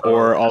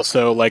 Or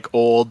also like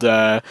old,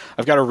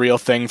 I've got a real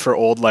thing for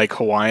old like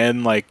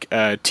Hawaiian like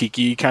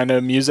tiki kind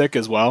of music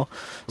as well.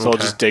 So I'll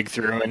just dig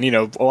through, and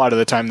a lot of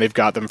the time they've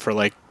got them for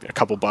like a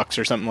couple bucks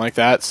or something like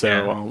that.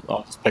 So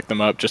I'll just pick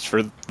them up just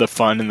for the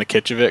fun and the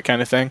kitsch of it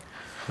kind of thing.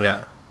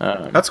 Yeah,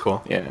 that's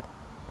cool. Yeah.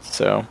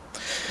 So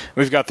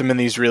we've got them in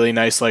these really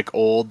nice like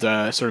old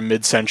sort of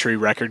mid-century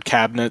record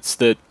cabinets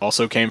that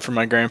also came from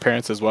my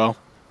grandparents as well.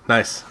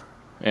 Nice.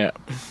 Yeah.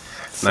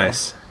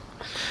 Nice.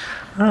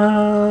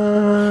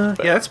 Yeah,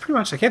 that's pretty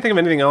much. I can't think of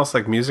anything else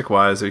like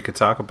music-wise that we could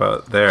talk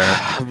about there.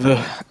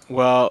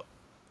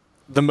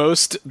 The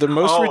most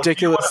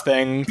ridiculous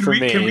thing for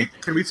me.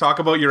 Can we talk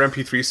about your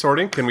MP3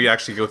 sorting? Can we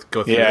actually go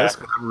through this?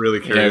 'Cause I'm really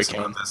curious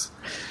about this.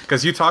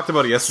 Because you talked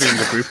about it yesterday in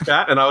the group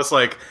chat, and I was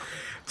like,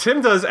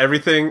 Tim does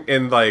everything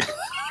in like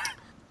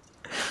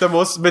the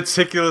most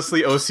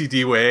meticulously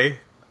OCD way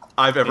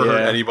I've ever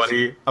heard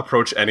anybody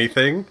approach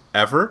anything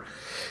ever.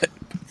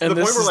 And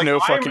this is no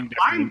fucking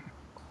different.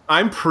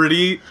 I'm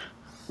pretty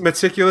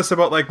meticulous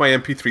about like my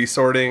MP3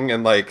 sorting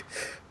and like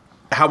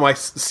how my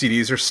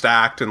CDs are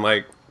stacked and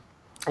like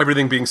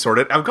everything being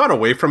sorted. I've gone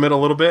away from it a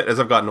little bit as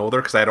I've gotten older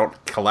because I don't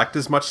collect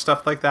as much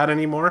stuff like that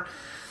anymore.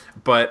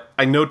 But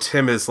I know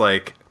Tim is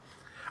like,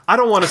 I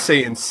don't want to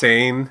say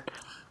insane,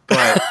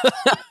 but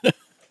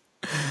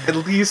at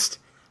least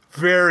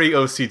very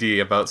OCD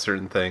about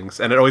certain things.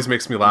 And it always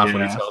makes me laugh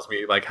when he tells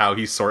me like how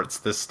he sorts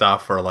this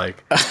stuff or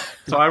like,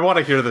 so I want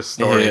to hear this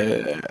story.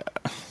 Yeah.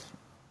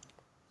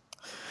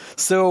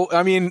 So,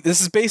 I mean, this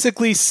is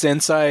basically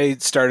since I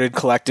started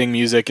collecting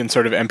music in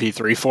sort of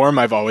MP3 form,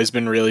 I've always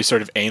been really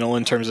sort of anal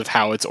in terms of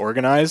how it's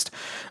organized.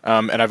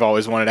 And I've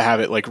always wanted to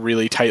have it like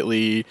really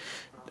tightly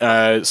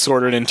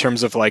sorted in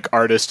terms of like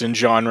artist and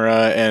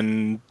genre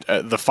and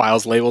the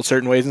files labeled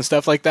certain ways and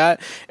stuff like that.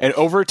 And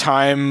over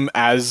time,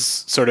 as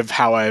sort of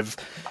how I've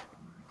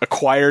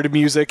acquired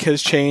music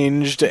has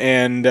changed,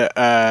 and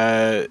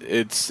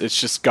it's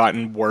just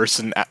gotten worse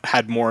and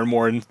had more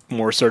and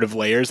more sort of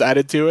layers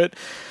added to it.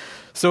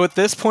 So at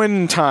this point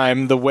in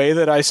time, the way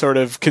that I sort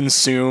of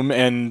consume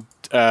and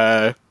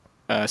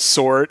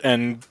sort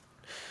and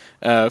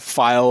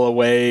file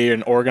away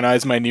and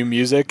organize my new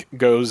music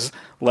goes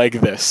like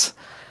this.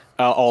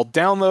 I'll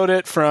download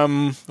it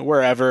from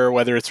wherever,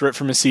 whether it's ripped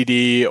from a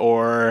CD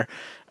or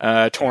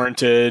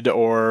torrented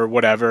or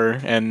whatever,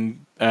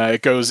 and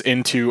it goes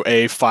into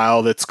a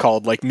file that's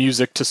called like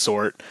music to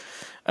sort,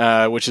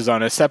 which is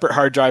on a separate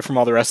hard drive from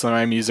all the rest of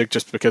my music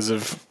just because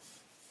of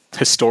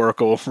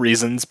historical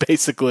reasons,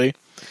 basically.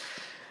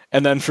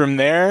 And then from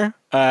there,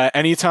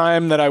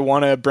 anytime that I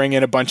want to bring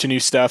in a bunch of new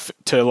stuff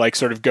to like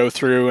sort of go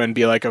through and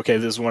be like, okay,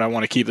 this is what I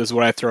want to keep, this is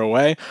what I throw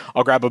away,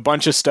 I'll grab a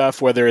bunch of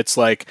stuff, whether it's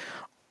like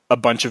a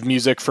bunch of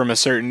music from a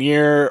certain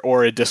year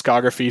or a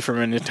discography from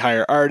an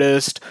entire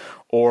artist,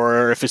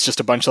 or if it's just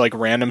a bunch of like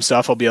random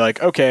stuff, I'll be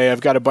like, okay, I've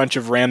got a bunch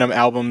of random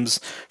albums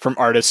from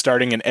artists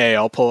starting in A.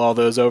 I'll pull all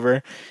those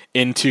over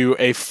into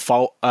a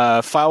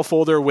file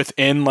folder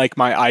within like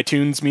my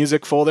iTunes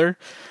music folder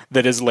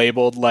that is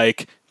labeled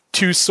like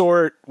to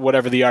sort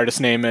whatever the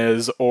artist name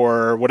is,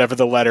 or whatever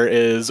the letter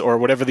is, or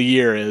whatever the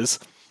year is.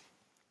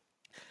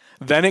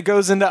 Then it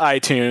goes into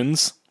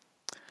iTunes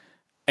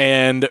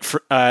and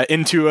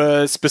into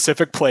a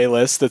specific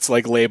playlist that's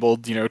like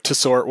labeled, to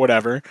sort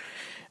whatever.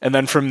 And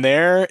then from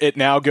there, it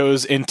now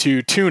goes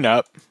into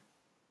TuneUp.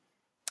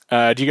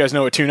 Do you guys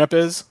know what TuneUp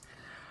is?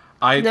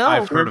 No.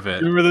 I've heard of it.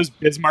 Remember those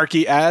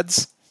Bismarcky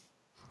ads?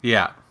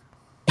 Yeah.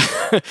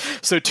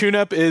 So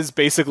TuneUp is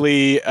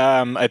basically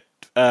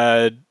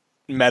a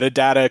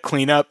metadata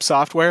cleanup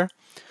software.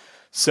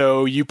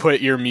 So you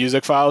put your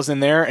music files in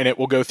there, and it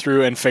will go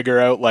through and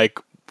figure out like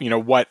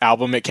what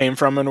album it came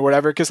from and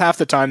whatever. Because half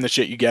the time the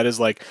shit you get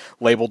is like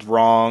labeled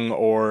wrong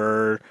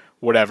or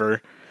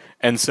whatever.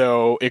 And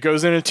so it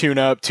goes into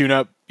TuneUp.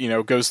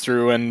 TuneUp, goes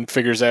through and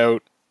figures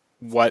out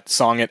what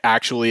song it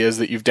actually is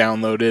that you've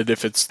downloaded,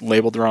 if it's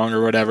labeled wrong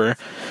or whatever.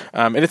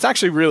 And it's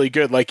actually really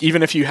good. Like,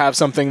 even if you have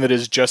something that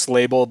is just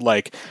labeled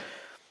like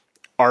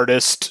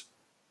artist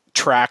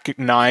track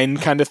 9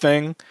 kind of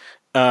thing,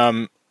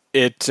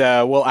 it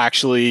will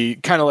actually,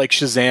 kind of like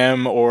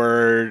Shazam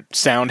or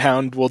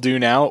SoundHound will do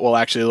now, it will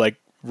actually like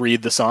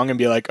read the song and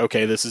be like,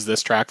 okay, this is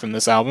this track from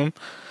this album.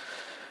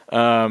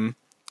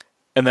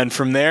 And then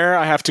from there,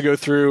 I have to go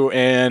through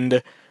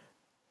and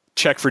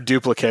check for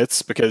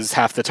duplicates, because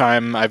half the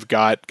time I've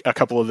got a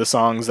couple of the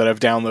songs that I've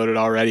downloaded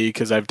already,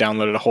 because I've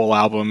downloaded a whole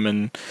album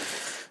and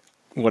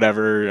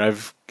whatever.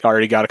 I've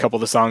already got a couple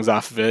of the songs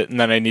off of it,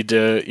 and then I need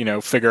to,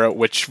 figure out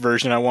which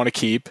version I want to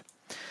keep.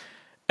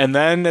 And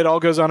then it all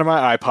goes onto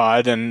my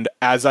iPod, and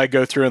as I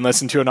go through and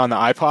listen to it on the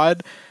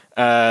iPod,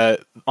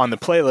 on the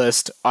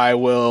playlist, I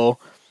will,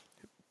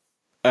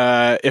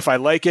 if I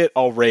like it,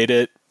 I'll rate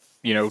it,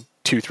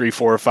 2, 3,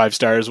 4, 5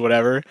 stars,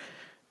 whatever.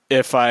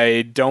 If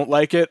I don't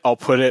like it, I'll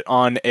put it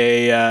on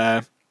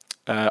a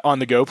on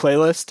the go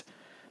playlist,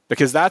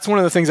 because that's one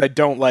of the things I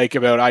don't like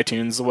about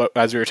iTunes,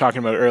 as we were talking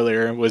about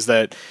earlier, was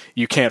that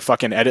you can't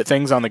fucking edit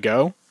things on the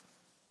go.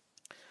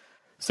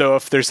 So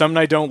if there's something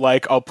I don't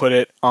like, I'll put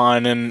it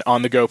on an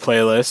on the go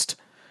playlist.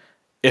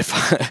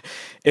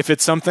 If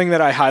it's something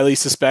that I highly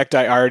suspect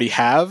I already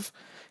have,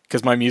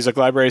 because my music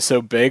library is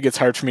so big, it's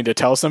hard for me to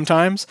tell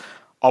sometimes,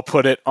 I'll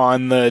put it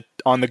on the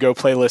go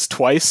playlist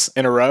twice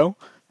in a row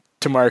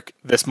to mark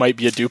this might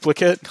be a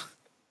duplicate.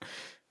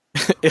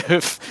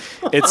 If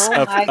it's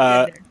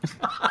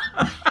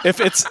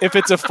if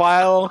it's a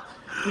file,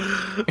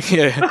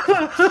 yeah,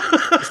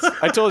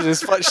 I told you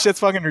this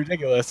shit's fucking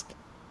ridiculous.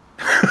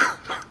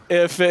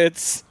 If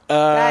it's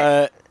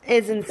That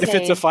is insane. if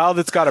it's a file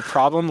that's got a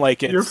problem,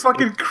 like You're a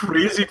fucking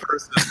crazy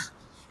person.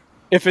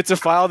 if it's a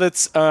file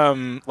that's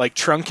like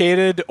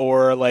truncated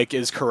or like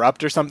is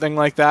corrupt or something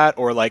like that,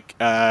 or like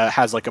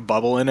has like a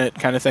bubble in it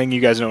kind of thing. You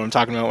guys know what I'm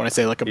talking about when I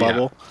say like a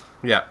bubble.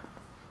 Yeah.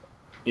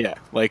 Yeah,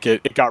 like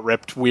it got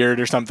ripped weird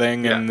or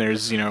something, Yeah. and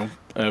there's,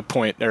 a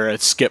point or a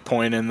skip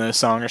point in the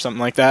song or something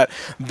like that.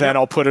 Then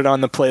I'll put it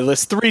on the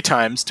playlist 3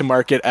 times to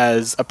mark it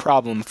as a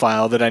problem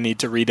file that I need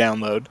to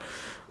re-download.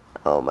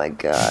 Oh my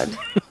god.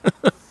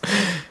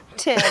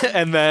 Tim.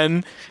 And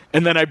then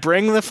I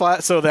bring the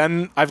file. So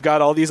then I've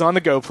got all these on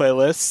the go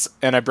playlists,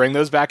 and I bring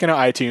those back into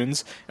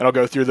iTunes, and I'll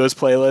go through those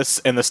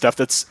playlists, and the stuff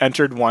that's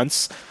entered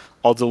once,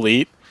 I'll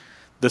delete.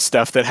 The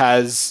stuff that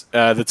has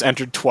that's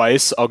entered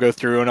twice, I'll go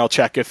through and I'll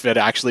check if it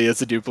actually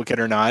is a duplicate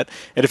or not.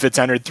 And if it's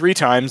entered 3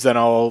 times, then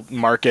I'll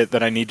mark it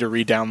that I need to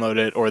re-download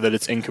it, or that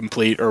it's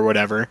incomplete or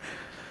whatever.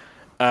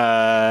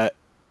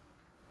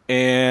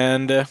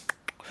 And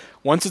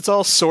once it's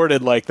all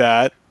sorted like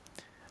that,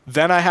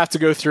 then I have to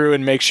go through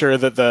and make sure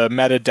that the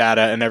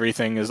metadata and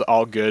everything is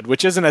all good,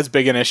 which isn't as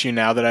big an issue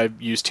now that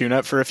I've used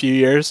TuneUp for a few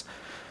years.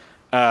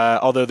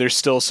 Although there's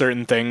still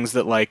certain things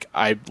that like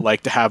I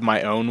like to have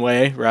my own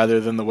way rather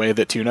than the way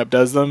that TuneUp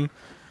does them.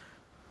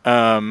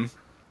 Like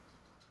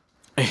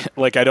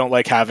I don't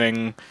like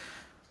having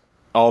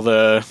all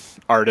the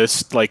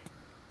artists, like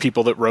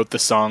people that wrote the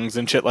songs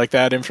and shit like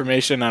that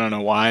information. I don't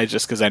know why,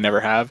 just because I never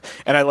have.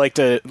 And I like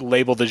to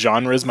label the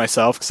genres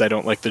myself, because I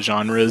don't like the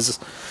genres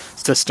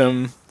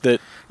system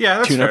that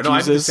that's TuneUp fair. No,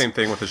 I do the uses. same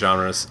thing with the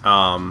genres.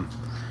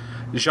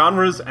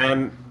 Genres,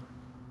 and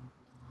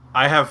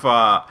I have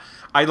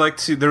I like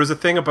to. There was a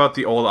thing about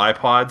the old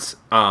iPods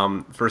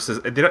versus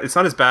it's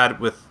not as bad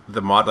with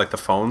the mod like the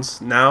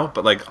phones now,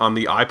 but like on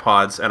the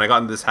iPods, and I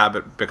got into this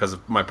habit because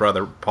of my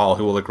brother Paul,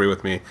 who will agree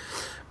with me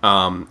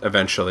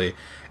eventually,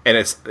 and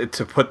it's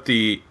to put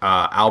the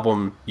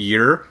album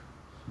year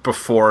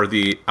before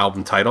the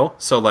album title.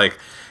 So like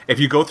if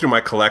you go through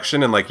my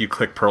collection and like you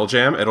click Pearl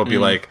Jam, it'll be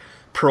like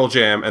Pearl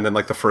Jam, and then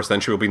like the first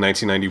entry will be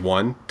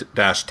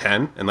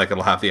 1991-10, and like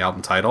it'll have the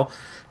album title,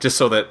 just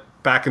so that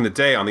back in the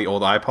day on the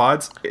old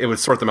iPods, it would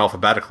sort them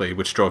alphabetically,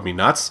 which drove me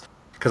nuts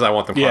because I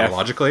want them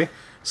chronologically.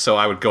 So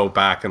I would go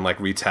back and like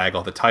retag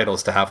all the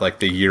titles to have like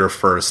the year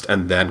first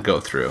and then go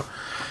through.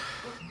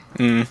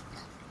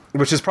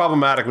 Which is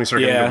problematic when you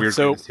start getting the weird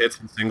hits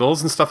and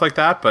singles and stuff like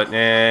that, but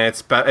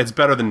it's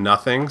better than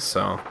nothing,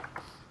 so.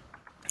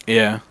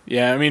 Yeah.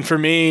 I mean, for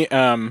me,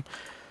 the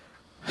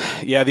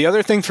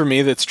other thing for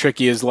me that's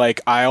tricky is like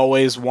I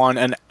always want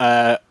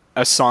a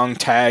song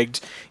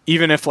tagged,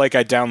 even if like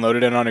I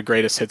downloaded it on a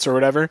greatest hits or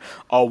whatever,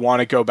 I'll want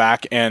to go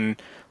back and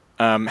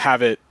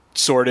have it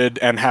sorted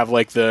and have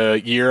like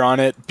the year on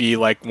it be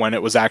like when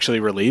it was actually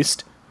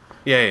released.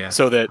 Yeah.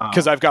 So that,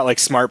 because I've got like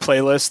smart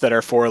playlists that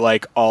are for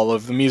like all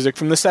of the music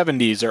from the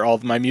 70s or all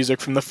of my music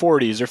from the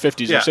 40s or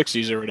 50s or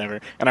 60s or whatever,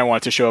 and I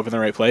want it to show up in the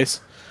right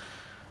place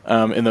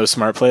in those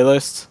smart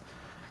playlists.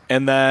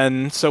 And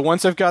then, so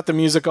once I've got the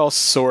music all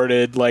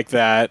sorted like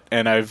that,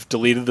 and I've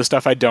deleted the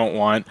stuff I don't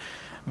want,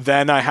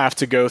 then I have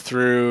to go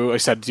through, like I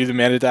said, do the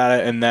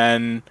metadata, and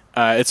then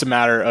it's a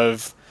matter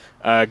of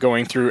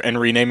going through and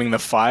renaming the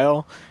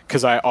file,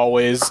 because I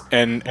always,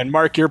 and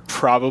Mark, you're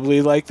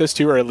probably like this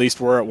too, or at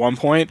least were at one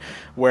point,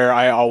 where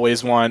I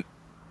always want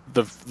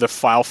the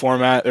file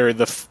format or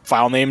the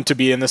file name to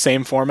be in the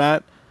same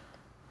format.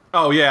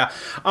 Oh, yeah.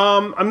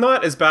 I'm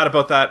not as bad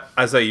about that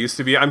as I used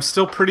to be. I'm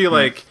still pretty,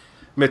 like,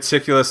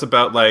 meticulous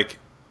about, like,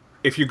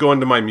 if you go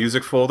into my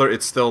music folder,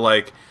 it's still,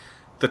 like,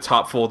 the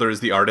top folder is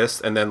the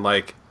artist, and then,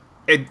 like,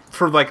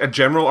 for, like, a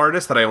general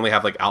artist that I only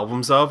have, like,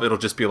 albums of, it'll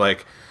just be,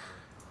 like,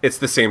 it's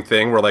the same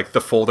thing, where, like,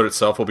 the folder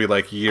itself will be,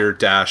 like,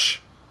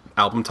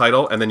 year-album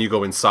title, and then you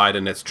go inside,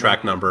 and it's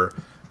track number,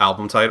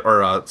 album title,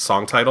 or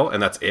song title,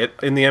 and that's it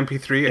in the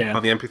MP3,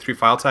 on the MP3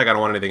 file tag. I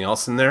don't want anything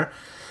else in there.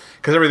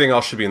 Because everything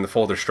else should be in the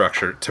folder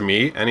structure, to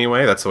me,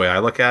 anyway. That's the way I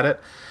look at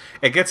it.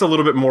 It gets a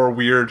little bit more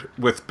weird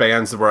with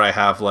bands where I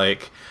have,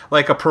 like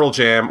a Pearl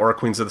Jam or a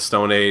Queens of the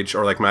Stone Age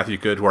or, like, Matthew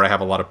Good, where I have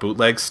a lot of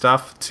bootleg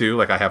stuff, too.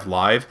 Like, I have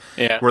live.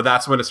 Yeah. Where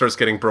that's when it starts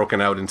getting broken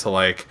out into,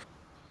 like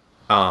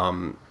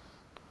albums.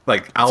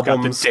 It's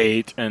got the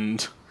date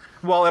and...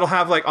 Well, it'll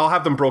have, like, I'll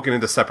have them broken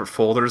into separate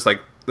folders.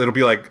 Like, it'll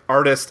be, like,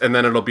 artist, and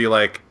then it'll be,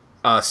 like,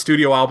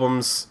 studio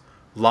albums,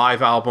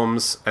 live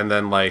albums, and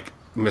then, like,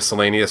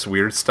 miscellaneous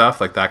weird stuff,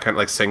 like that kind of,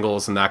 like,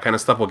 singles and that kind of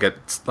stuff will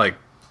get, like,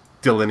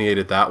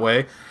 delineated that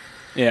way.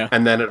 Yeah.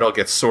 And then it'll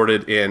get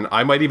sorted in.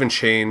 I might even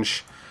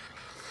change...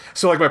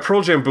 So, like, my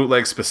Pearl Jam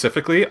bootleg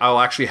specifically, I'll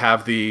actually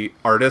have the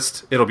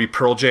artist, it'll be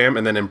Pearl Jam,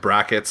 and then in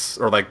brackets,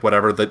 or, like,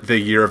 whatever, the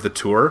year of the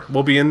tour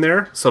will be in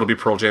there. So it'll be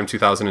Pearl Jam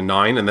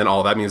 2009, and then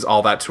all that means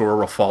all that tour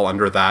will fall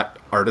under that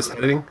artist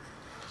heading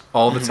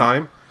all the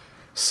time.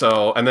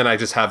 So, and then I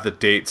just have the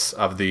dates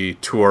of the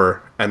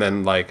tour, and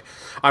then, like,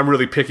 I'm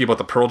really picky about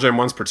the Pearl Jam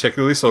ones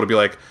particularly, so it'll be,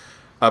 like,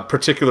 a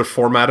particular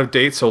format of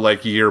date, so,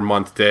 like, year,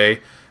 month,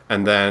 day,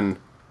 and then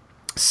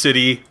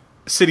city,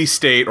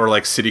 state, or,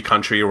 like, city,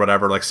 country, or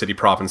whatever, like, city,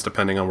 province,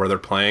 depending on where they're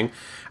playing,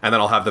 and then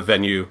I'll have the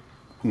venue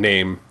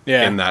name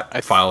in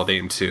that file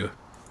name, too.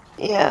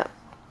 Yeah.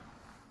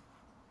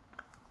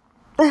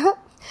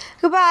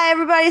 Goodbye,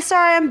 everybody.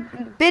 Sorry I'm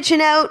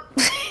bitching out.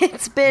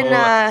 It's been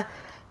a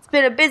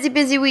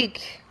busy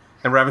week.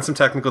 And we're having some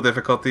technical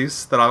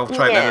difficulties that I'll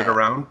try and edit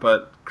around,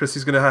 but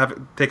Christy's going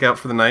to take out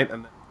for the night.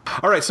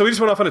 All right, so we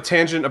just went off on a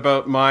tangent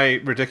about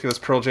my ridiculous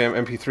Pearl Jam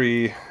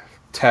MP3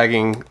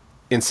 tagging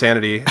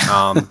insanity.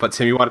 But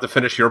Tim, you wanted to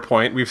finish your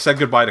point. We've said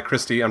goodbye to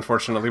Christy.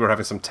 Unfortunately, we're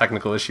having some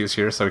technical issues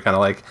here, so we kind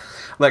of like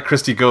let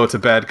Christy go to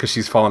bed because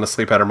she's fallen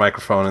asleep at her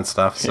microphone and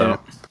stuff. So,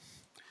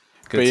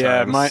 good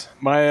times.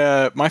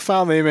 My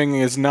file naming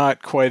is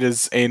not quite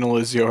as anal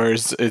as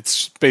yours.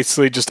 It's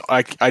basically just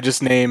I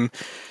just name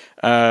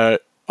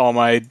all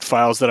my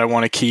files that I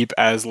want to keep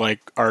as like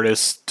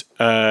artist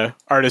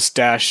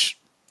dash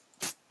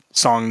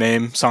song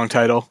name, song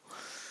title.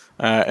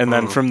 And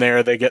then from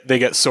there they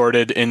get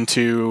sorted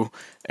into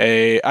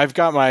I've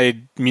got my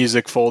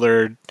music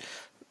folder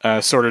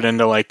sorted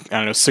into like, I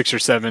don't know, 6 or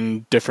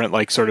 7 different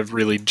like sort of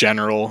really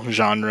general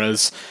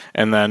genres,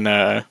 and then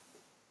a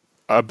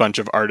bunch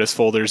of artist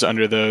folders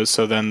under those.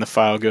 So then the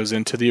file goes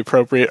into the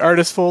appropriate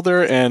artist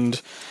folder,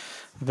 and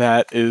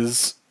that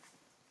is,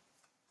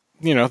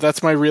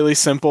 that's my really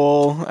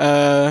simple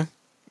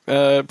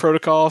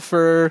protocol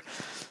for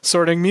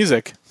sorting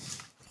music.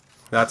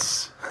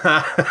 That's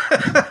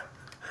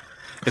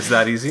it's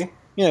that easy?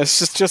 Yeah,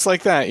 it's just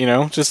like that,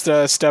 just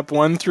step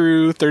 1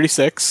 through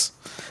 36,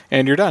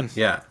 and you're done.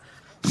 Yeah.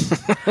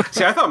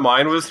 See, I thought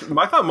mine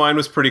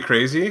was pretty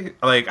crazy.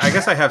 Like, I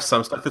guess I have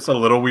some stuff that's a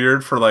little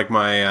weird for like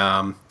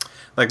my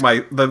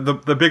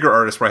the bigger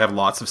artists where I have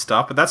lots of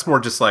stuff, but that's more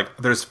just like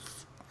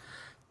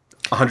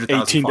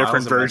 100,000 18 files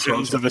different and then versions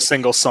throws of a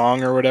single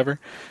song or whatever.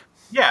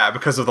 Yeah,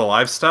 because of the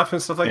live stuff and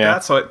stuff like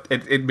that. So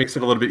it makes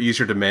it a little bit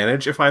easier to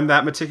manage if I'm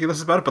that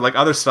meticulous about it. But like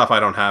other stuff,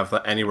 I don't have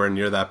anywhere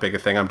near that big a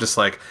thing. I'm just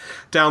like,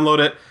 download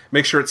it,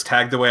 make sure it's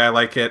tagged the way I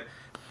like it,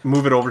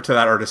 move it over to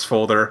that artist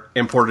folder,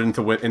 import it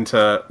into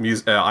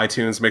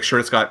iTunes, make sure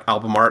it's got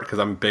album art because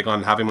I'm big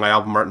on having my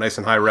album art nice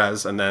and high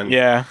res, and then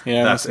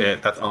that's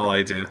it. That's all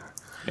I do.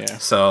 Yeah.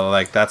 So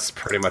like that's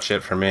pretty much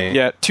it for me.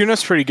 Yeah,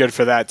 TuneUp's pretty good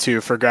for that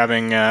too, for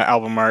grabbing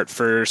album art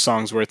for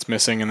songs where it's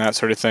missing and that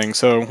sort of thing.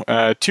 So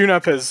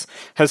TuneUp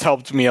has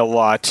helped me a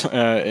lot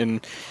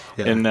in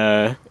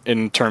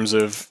terms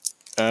of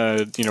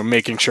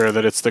making sure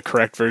that it's the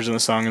correct version of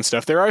the song and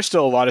stuff. There are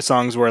still a lot of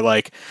songs where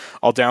like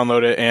I'll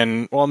download it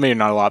and, well, maybe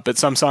not a lot, but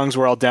some songs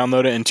where I'll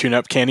download it and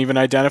TuneUp can't even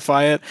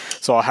identify it.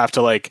 So I'll have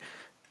to like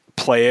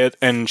play it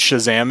and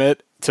Shazam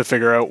it to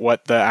figure out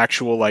what the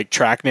actual like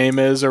track name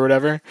is or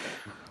whatever.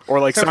 Or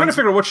like I'm trying to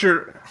figure out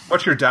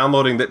what you're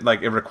downloading that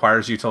like it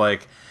requires you to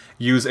like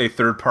use a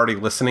third-party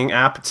listening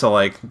app to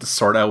like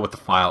sort out what the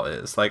file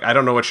is. Like I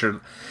don't know what you're,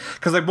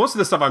 because like most of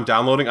the stuff I'm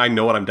downloading, I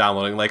know what I'm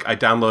downloading. Like I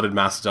downloaded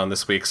Mastodon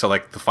this week, so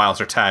like the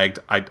files are tagged.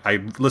 I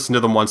listened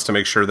to them once to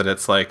make sure that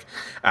it's like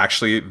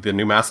actually the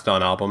new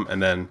Mastodon album,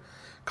 and then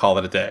call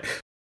it a day.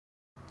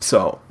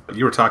 So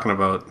you were talking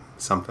about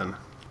something.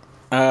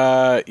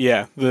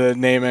 Yeah, the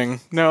naming.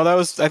 No,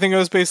 I think that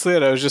was basically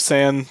it. I was just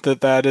saying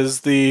that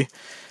is the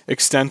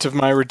extent of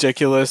my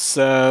ridiculous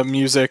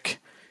music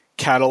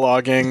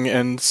cataloging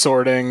and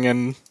sorting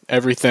and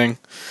everything.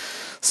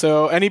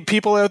 So any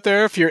people out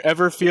there, if you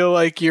ever feel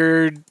like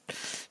you're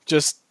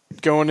just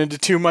going into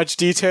too much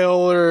detail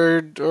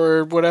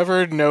or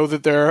whatever, know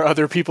that there are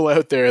other people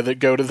out there that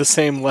go to the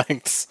same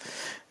lengths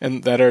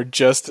and that are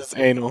just as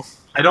anal.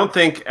 I don't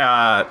think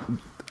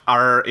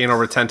our anal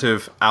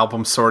retentive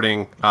album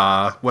sorting,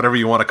 whatever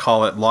you want to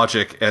call it,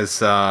 logic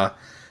is by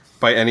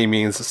any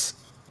means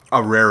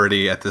a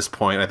rarity at this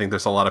point. I think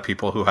there's a lot of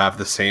people who have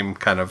the same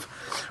kind of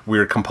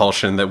weird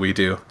compulsion that we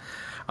do.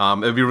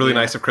 It'd be really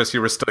nice if Christy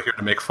were still here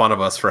to make fun of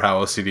us for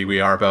how OCD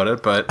we are about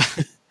it, but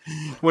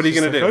what are you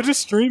going to do? I'll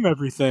just stream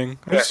everything.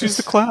 I just use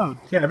the cloud.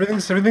 Yeah,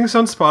 everything's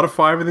on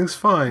Spotify. Everything's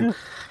fine.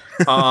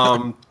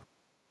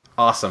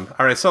 Awesome.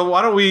 All right, so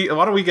why don't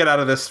we get out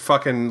of this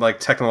fucking like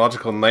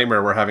technological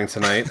nightmare we're having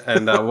tonight,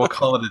 and we'll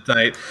call it a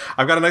night.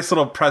 I've got a nice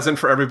little present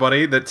for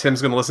everybody that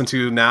Tim's going to listen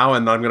to now,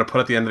 and I'm going to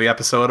put at the end of the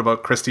episode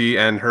about Christy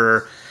and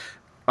her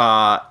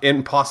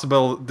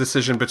impossible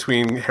decision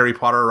between Harry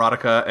Potter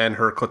erotica and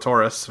her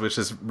clitoris, which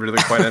is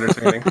really quite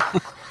entertaining.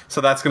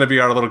 So that's going to be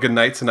our little good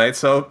night tonight.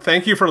 So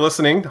thank you for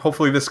listening.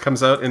 Hopefully this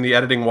comes out in the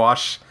editing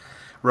wash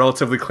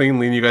relatively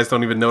cleanly, and you guys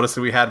don't even notice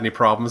that we had any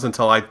problems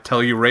until I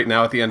tell you right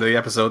now at the end of the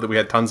episode that we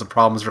had tons of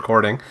problems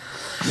recording.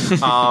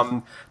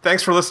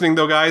 Thanks for listening,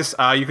 though, guys.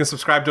 You can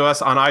subscribe to us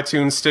on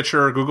iTunes,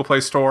 Stitcher, Google Play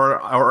Store,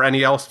 or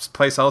any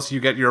place else you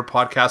get your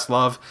podcast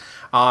love.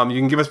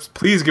 You can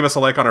please give us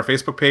a like on our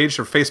Facebook page,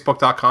 or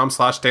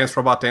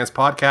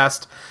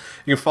facebook.com/dancerobotdancepodcast.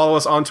 You can follow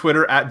us on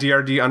Twitter at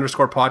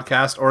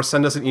 @DRD_podcast, or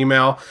send us an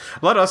email.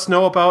 Let us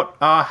know about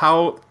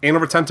how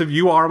anal retentive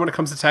you are when it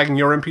comes to tagging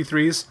your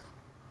MP3s.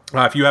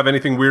 If you have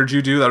anything weird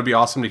you do, that would be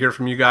awesome to hear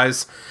from you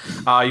guys.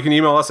 You can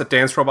email us at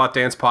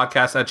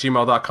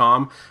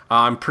dancerobotdancepodcast@gmail.com.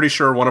 I'm pretty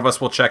sure one of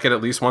us will check it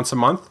at least once a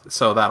month,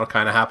 so that'll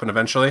kind of happen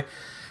eventually.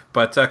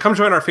 But come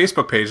join our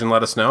Facebook page and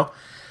let us know.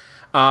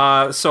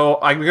 So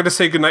I'm going to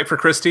say goodnight for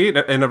Christy. Do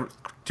you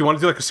want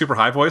to do like a super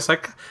high voice,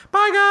 like,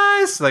 bye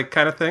guys, like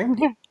kind of thing?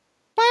 Yeah.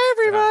 Bye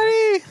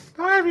everybody!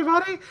 Bye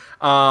everybody!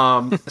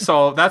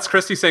 So that's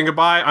Christy saying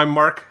goodbye. I'm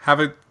Mark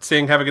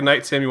saying have a good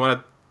night. Tim, you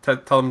want to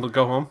tell them to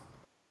go home?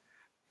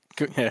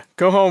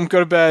 Go home,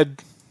 go to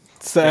bed.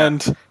 It's the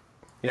end.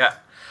 Yeah.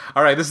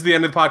 All right, this is the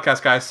end of the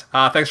podcast, guys.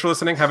 Thanks for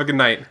listening. Have a good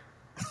night.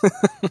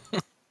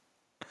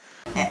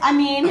 I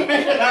mean, what do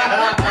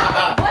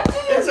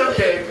you... It's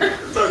okay.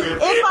 It's all good.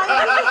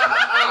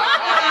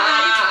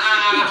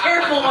 Be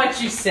careful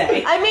what you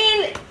say. I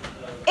mean,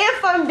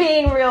 if I'm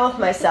being real with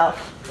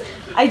myself,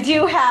 I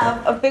do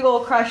have a big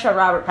old crush on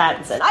Robert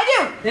Pattinson. I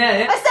do.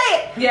 Yeah. I say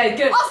it. Yeah,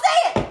 good. I'll say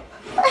it.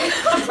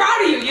 I'm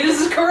proud of you.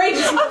 This is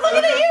courageous. I'm looking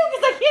at you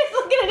because I can't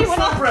look at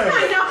anyone else. brave.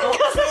 I know.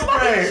 Because of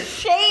my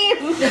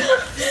shame.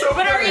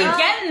 But are you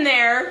getting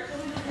there?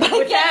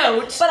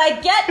 But I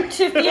get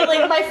to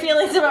feeling my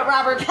feelings about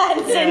Robert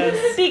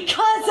Pattinson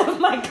because of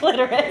my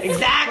clitoris.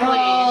 Exactly.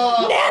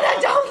 Oh.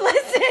 Nana, don't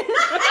listen.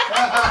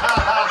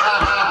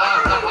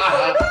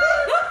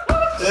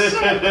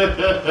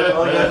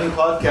 Oh, you got a new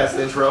podcast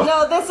intro.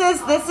 No, this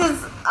is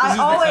I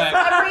always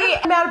every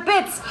amount of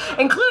bits,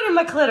 including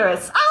my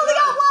clitoris. I only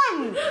got one.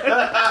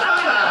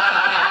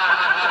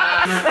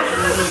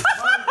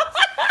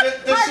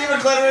 Does she have a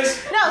clitoris?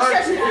 No,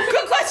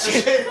 good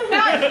question.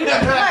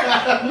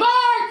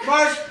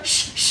 Mark.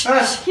 Shh.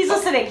 He's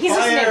listening. He's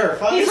Fire.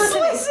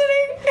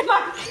 listening.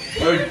 Mark.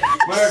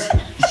 Mark.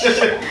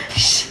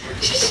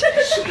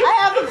 I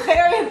have a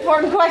very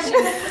important question,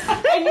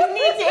 and you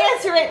need to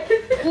answer it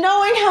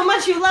knowing how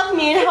much you love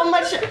me and how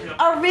much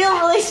our real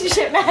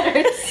relationship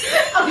matters.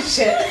 Oh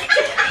shit.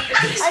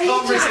 I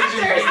need to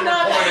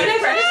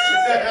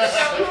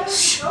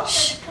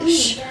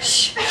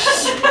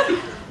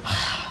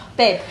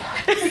Babe.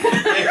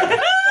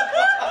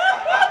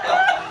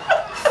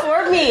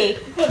 For me,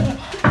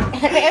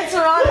 and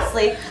answer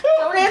honestly.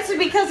 Don't answer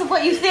because of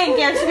what you think,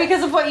 answer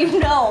because of what you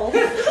know.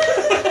 I'm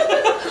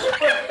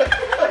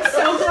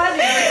so glad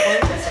you're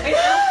recording this right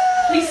now.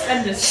 Please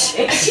send this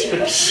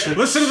shit.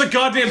 Listen to the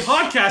goddamn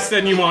podcast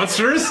then, you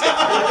monsters.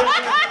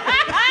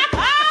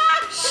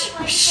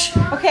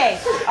 Okay,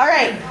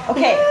 alright,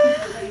 okay.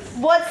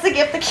 What's the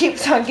gift that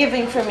keeps on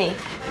giving for me?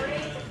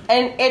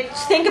 And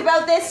think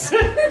about this.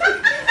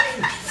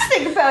 Just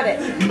think about it.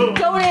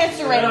 Don't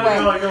answer right away.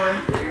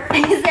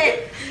 Is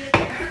it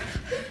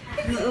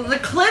the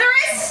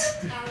clitoris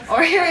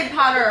or Harry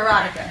Potter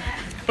erotica?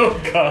 Oh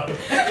god.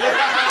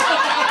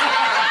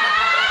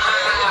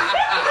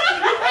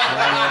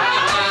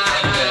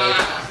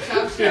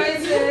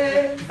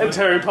 It's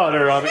Harry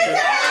Potter erotica.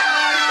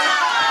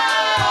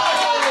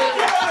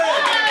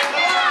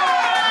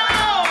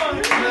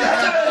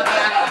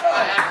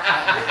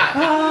 I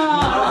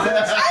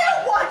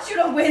don't want you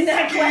to win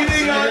that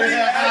question.